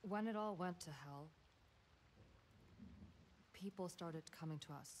 When it all went to hell, people started coming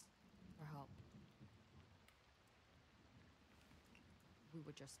to us for help. We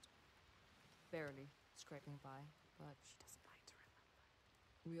were just barely scraping by, but She doesn't like to remember.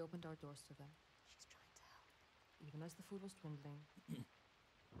 we opened our doors to them. She's trying to help. Even as the food was dwindling,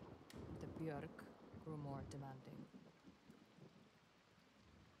 the björk grew more demanding.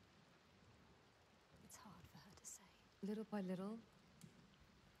 It's hard for her to say. Little by little,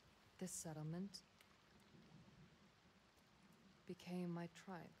 this settlement became my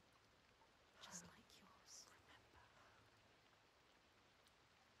tribe. Just like yours. Remember.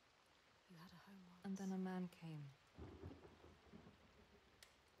 You had a home once. And then a man came.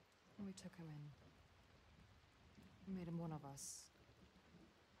 And we took him in. We made him one of us.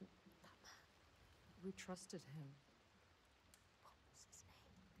 That man. We trusted him. What was his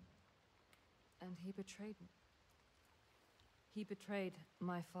name? And he betrayed me. He betrayed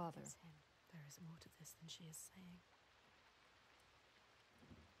my father. It's him. There is more to this than she is saying.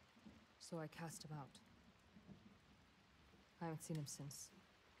 So I cast him out. I haven't seen him since.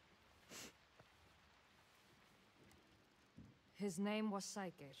 His name was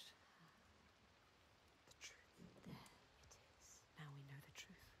Saga. The truth. There it is. Now we know the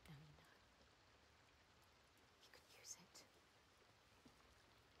truth. Now we know. You can use it.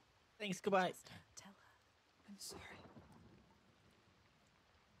 Thanks, goodbye. Just tell her. I'm sorry.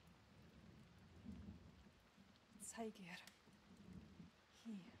 Saigir.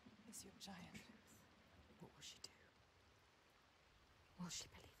 He is your giant. What will she do? Will she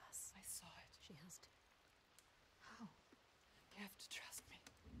believe us? I saw it. She has to. How? You have to trust me.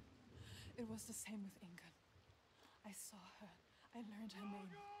 It was the same with Ingun. I saw her. I learned her name.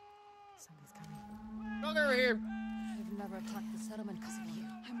 Somebody's coming. Look over here. They've never attacked the settlement because of you.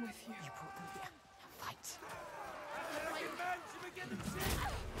 I'm with you. You brought them here. Now fight.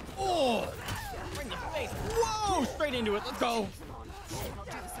 Oh! Right in the face. Whoa! Straight into it. Let's go.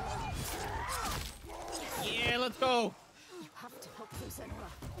 Yeah, let's go. You have to help them, Senua.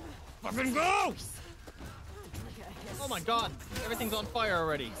 Fucking go! Oh my god. Everything's on fire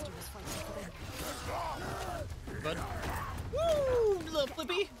already. But woo! Little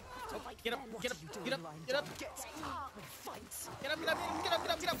flippy. Oh, get up, get up, get up, get up. Get up, get up, get up,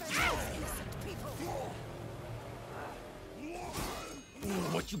 get up, get up. Ooh,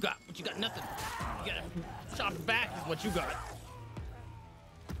 what you got? What you got? Nothing. You got a chopped back is what you got.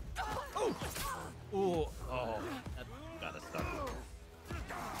 Oh! Ooh, oh, that gotta stop.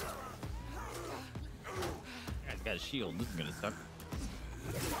 Guy's got a shield. This is gonna suck.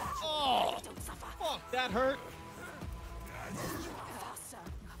 Oh! Fuck, that hurt.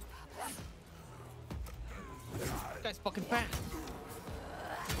 This guy's fucking fast.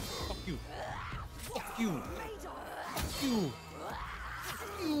 Fuck you. Fuck you. Fuck you.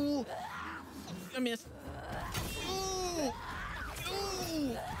 Fuck you. I missed. Ooh.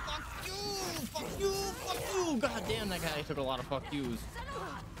 Ooh. Fuck you. Fuck you. Fuck you. Oh, god damn, that guy took a lot of fuck yous.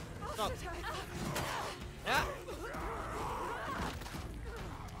 Stop. Yeah.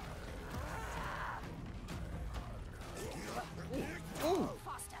 Ooh. Ooh.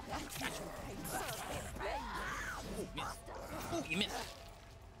 Ooh, you missed.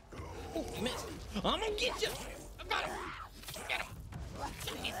 Ooh, you missed. I'm gonna get you. I got him. Get him.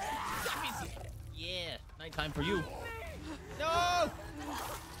 Yeah, nighttime for you. No.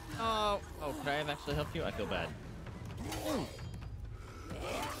 Oh, could I have actually helped you? I feel bad. Ooh.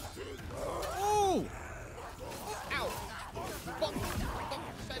 Ooh. Ow. Fuck.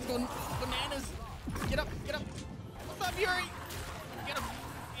 This guy's going bananas. Get up. What's up, Yuri? Get him.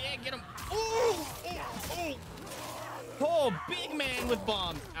 Yeah, get him. Ooh. Ooh. Oh, big man with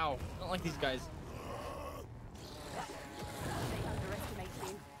bombs. Ow. I don't like these guys.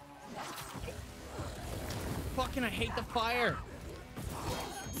 Fucking, I hate the fire.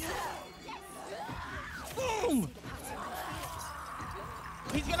 Boom!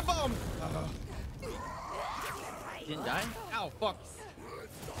 He's gonna bomb. Didn't die? Ow, fuck.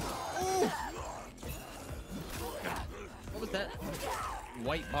 Ooh. What was that?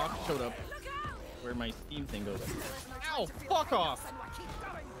 White box showed up where my Steam thing goes. Ow, fuck off.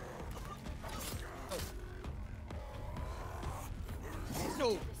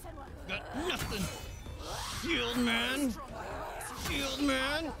 No, got nothing. Shield man. Shield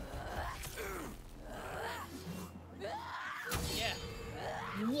man. Yeah.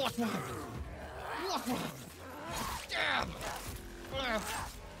 What happened? What happened? Damn.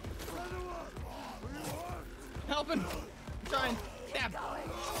 Help him. Try and stab.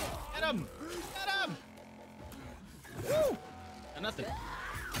 Get him. Get him. Woo. Got nothing.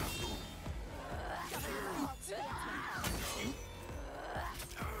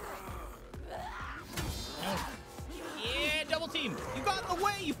 Yeah, double team. You got in the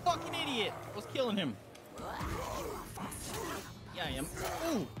way, you fucking idiot. I was killing him. Yeah, I am.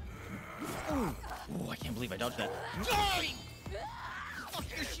 Ooh. Ooh. Ooh, I can't believe I dodged that. Die! Fuck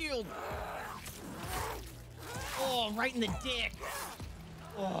your shield. Oh, right in the dick.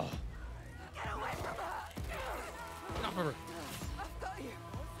 Oh. Get away from her. Get off of her.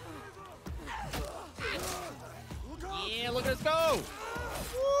 Yeah, look at us go.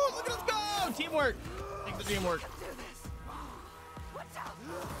 Woo, look at us go. Teamwork. Take the teamwork.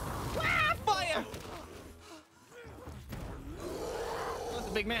 Ah, fire. Oh, that's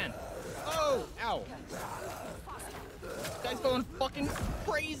a big man. Oh, ow. This guy's going fucking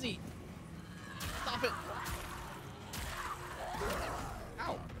crazy. Stop it.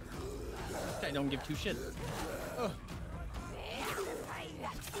 Ow. This guy don't give two shits. Ugh.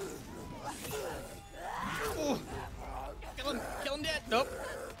 Ooh. Kill him dead. Nope.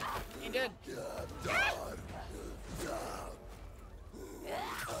 He dead.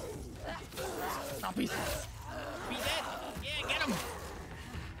 Stop, he's be dead. Yeah, get him.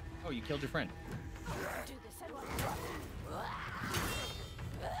 Oh, you killed your friend.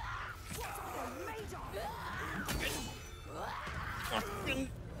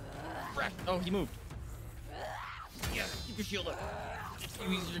 Oh, he moved. Yeah, keep your shield up. It's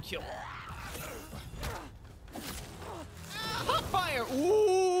too easy to kill. Hot fire!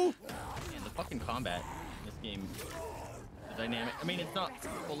 Ooh! Man, the fucking combat in this game, the dynamic. I mean, it's not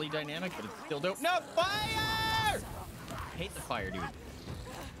fully dynamic, but it's still dope. No, fire! I hate the fire, dude.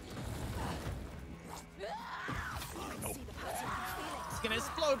 Nope. It's gonna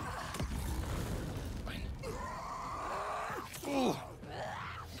explode. Fine. Ooh.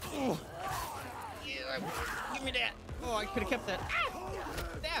 Ooh. Yeah, give me that. Oh, I could have kept that. Ah!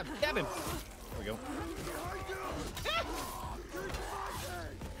 Stab him. There we go. Ah!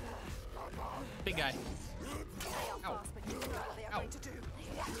 Big guy. Ow. Ow.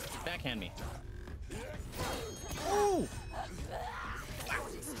 Backhand me. Ooh.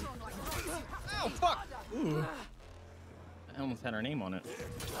 Ow, fuck. Ooh. I almost had our name on it.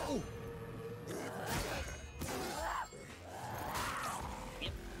 Ooh.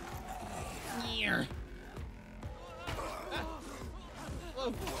 Yep. Yeah. Ah.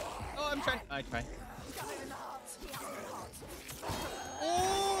 Oh. Oh, I'm trying. I try.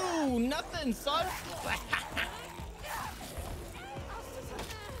 Ooh, nothing, son.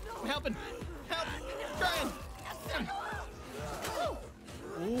 I'm helping. Help. I'm trying.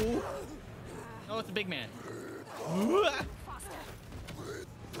 Ooh. Oh, it's a big man. Ooh.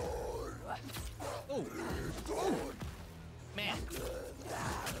 Ooh. Ooh. Man.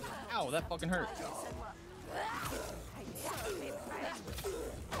 Ow, that fucking hurt.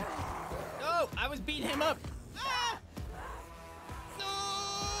 No, I was beating him up. Ah! No,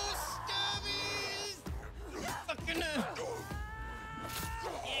 Stubbies! Fucking, yeah,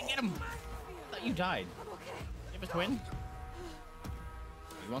 get him. I thought you died. a twin.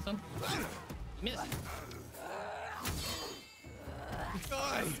 You want some? You missed.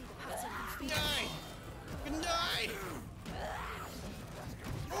 Die! Die! Die!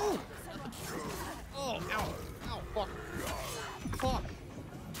 Oh! Oh, ow! Ow! Fuck! Fuck!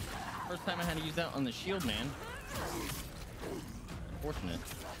 First time I had to use that on the shield, man. Unfortunate.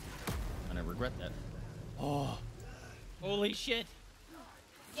 And I regret that. Oh! Holy shit!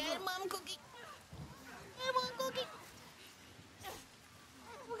 Get him, Mom Cookie! Get him, Mom Cookie!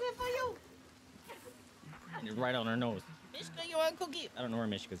 Cookie for you! And it's right on her nose. Mishka, you want cookie? I don't know where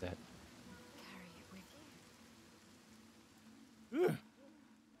Mishka's at. Carry it with you. Ugh.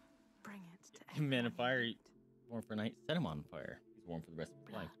 Bring it to Man of fire, warm for a night, set him on fire. He's warm for the rest of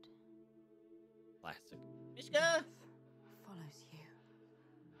his life. Plastic. Mishka! Follows you.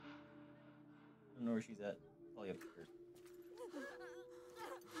 I don't know where she's at. Probably upstairs.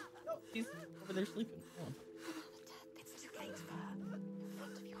 No, she's over there sleeping. Come on. It's too late for her. In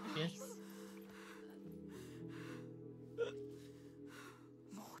front of your Yeah. eyes.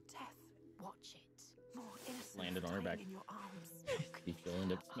 More death. Watch it. More innocence Landed on her back. dying in your arms. If she'll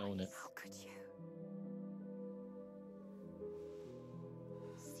end up smelling it. How could you?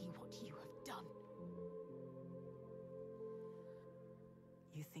 See what you have done.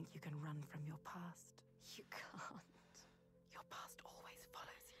 You think you can run from your past? You can't. Your past always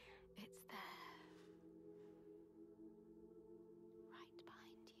follows you. It's there. Right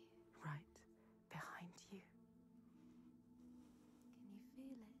behind you. Right behind you. Can you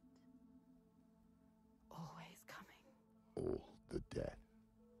feel it? Always coming. All the death,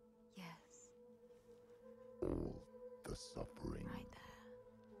 Yes. all the suffering. Right there.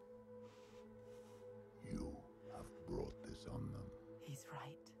 You have brought this on them. He's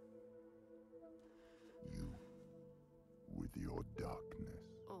right. You, with your darkness,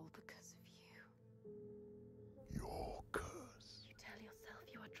 All because of you. your curse. You tell yourself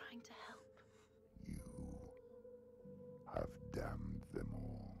you are trying to help. You have damned them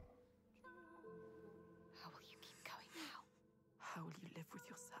all. How will you keep going now? How will you live with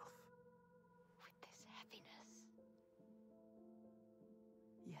yourself? With this heaviness.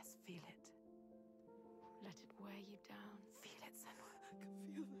 Yes, feel it. Let it wear you down. Feel it, Senua. I can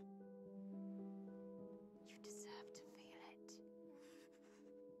feel them. You deserve to feel it.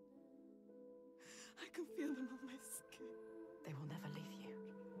 I can feel them on my skin. They will never leave you.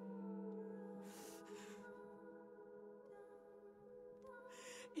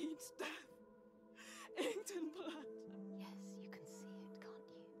 Each death inked in blood. Yes, you can see it,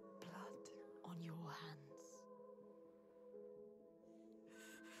 can't you? Blood on your hands.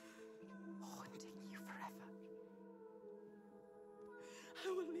 Haunting you forever. I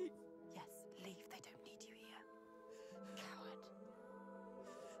will leave. Yes, leave. They don't need you here. Coward.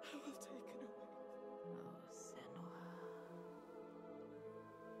 I will take it away. Oh, Senua.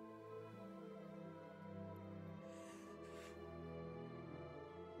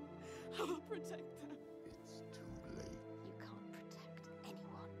 I will protect them. It's too late. You can't protect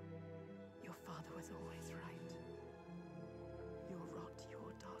anyone. Your father was always right. Your rot,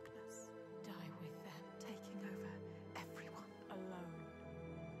 your darkness. Die with them, taking over everyone. Alone.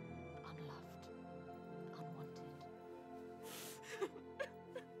 Unloved. Unwanted.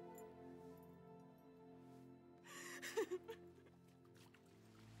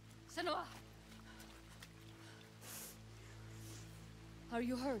 Senua! Are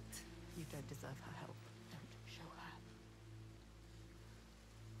you hurt? You don't deserve her help. Don't show her.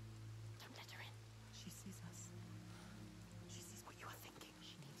 Don't let her in. She sees us. She sees what you are thinking.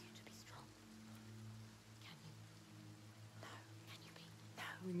 She needs you to be strong. Can you? No. Can you be? No.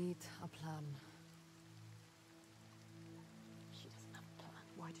 We need a plan. She doesn't have a plan.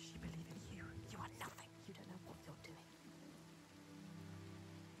 Why does she believe in you? You are nothing. You don't know what you're doing.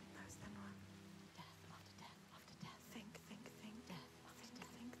 No, Senua. Death after death after death. Think. Death after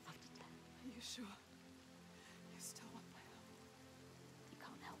death after death. Are you sure? You still want my help? You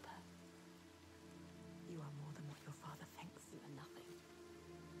can't help her. You are more than what your father thinks. You are nothing.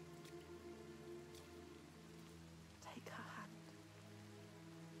 Take her hand.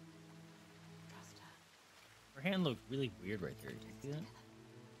 Trust her. Her hand looks really weird right there. Did you see that?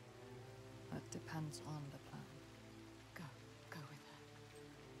 That depends on the plan. Go. Go with her.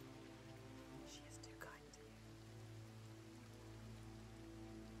 She is too kind to you.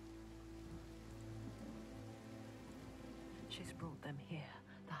 She's brought them here,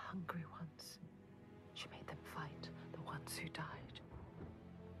 the hungry ones. She made them fight, the ones who died.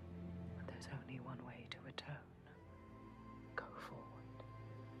 And there's only one way to atone. Go forward.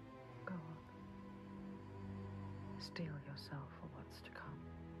 Go on. Steel yourself for what's to come.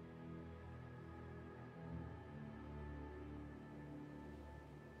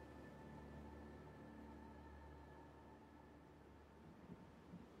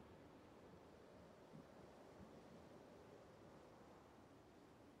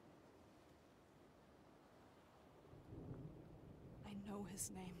 know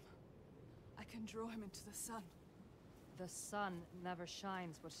his name. I can draw him into the sun. The sun never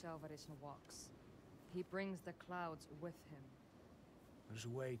shines where Sjavarrisi walks. He brings the clouds with him. There's a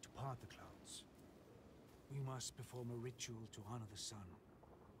way to part the clouds. We must perform a ritual to honor the sun,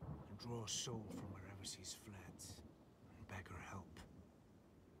 and draw a soul from wherever she's fled, and beg her help.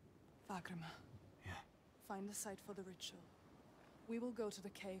 Vagrima. Yeah? Find a site for the ritual. We will go to the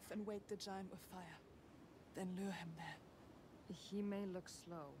cave and wake the giant with fire. Then lure him there. He may look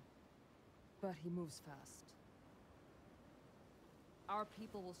slow, but he moves fast. Our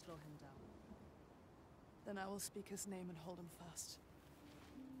people will slow him down. Then I will speak his name and hold him fast.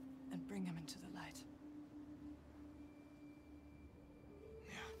 And bring him into the light.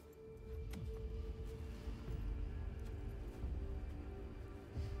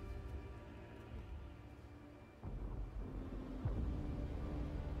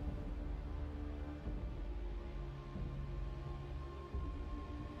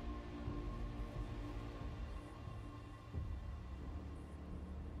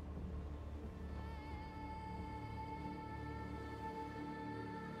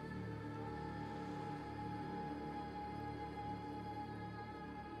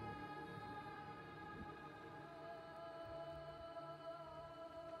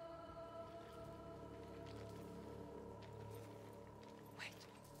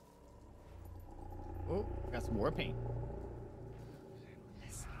 Oh, got some war paint.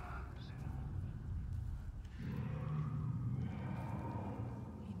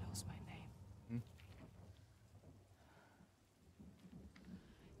 He knows my name.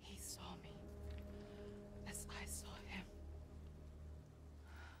 He saw me as I saw him.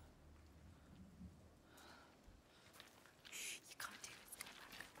 You can't do this.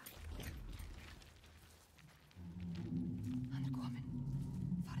 Hann kominn.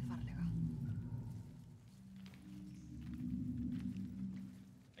 Farið varlega.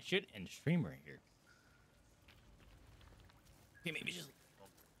 I should end stream right here. Okay, maybe just.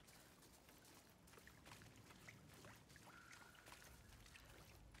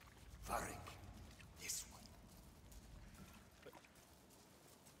 Varric, this one.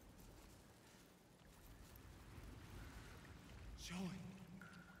 Showing.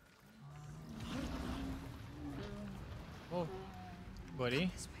 Oh, buddy.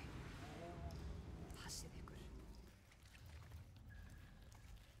 This way. Passið ykkur.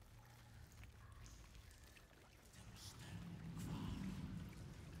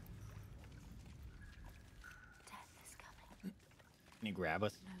 Death is coming. Can you grab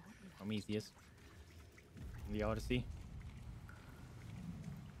us? Prometheus. The Odyssey.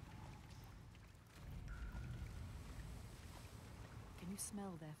 Can you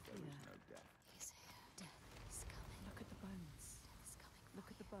smell their fear? He's here. Death is coming. Look at the bones. Death is coming. Look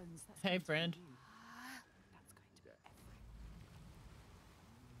at the bones. That's Hey, going to be friend. you. That's going to be everything.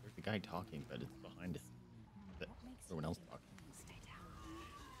 There's the guy talking, but it's behind us. But everyone else talking. Stay down.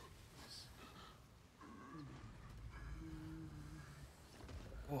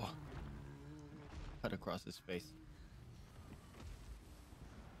 Oh. Cut across his face.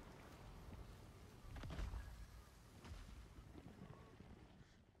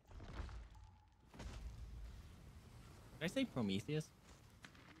 Did I say Prometheus?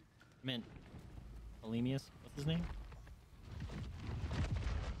 I meant Polemius. What's his name?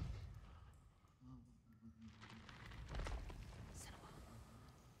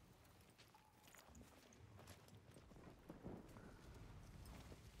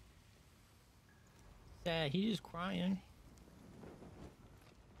 Sad, he's just crying.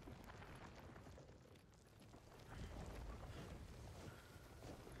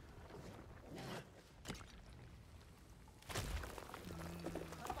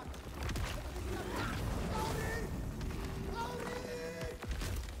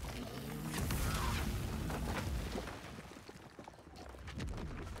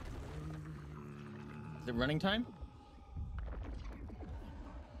 Is it running time?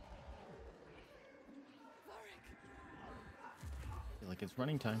 I feel like it's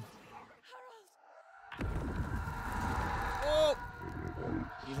running time. Oh!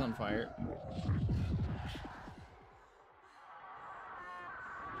 He's on fire.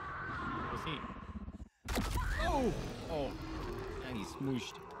 What's he? Oh! Oh. And he's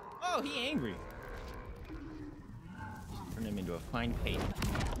smooshed. Oh, he angry. Turn him into a fine paste.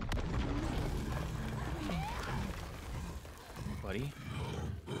 Buddy.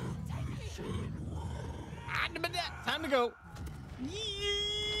 Time to go.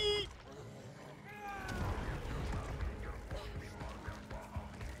 Yee!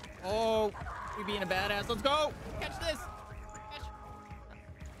 Oh, we being a badass. Let's go. Catch this.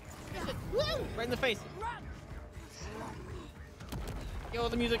 Catch it. Woo! Right in the face. Yo,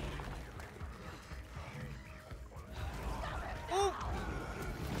 the music. Ooh.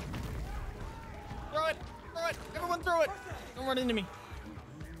 Throw it. Throw it. Everyone throw it. Don't run into me.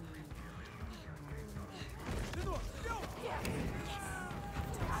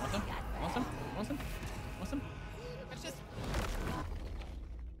 Want some? Want some? Want some? Want some? Catch this.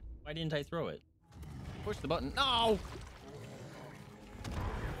 Why didn't I throw it? Push the button. No!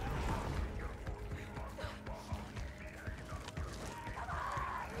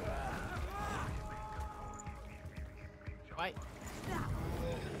 Why?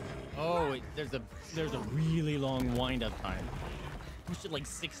 Oh, there's a really long wind-up time. Pushed it like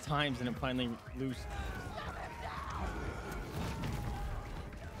 6 times and it finally loose.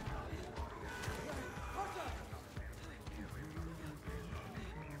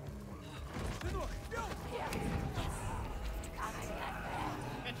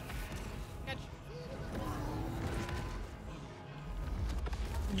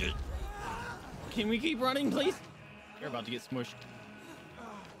 Can we keep running, please? You're about to get smushed.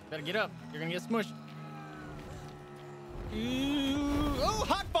 Better get up. You're gonna get smushed. Ooh. Oh,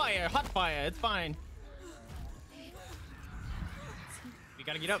 hot fire! Hot fire. It's fine. We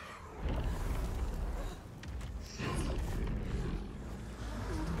gotta get up.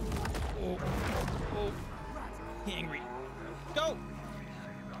 Oh. Oh. Angry. Go!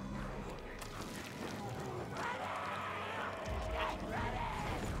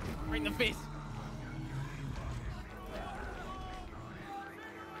 Right in the face.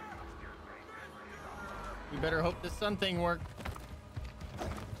 We better hope this sun thing worked.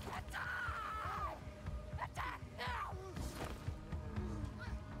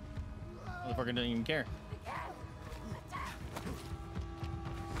 Motherfucker doesn't even care.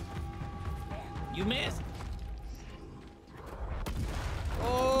 You missed.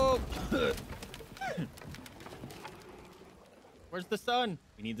 Oh. Where's the sun?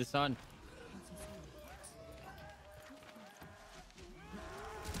 We need the sun.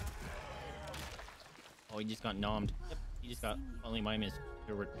 Oh, he just got nommed. Yep, he just got only my miss.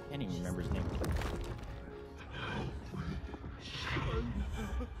 I can't even remember his name.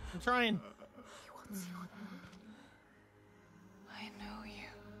 I'm trying. I know you.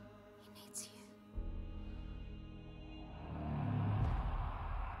 He needs you.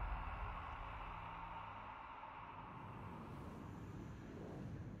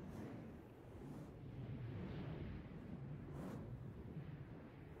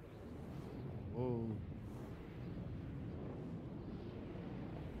 Whoa.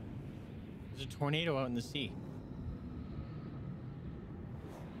 There's a tornado out in the sea.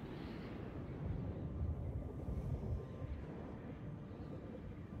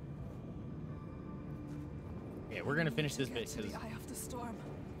 Yeah, we're gonna finish this bit because the eye of the storm.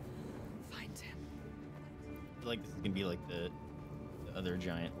 Find him. I feel like this is gonna be like the other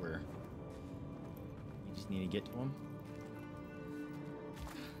giant where you just need to get to him.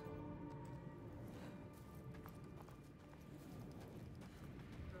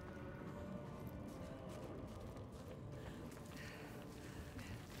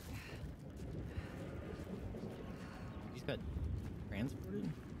 He's got transported.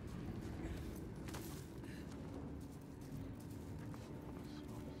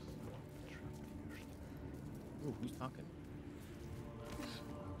 Ooh, who's talking?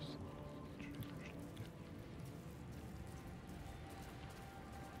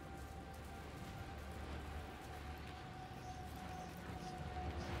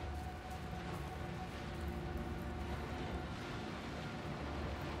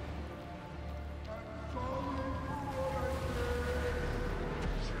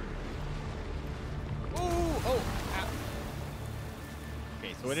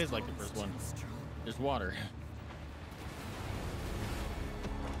 Okay, so it is like the first one. There's water.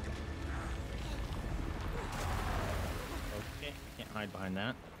 Okay, I can't hide behind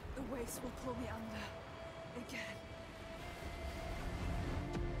that. The waves will pull me under. Again.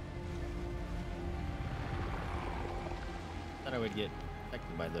 Thought I would get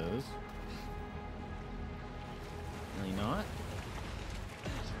affected by those. Really not.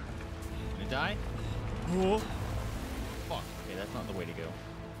 Gonna die? Oh. Fuck. Okay, that's not the way to go.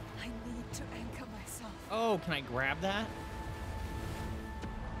 I need to anchor myself. Oh, can I grab that?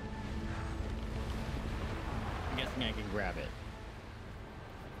 I'm guessing I can grab it.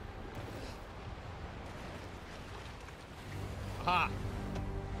 Aha!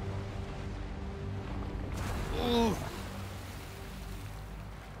 Ooh.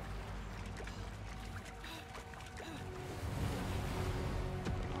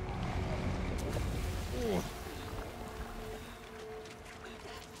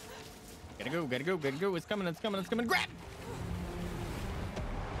 Gotta go, gotta go, gotta go. It's coming, it's coming, it's coming. Grab!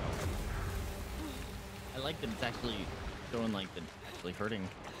 like that it's actually showing like the actually hurting.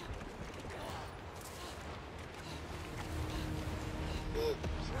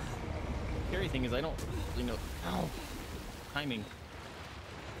 Scary thing is I don't really know. Ow! Timing.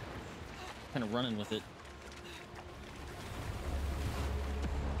 Kind of running with it.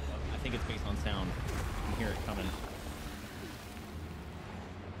 I think it's based on sound. You can hear it coming.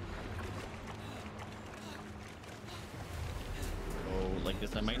 Oh, like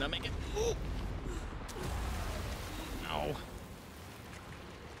this I might not make it. Ooh. Ow.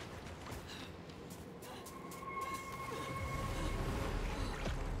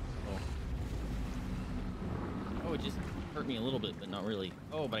 Oh, it just hurt me a little bit, but not really.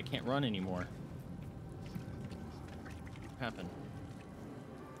 Oh, but I can't run anymore. What happened?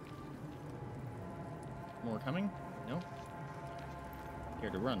 More coming? No? Here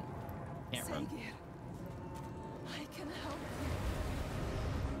to run. Can't run. I can help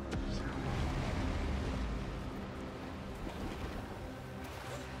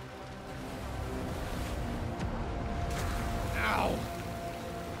Ow!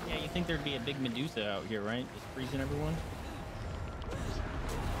 Yeah, you think there'd be a big Medusa out here, right? Just freezing everyone?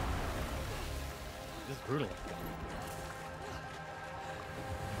 This is brutal. This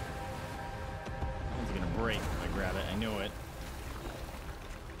one's gonna break if I grab it. I know it.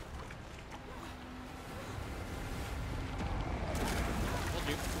 Told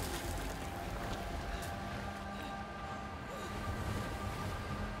you.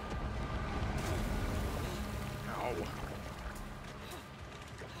 Ow.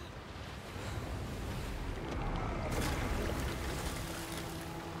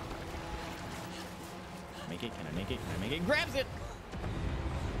 Make it? Can I make it? Can I make it? Grabs it!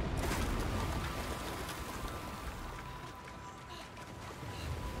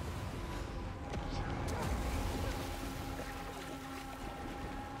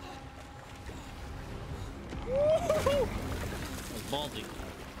 That was ballsy.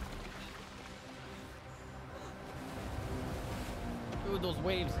 Ooh, those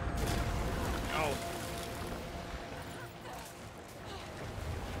waves. Oh.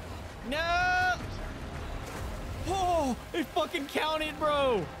 No! Oh, it fucking counted,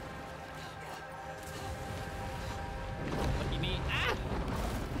 bro! Lucky me. Ah!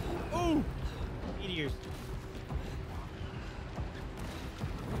 Ooh! Meteors.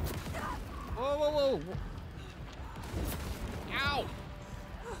 Whoa, whoa, whoa! Ow!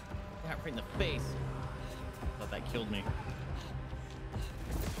 That right in the face. Thought that killed me.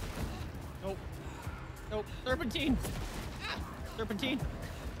 Nope. Nope. Serpentine! Ah! Serpentine!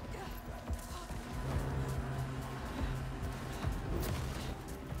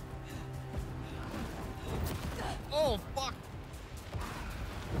 Oh, fuck!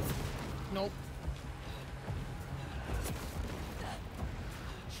 Nope.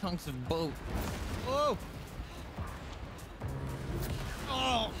 Chunks of boat. Oh!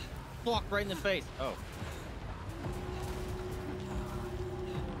 Oh! Fuck, right in the face. Oh.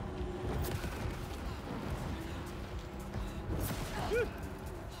 Whew.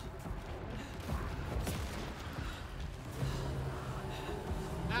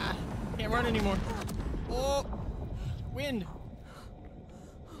 Ah! Can't run anymore. Oh! Wind!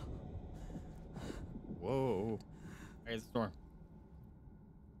 Whoa. There's the storm.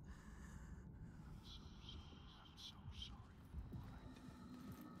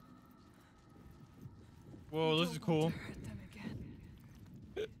 Whoa, this is cool.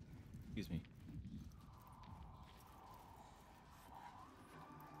 Excuse me.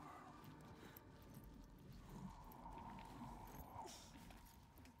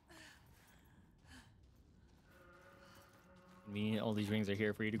 All these rings are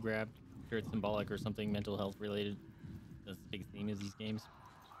here for you to grab. I'm sure it's symbolic or something mental health related. That's the big theme of these games.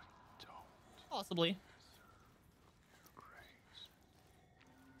 Possibly.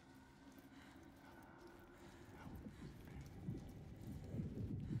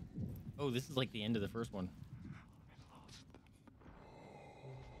 Oh, this is like the end of the first one.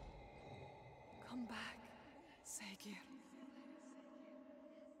 Come back, Saga.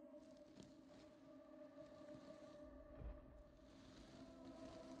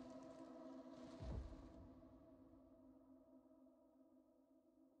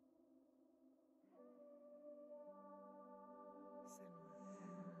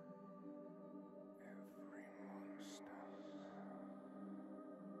 Every monster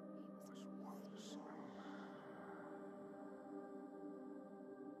was once a man.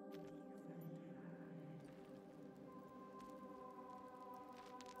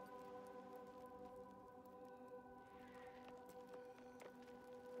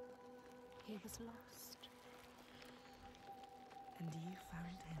 He was lost. And you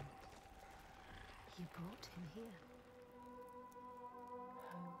found him. You brought him here.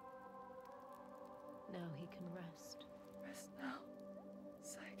 Home. Now he can rest. Rest now,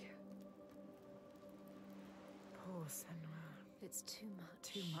 Saga. Poor Senua. It's too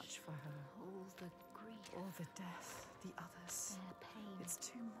much. Too much for her. All the grief. All the death, the others. Their pain. It's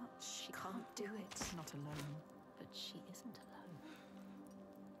too much. She can't do it. Not alone. But she isn't alone.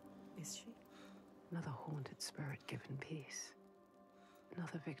 Is she? Another haunted spirit given peace.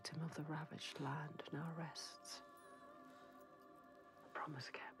 Another victim of the ravaged land now rests. A promise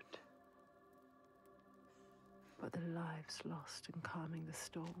kept. But the lives lost in calming the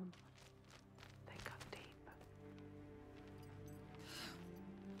storm, they cut deep.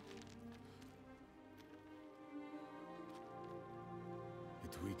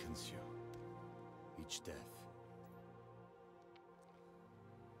 It weakens you. Each death.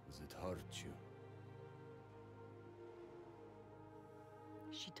 Does it hurt you?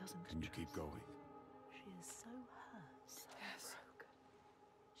 She doesn't Can you keep going? She is so hurt, so broken.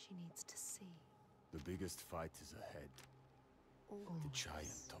 She needs to see. The biggest fight is ahead. Always. The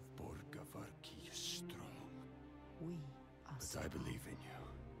giant of Sjavarrisi is strong. We are But I believe in you.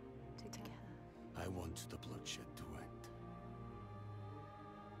 Together. I want the bloodshed to end.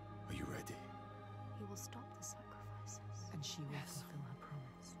 Are you ready? He will stop the sacrifices. And she will Yes. fulfill her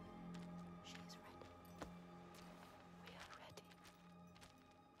promise. She is ready. We are ready.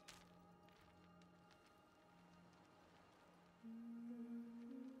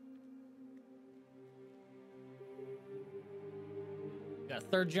 Got a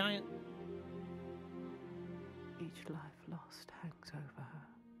third giant. Each life lost hangs over her.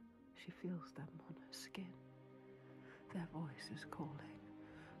 She feels them on her skin. Their voices calling,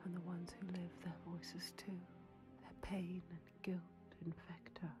 and the ones who live, their voices too. Their pain and guilt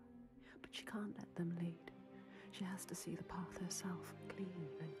infect her. But she can't let them lead. She has to see the path herself, clean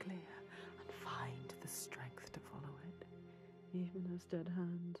and clear, and find the strength to follow it, even as dead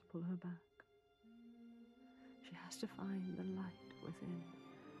hands pull her back. She has to find the light within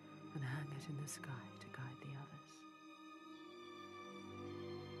and hang it in the sky to guide the others.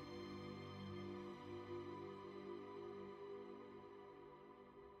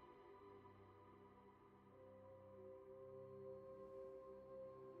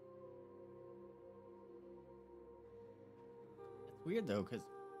 It's weird though, because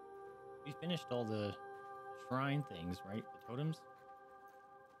we finished all the shrine things, right? The totems.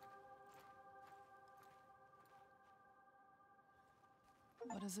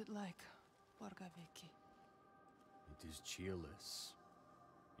 What is it like, Borgaviki? It is cheerless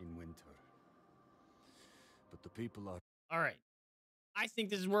in winter. But the people are... All right. I think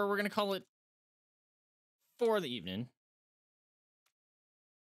this is where we're going to call it for the evening.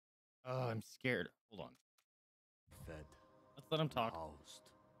 Oh, I'm scared. Hold on. fed. Let's let him talk. Housed.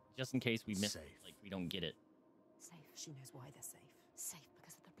 Just in case we miss Safe. it. Like, we don't get it. Safe. She knows why they're safe. Safe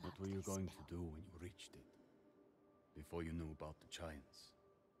because of the blood. What were you they going spill. to do when you reached it? Before you knew about the giants?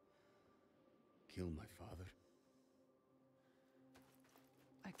 Kill my father?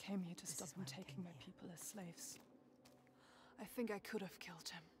 I came here to This stop is him why I taking came my here. people as slaves. I think I could have killed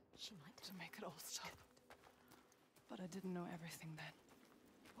him She might to have. make it all stop. But I didn't know everything then.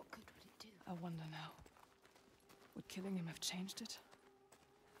 What good would it do? I wonder now. Would killing him have changed it?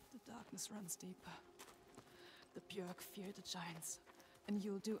 The darkness runs deeper. The Björk fear the giants, and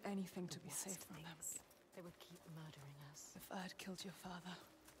you'll do anything to be safe from them. They would keep murdering us. If I had killed your father,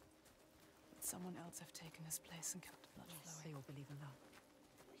 would someone else have taken his place and kept the blood Yes, flowing? they all believe in love.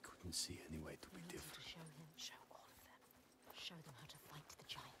 We couldn't see any way to be We wanted different. to show him, show all of them, show them how to fight the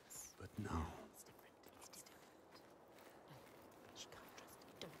giants. But now, It's different. It's different. No, she can't trust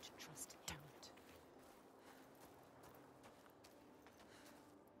him. Don't trust him. Don't.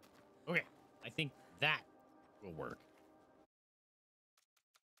 Okay. I think that will work.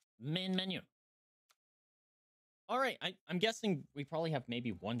 Main menu. All right. I'm guessing we probably have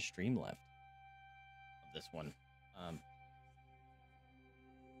maybe one stream left of this one.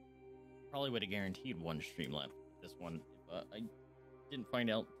 Probably would have guaranteed one stream left this one if I didn't find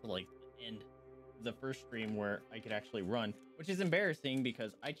out till like the end of the first stream where I could actually run, which is embarrassing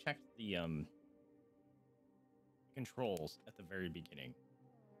because I checked the controls at the very beginning.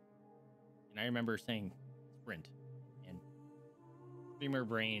 And I remember saying sprint, and Streamer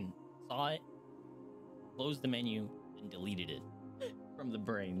Brain saw it, closed the menu, and deleted it from the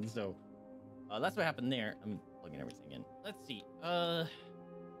brain. So that's what happened there. I'm plugging everything in. Let's see. I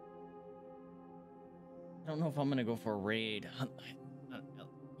don't know if I'm gonna go for a raid.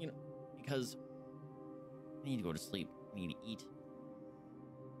 You know, because I need to go to sleep. I need to eat.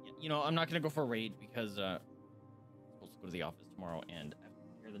 You know, I'm not gonna go for a raid because I'm supposed to go to the office tomorrow, and I have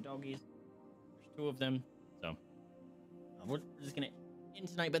to hear the doggies. They're 2 of them. So we're just gonna end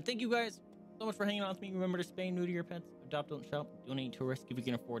tonight. But thank you guys so much for hanging out with me. Remember to spay, neuter your pets, adopt, don't shop, donate to a risk if you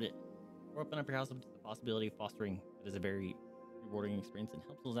can afford it, or open up your house up to the possibility of fostering. It is a very rewarding experience and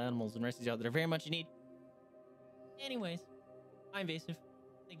helps those animals and rescues out that are very much in need. Anyways, I'm Vaesive.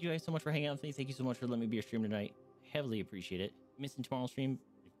 Thank you guys so much for hanging out with me. Thank you so much for letting me be your stream tonight. Heavily appreciate it. If you're missing tomorrow's stream,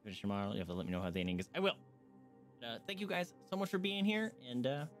 if you finish tomorrow, you have to let me know how the ending is. I will. But, thank you guys so much for being here, and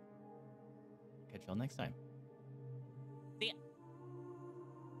catch y'all next time. See ya.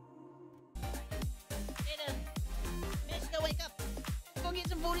 Hey, Mister, wake up. Go get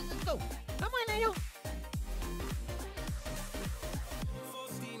some food and let's go. Come on, Lionel.